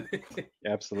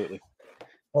 absolutely.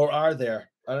 Or are there?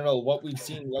 I don't know. What we've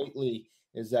seen lately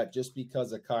is that just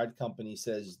because a card company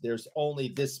says there's only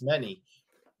this many,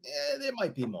 there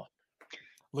might be more.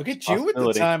 Look at you with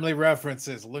the timely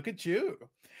references. Look at you.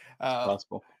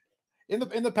 Possible.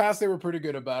 In the past, they were pretty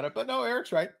good about it, but no,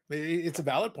 Eric's right. It's a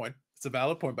valid point. It's a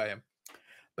valid point by him.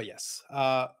 But yes.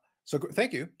 So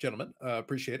thank you, gentlemen.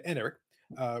 Appreciate it. And Eric,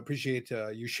 appreciate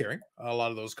you sharing a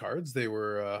lot of those cards. They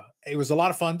were, it was a lot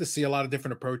of fun to see a lot of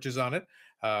different approaches on it.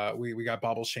 We got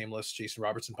Bobble Shameless, Jason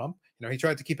Robertson pump. He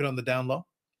tried to keep it on the down low.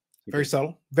 Very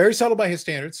subtle by his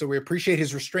standards. So we appreciate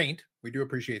his restraint. We do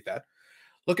appreciate that.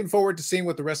 Looking forward to seeing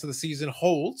what the rest of the season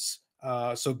holds.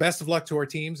 So best of luck to our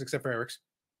teams, except for Eric's.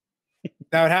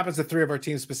 Now it happens that 3 of our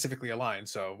teams specifically align.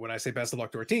 So when I say best of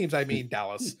luck to our teams, I mean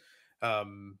Dallas.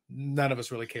 None of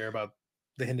us really care about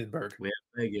the Hindenburg. We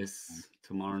have Vegas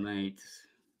tomorrow night.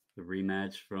 The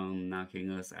rematch from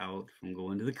knocking us out from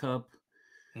going to the Cup.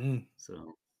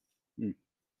 So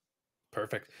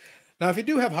perfect. Now, if you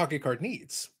do have hockey card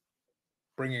needs,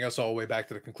 bringing us all the way back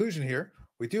to the conclusion here,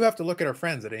 we do have to look at our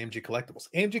friends at AMG Collectibles.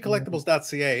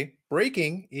 AMGcollectibles.ca.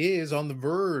 Breaking is on the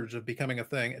verge of becoming a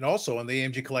thing, and also on the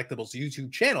AMG Collectibles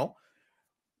YouTube channel.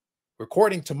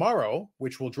 Recording tomorrow,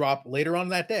 which will drop later on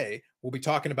that day, we'll be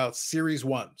talking about Series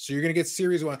 1. So you're going to get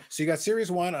Series 1. So you got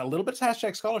Series 1, a little bit of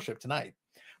hashtag scholarship tonight.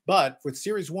 But with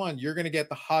Series 1, you're going to get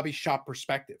the hobby shop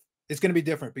perspective. It's going to be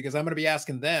different because I'm going to be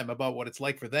asking them about what it's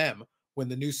like for them when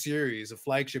the new series of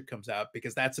Flagship comes out,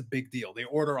 because that's a big deal. They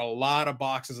order a lot of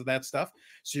boxes of that stuff.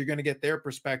 So you're going to get their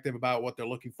perspective about what they're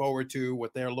looking forward to,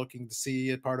 what they're looking to see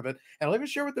as part of it. And I'll even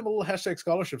share with them a little hashtag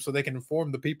scholarship so they can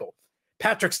inform the people.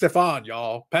 Patrick Stefan,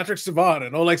 y'all. Patrick Stefan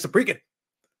and Oleg Saprikin.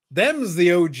 Them's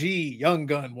the OG young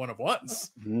gun one of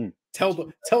ones. Tell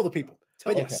the people.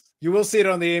 But yes, you will see it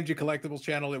on the AMG Collectibles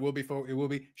channel. It will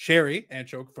be Sherry and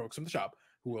Choke, folks from the shop,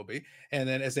 who will be. And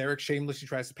then as Eric shamelessly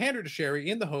tries to pander to Sherry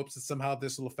in the hopes that somehow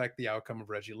this will affect the outcome of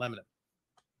Reggie Lemonin.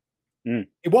 Mm.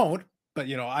 It won't, but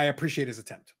I appreciate his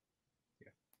attempt.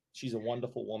 She's a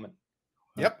wonderful woman.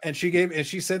 Yep, and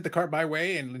she sent the cart my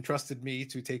way and entrusted me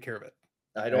to take care of it.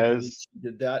 I don't believe she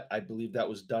did that. I believe that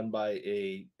was done by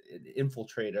an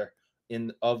infiltrator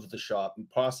of the shop, and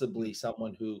possibly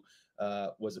someone who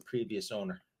was a previous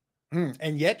owner.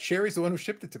 And yet Sherry's the one who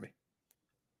shipped it to me.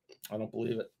 I don't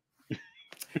believe it.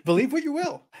 Believe what you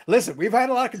will. Listen, we've had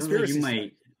a lot of conspiracies.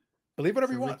 Believe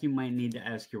whatever you want. Like you might need to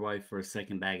ask your wife for a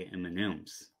second bag of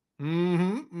M&Ms.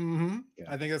 Yeah.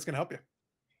 I think that's going to help you.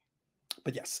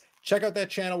 But yes, check out that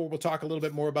channel where we'll talk a little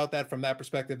bit more about that from that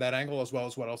perspective, that angle, as well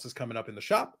as what else is coming up in the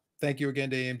shop. Thank you again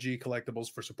to AMG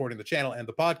Collectibles for supporting the channel and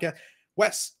the podcast.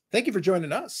 Wes, thank you for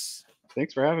joining us.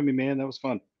 Thanks for having me, man. That was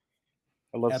fun.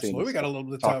 I love seeing this. We got a little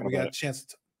bit of talk. We got a chance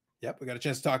to we got a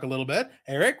chance to talk a little bit.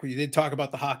 Eric, we did talk about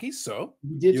the hockeys, so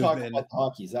we did talk about the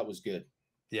hockeys. That was good.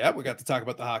 Yeah, we got to talk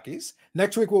about the hockeys.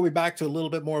 Next week, we'll be back to a little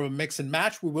bit more of a mix and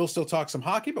match. We will still talk some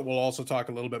hockey, but we'll also talk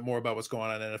a little bit more about what's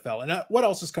going on in NFL and what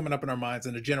else is coming up in our minds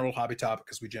and a general hobby topic,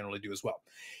 as we generally do as well.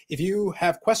 If you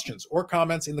have questions or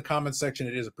comments in the comments section,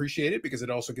 it is appreciated because it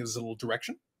also gives us a little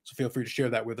direction. So feel free to share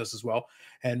that with us as well.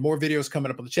 And more videos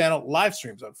coming up on the channel, live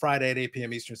streams on Friday at 8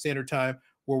 p.m. Eastern Standard Time,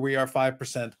 where we are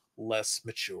 5% less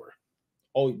mature.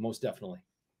 Oh, most definitely.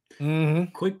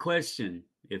 Quick question.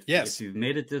 If you've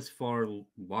made it this far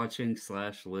watching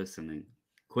 / listening,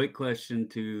 quick question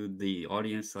to the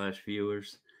audience /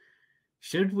 viewers.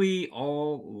 Should we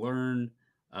all learn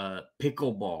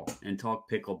pickleball and talk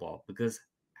pickleball? Because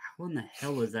how in the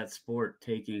hell is that sport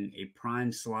taking a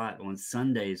prime slot on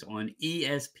Sundays on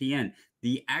ESPN?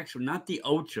 The actual, not the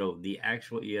Ocho, the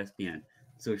actual ESPN.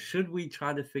 So should we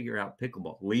try to figure out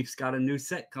pickleball? Leafs got a new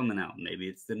set coming out. Maybe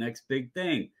it's the next big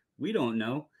thing. We don't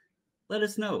know. Let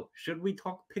us know. Should we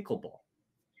talk pickleball?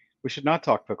 We should not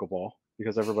talk pickleball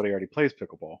because everybody already plays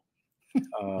pickleball.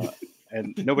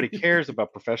 And nobody cares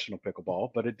about professional pickleball,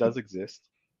 but it does exist,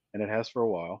 and it has for a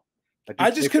while. I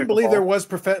just couldn't believe there was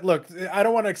Look, I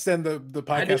don't want to extend the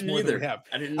podcast more than we have.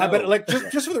 I didn't know. But like,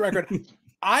 just for the record,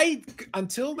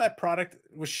 until that product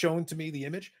was shown to me, the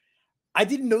image, I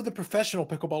didn't know the professional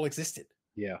pickleball existed.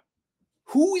 Yeah.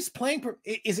 Who is playing?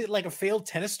 Is it like a failed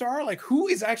tennis star? Like, who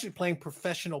is actually playing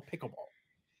professional pickleball?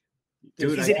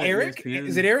 Dude, is it Eric?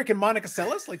 Is it Eric and Monica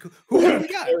Seles? Like, who do we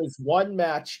got? There is one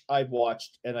match I've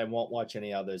watched, and I won't watch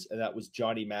any others, and that was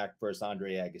Johnny Mac versus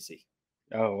Andre Agassi.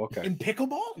 Oh, okay. In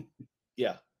pickleball?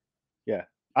 Yeah. Yeah.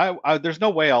 I there's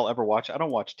no way I'll ever watch. I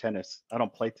don't watch tennis. I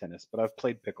don't play tennis, but I've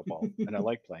played pickleball, and I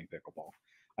like playing pickleball.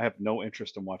 I have no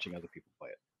interest in watching other people play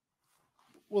it.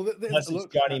 Well, unless it's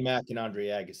Johnny Mac and Andre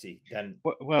Agassi, then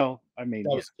well, I mean,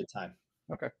 that was a good time.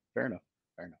 Okay, fair enough.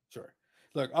 Sure.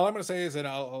 Look, all I'm going to say is, and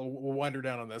we'll wind her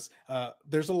down on this.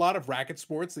 There's a lot of racket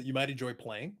sports that you might enjoy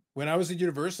playing. When I was at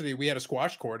university, we had a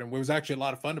squash court, and it was actually a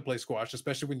lot of fun to play squash,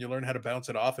 especially when you learn how to bounce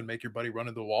it off and make your buddy run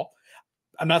into the wall.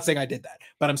 I'm not saying I did that,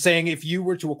 but I'm saying if you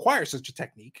were to acquire such a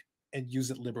technique and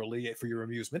use it liberally for your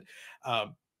amusement,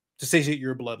 to satiate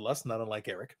your bloodlust, not unlike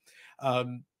Eric,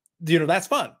 that's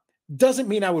fun. Doesn't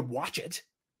mean I would watch it.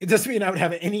 It doesn't mean I would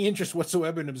have any interest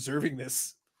whatsoever in observing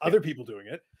this. Other people doing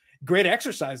it. Great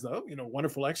exercise, though.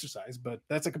 Wonderful exercise, but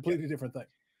that's a completely different thing.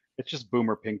 It's just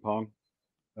boomer ping pong.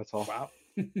 That's all. Wow.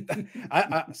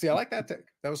 I see. I like that take.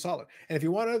 That was solid. And if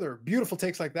you want other beautiful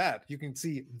takes like that, you can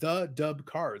see the Dub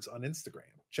Cards on Instagram.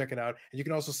 Check it out. And you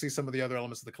can also see some of the other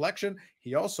elements of the collection.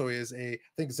 He also is I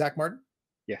think Zach Martin.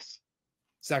 Yes.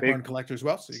 Zach Martin collector as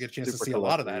well. So you get a chance to see a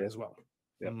lot of that as well.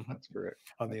 Yeah, that's correct.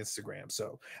 On the Instagram.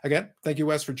 So again, thank you,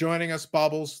 Wes, for joining us.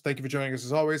 Bobbles, thank you for joining us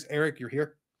as always. Eric, you're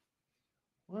here.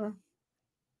 Well,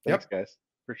 thanks, guys.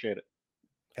 Appreciate it.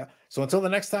 Yeah. So until the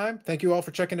next time, thank you all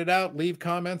for checking it out. Leave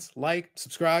comments, like,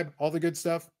 subscribe, all the good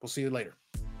stuff. We'll see you later.